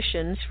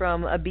transmissions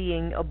from a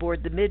being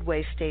aboard the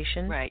Midway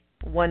Station. Right.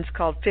 One's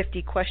called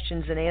 50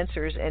 Questions and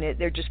Answers, and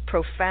they're just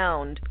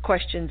profound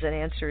questions and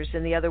answers.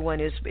 And the other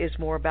one is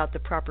more about the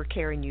proper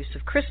care and use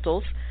of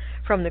crystals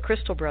from the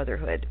Crystal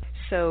Brotherhood.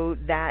 So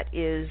that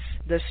is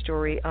the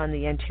story on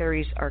the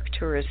Antares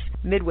Arcturus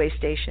Midway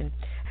Station.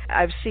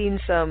 I've seen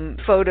some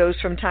photos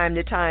from time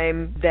to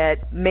time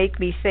that make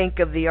me think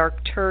of the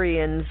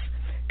Arcturians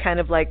kind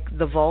of like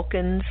the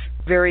Vulcans,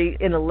 very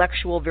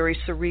intellectual, very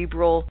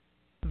cerebral,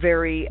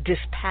 very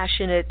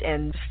dispassionate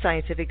and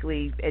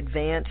scientifically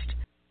advanced.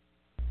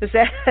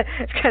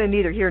 It's kind of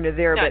neither here nor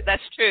there. No, but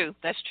that's true.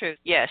 That's true.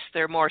 Yes,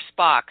 they're more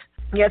Spock.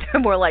 Yeah,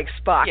 they're more like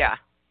Spock. Yeah.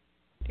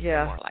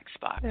 Yeah. More like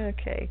Spock.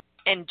 Okay.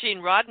 And Gene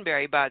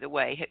Roddenberry, by the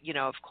way,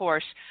 of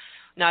course,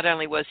 not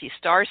only was he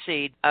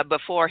starseed,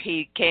 before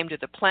he came to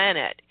the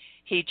planet,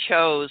 he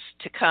chose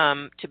to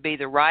come to be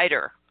the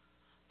writer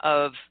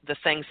of the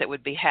things that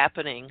would be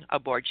happening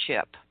aboard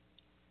ship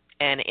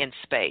and in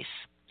space.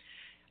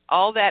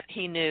 All that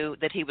he knew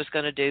that he was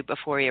going to do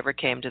before he ever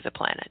came to the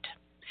planet.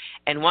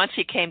 And once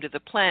he came to the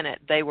planet,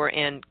 they were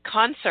in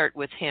concert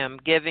with him,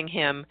 giving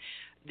him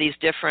these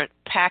different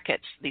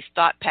packets, these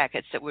thought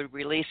packets that would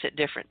release at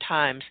different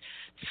times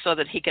so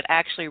that he could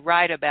actually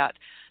write about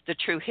the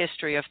true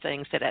history of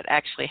things that had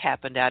actually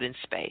happened out in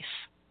space.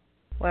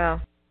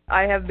 Wow.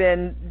 I have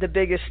been the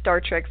biggest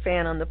Star Trek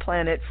fan on the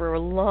planet for a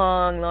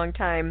long, long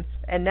time,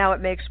 and now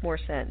it makes more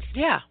sense.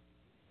 Yeah.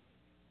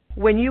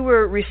 When you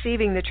were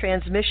receiving the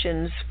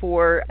transmissions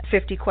for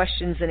 50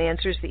 Questions and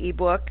Answers, the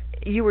ebook,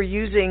 you were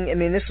using,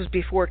 this was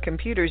before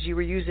computers, you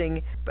were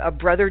using a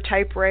Brother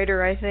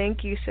typewriter, I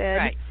think you said.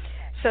 Right.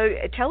 So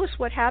tell us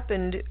what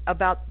happened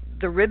about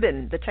the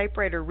ribbon, the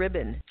typewriter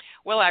ribbon.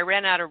 Well, I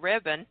ran out of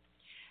ribbon,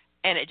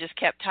 and it just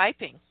kept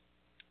typing.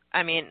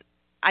 I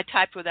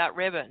typed without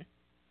ribbon.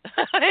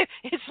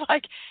 It's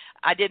like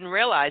I didn't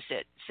realize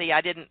it. See,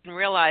 I didn't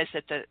realize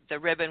that the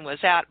ribbon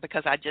was out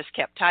because I just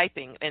kept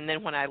typing. And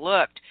then when I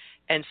looked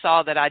and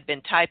saw that I'd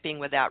been typing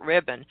without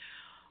ribbon,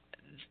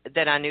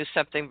 then I knew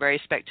something very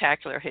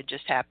spectacular had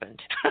just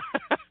happened.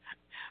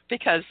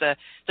 because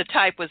the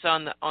type was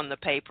on the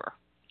paper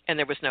and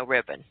there was no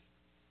ribbon.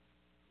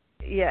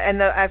 Yeah,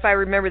 and if I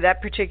remember,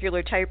 that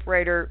particular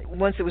typewriter,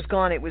 once it was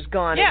gone, it was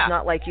gone. Yeah. It's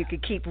not like you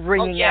could keep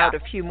wringing out a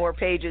few more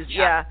pages.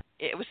 Yeah.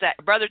 It was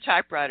that Brother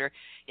typewriter.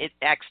 It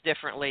acts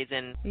differently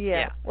than...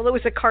 Yeah. Well, it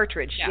was a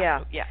cartridge.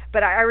 Yeah.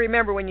 But I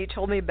remember when you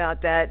told me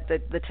about that,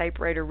 the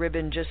typewriter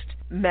ribbon just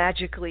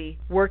magically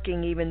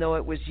working even though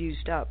it was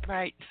used up.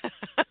 Right.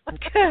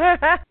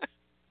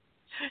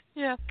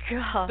 Yeah.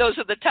 God. Those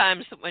are the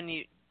times when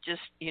you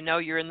just,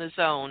 you're in the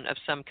zone of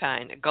some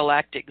kind, a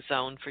galactic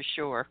zone for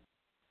sure.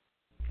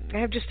 I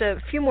have just a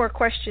few more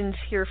questions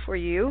here for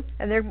you,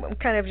 and they're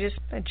kind of just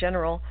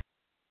general.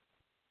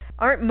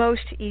 Aren't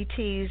most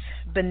ETs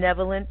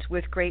benevolent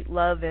with great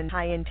love and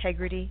high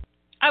integrity?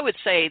 I would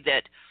say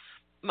that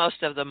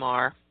most of them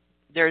are.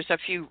 There's a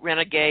few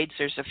renegades,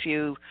 there's a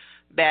few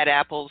bad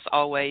apples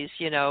always,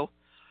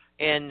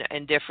 in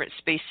different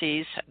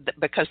species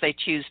because they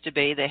choose to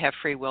be. They have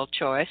free will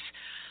choice.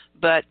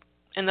 But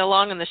in the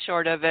long and the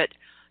short of it,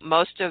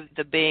 most of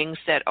the beings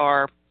that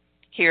are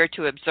here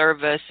to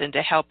observe us and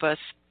to help us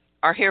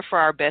are here for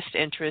our best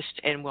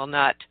interest and will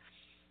not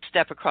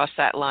step across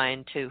that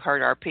line to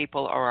hurt our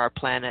people or our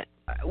planet.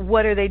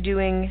 What are they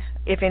doing,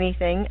 if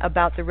anything,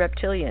 about the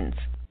reptilians?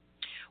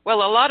 Well,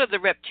 a lot of the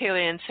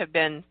reptilians have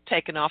been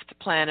taken off the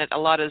planet. A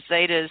lot of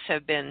Zetas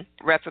have been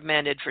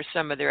reprimanded for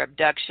some of their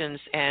abductions,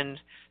 and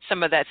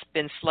some of that's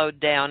been slowed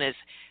down. As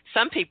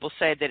some people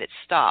say that it's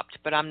stopped,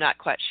 but I'm not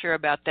quite sure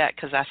about that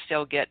because I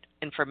still get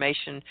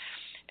information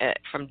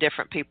from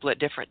different people at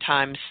different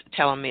times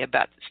telling me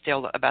about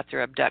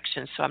their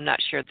abductions, so I'm not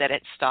sure that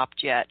it's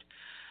stopped yet.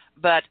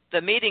 But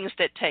the meetings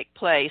that take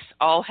place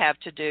all have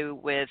to do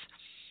with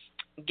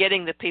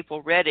getting the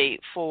people ready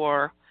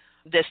for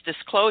this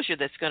disclosure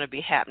that's going to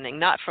be happening,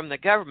 not from the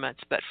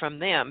governments, but from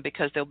them,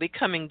 because they'll be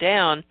coming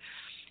down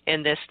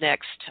in this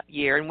next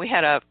year. And we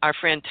had our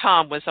friend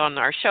Tom was on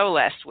our show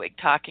last week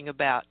talking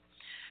about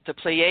the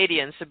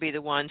Pleiadians would be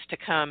the ones to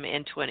come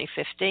in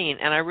 2015.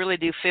 And I really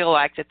do feel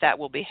like that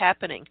will be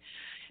happening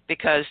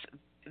because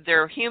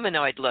they're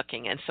humanoid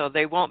looking, and so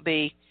they won't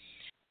be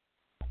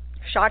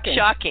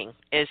shocking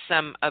as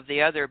some of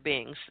the other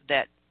beings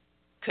that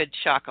could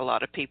shock a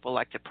lot of people,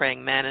 like the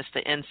praying mantis,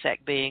 the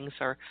insect beings,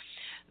 or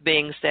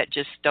beings that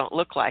just don't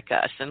look like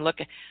us. And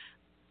look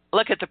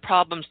at the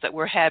problems that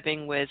we're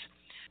having with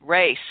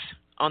race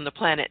on the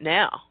planet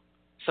now.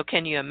 So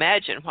can you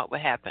imagine what would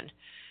happen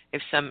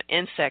if some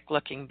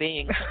insect-looking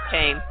beings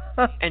came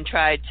and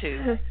tried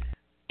to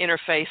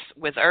interface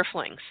with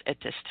earthlings at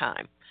this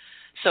time?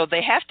 So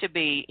they have to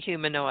be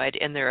humanoid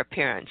in their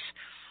appearance.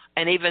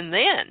 And even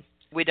then,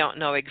 we don't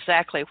know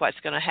exactly what's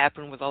going to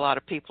happen with a lot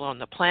of people on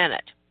the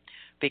planet,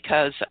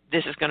 because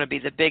this is going to be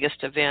the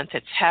biggest event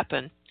that's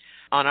happened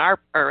on our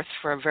Earth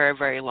for a very,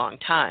 very long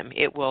time.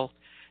 It will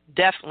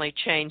definitely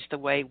change the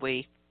way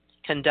we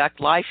conduct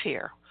life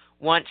here.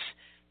 Once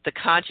the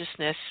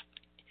consciousness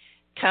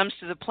comes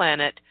to the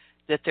planet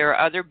that there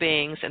are other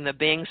beings, and the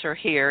beings are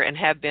here and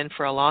have been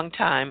for a long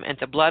time, and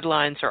the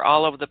bloodlines are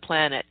all over the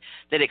planet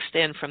that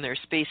extend from their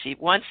species.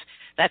 Once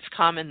that's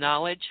common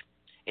knowledge,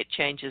 it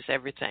changes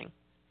everything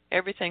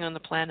on the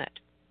planet.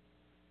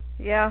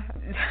 Yeah,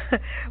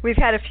 we've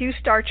had a few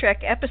Star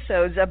Trek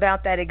episodes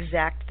about that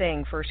exact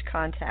thing, first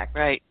contact.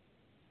 Right.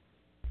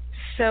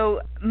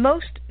 So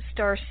most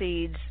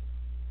starseeds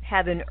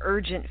have an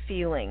urgent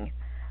feeling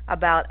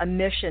about a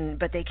mission,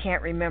 but they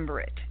can't remember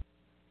it.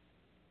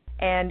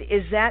 And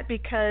is that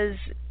because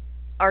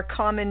our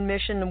common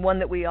mission, the one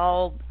that we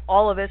all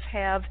of us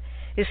have,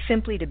 is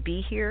simply to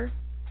be here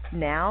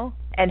now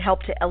and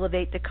help to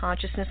elevate the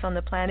consciousness on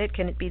the planet?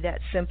 Can it be that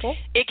simple?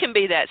 It can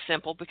be that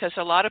simple because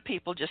a lot of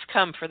people just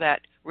come for that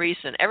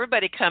reason.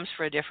 Everybody comes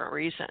for a different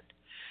reason.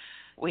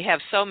 We have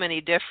so many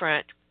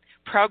different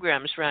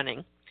programs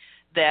running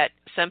that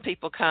some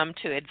people come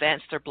to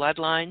advance their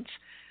bloodlines.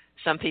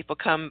 Some people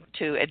come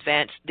to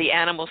advance the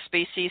animal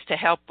species to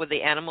help with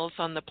the animals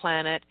on the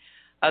planet.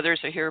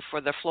 Others are here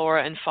for the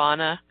flora and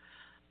fauna.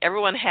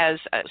 Everyone has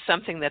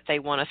something that they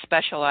want to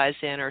specialize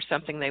in or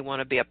something they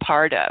want to be a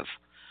part of.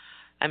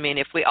 I mean,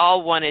 if we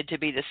all wanted to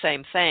be the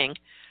same thing,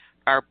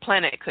 our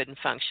planet couldn't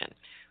function.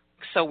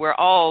 So we're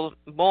all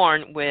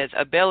born with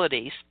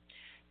abilities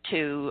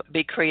to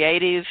be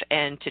creative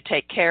and to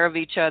take care of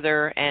each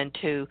other and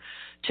to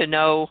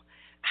know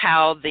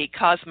how the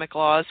cosmic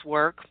laws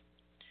work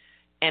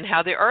and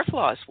how the earth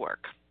laws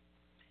work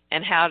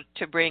and how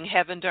to bring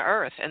heaven to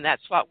earth. And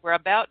that's what we're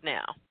about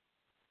now.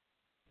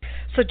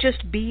 So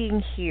just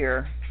being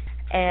here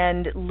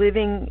and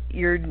living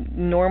your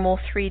normal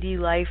 3D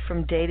life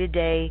from day to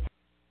day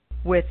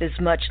with as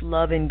much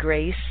love and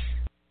grace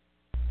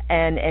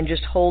and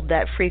just hold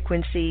that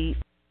frequency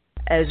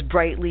as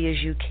brightly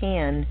as you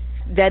can,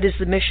 that is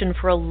the mission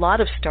for a lot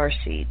of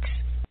starseeds.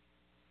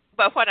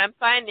 But what I'm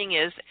finding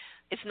is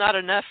it's not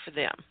enough for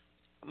them.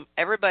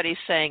 Everybody's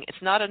saying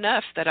it's not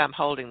enough that I'm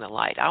holding the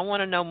light. I want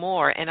to know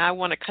more, and I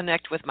want to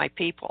connect with my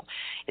people.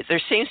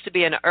 There seems to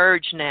be an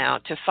urge now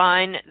to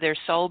find their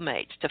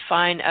soulmates, to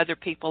find other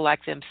people like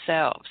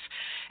themselves.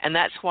 And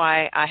that's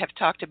why I have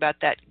talked about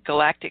that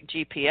galactic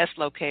GPS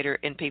locator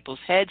in people's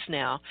heads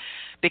now,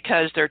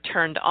 because they're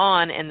turned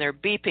on and they're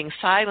beeping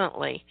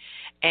silently,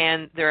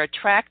 and they're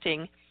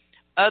attracting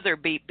other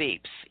beep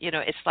beeps.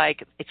 It's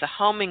like it's a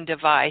homing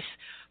device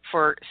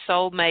for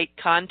soulmate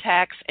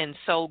contacts and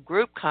soul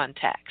group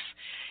contacts.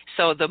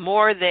 So the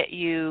more that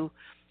you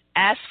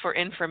ask for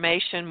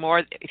information,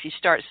 more if you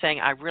start saying,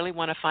 I really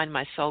want to find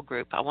my soul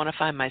group, I want to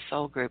find my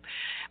soul group.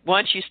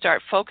 Once you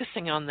start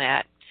focusing on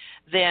that,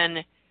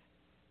 then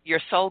your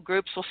soul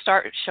groups will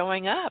start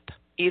showing up,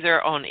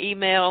 either on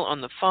email,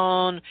 on the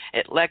phone,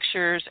 at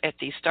lectures, at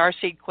the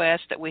Starseed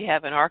Quest that we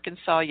have in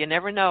Arkansas. You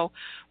never know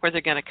where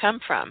they're going to come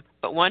from.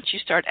 But once you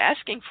start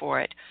asking for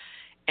it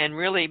and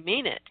really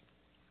mean it,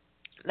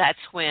 that's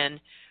when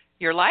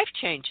your life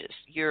changes.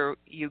 You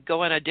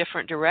go in a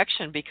different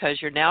direction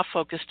because you're now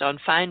focused on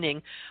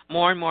finding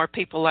more and more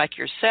people like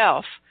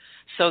yourself,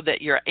 so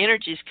that your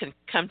energies can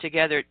come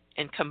together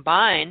and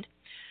combine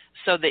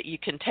so that you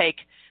can take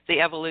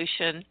the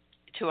evolution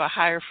to a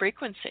higher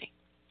frequency.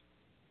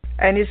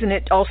 And isn't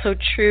it also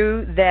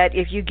true that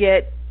if you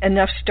get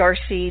enough star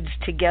seeds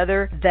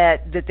together,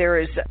 that there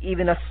is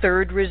even a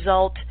third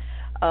result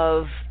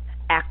of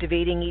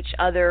activating each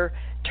other,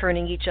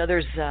 turning each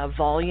other's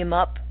volume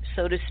up,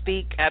 so to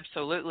speak?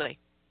 Absolutely.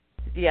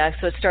 Yeah,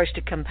 so it starts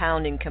to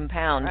compound and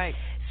compound. Right.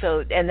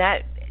 So, and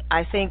that,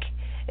 I think,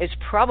 has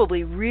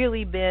probably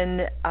really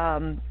been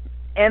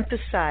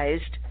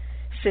emphasized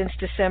since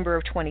December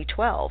of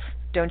 2012,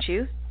 don't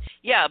you?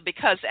 Yeah,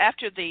 because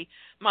after the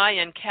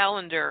Mayan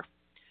calendar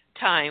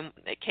time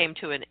it came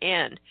to an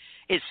end,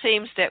 it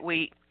seems that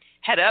we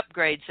had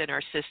upgrades in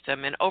our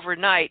system, and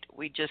overnight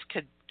we just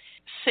could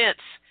sense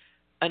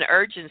an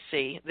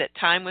urgency that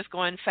time was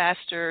going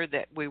faster,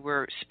 that we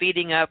were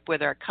speeding up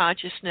with our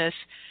consciousness,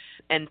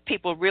 and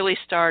people really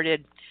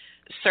started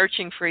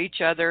searching for each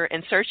other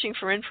and searching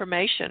for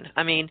information.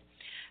 I mean,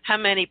 how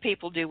many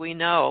people do we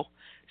know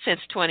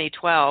since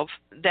 2012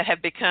 that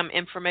have become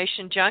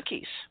information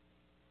junkies?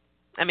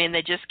 I mean,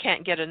 they just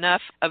can't get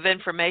enough of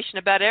information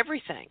about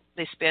everything.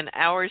 They spend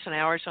hours and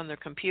hours on their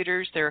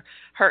computers. They're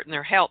hurting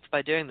their health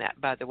by doing that,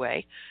 by the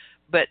way.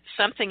 But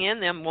something in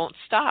them won't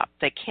stop.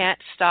 They can't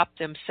stop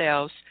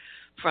themselves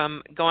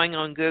from going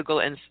on Google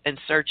and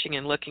searching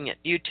and looking at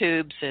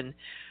YouTubes. And,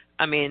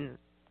 I mean,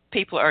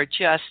 people are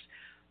just,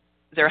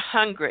 they're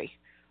hungry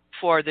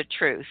for the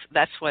truth.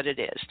 That's what it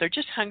is. They're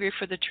just hungry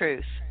for the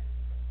truth.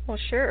 Well,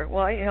 sure.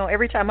 Well,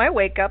 every time I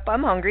wake up,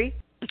 I'm hungry.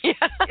 Yeah.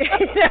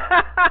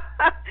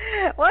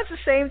 Well, it's the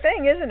same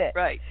thing, isn't it?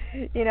 Right.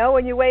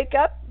 When you wake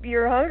up,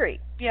 you're hungry.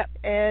 Yeah.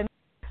 And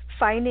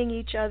finding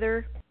each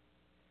other,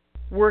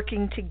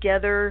 working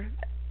together,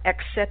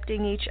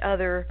 accepting each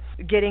other,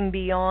 getting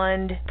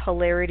beyond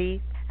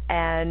polarity,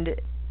 and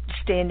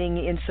standing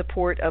in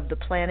support of the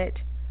planet,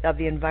 of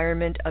the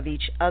environment, of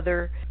each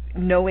other,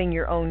 knowing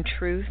your own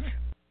truth.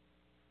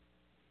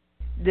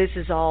 This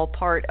is all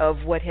part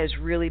of what has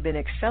really been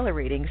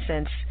accelerating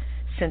since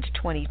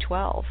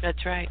 2012.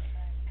 That's right.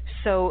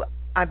 So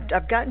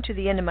I've gotten to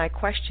the end of my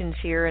questions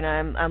here, and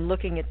I'm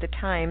looking at the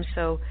time.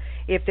 So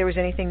if there was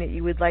anything that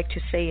you would like to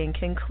say in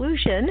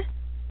conclusion.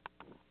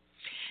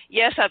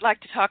 Yes, I'd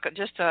like to talk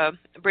just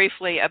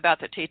briefly about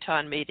the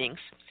Teton meetings.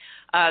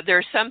 There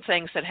are some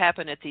things that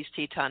happen at these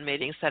Teton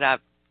meetings that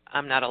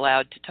I'm not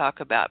allowed to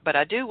talk about, but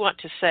I do want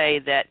to say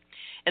that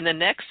in the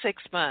next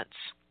 6 months,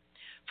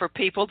 for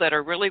people that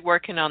are really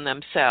working on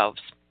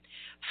themselves,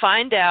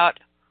 find out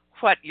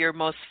what you're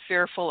most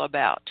fearful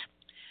about.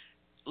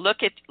 Look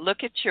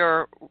at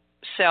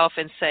yourself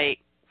and say,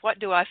 what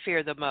do I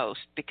fear the most?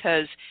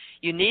 Because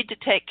you need to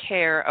take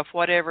care of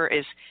whatever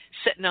is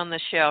sitting on the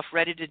shelf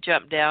ready to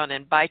jump down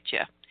and bite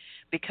you.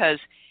 Because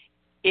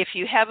if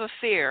you have a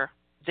fear,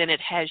 then it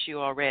has you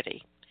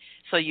already.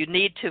 So you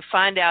need to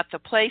find out the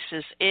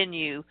places in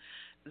you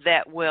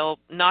that will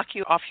knock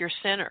you off your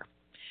center.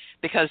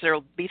 Because there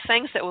will be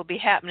things that will be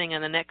happening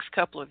in the next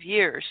couple of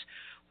years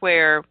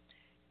where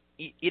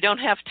you don't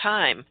have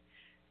time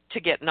to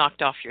get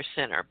knocked off your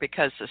center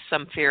because of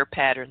some fear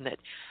pattern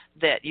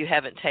that you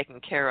haven't taken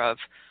care of.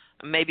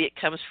 Maybe it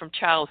comes from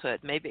childhood.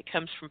 Maybe it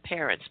comes from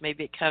parents.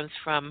 Maybe it comes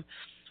from,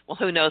 well,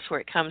 who knows where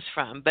it comes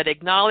from. But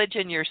acknowledge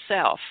in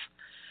yourself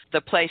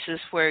the places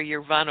where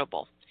you're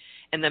vulnerable.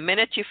 And the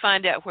minute you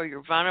find out where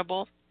you're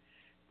vulnerable,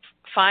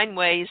 find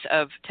ways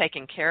of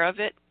taking care of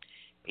it.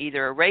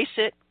 Either erase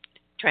it,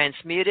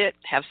 transmute it,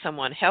 have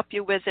someone help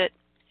you with it.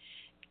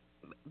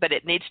 But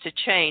it needs to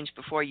change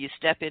before you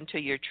step into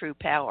your true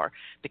power,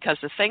 because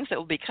the things that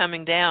will be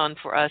coming down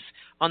for us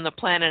on the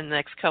planet in the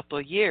next couple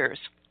of years,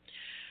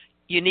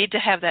 you need to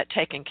have that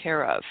taken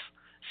care of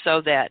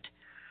so that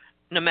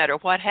no matter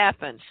what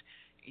happens,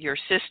 your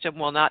system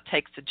will not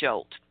take the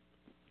jolt.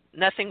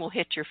 Nothing will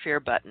hit your fear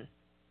button.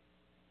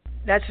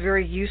 That's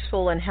very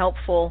useful and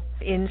helpful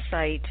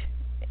insight,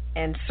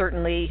 and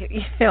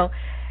certainly,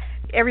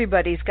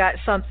 everybody's got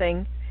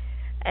something.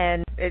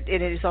 And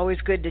it is always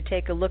good to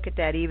take a look at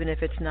that, even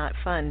if it's not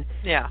fun.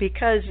 Yeah.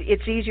 Because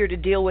it's easier to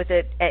deal with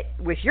it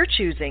with your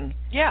choosing.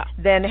 Yeah.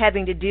 Than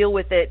having to deal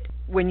with it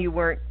when you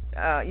weren't,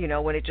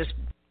 when it just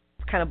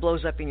kind of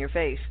blows up in your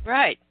face.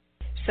 Right.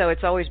 So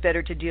it's always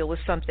better to deal with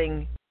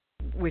something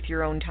with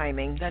your own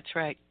timing. That's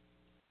right.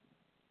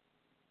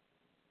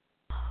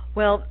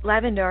 Well,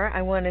 Lavandar,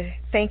 I want to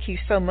thank you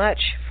so much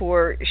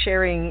for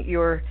sharing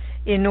your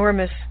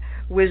enormous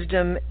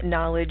wisdom,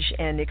 knowledge,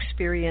 and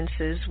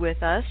experiences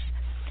with us.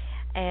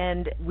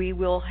 And we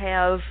will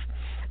have,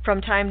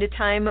 from time to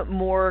time,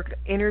 more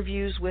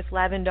interviews with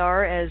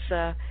Lavandar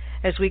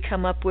as we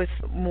come up with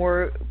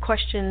more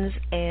questions.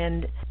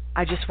 And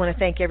I just want to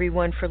thank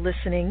everyone for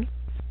listening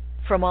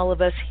from all of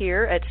us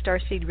here at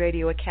Starseed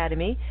Radio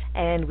Academy,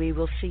 and we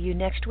will see you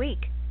next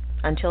week.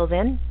 Until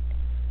then,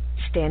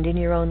 stand in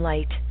your own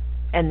light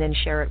and then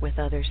share it with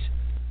others.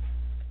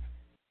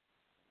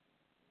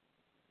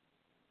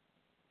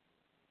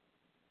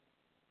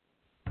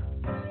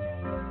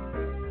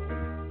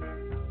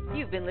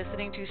 You've been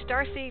listening to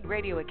Starseed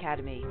Radio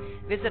Academy.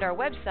 Visit our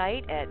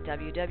website at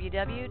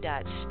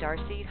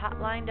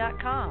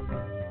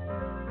www.starseedhotline.com.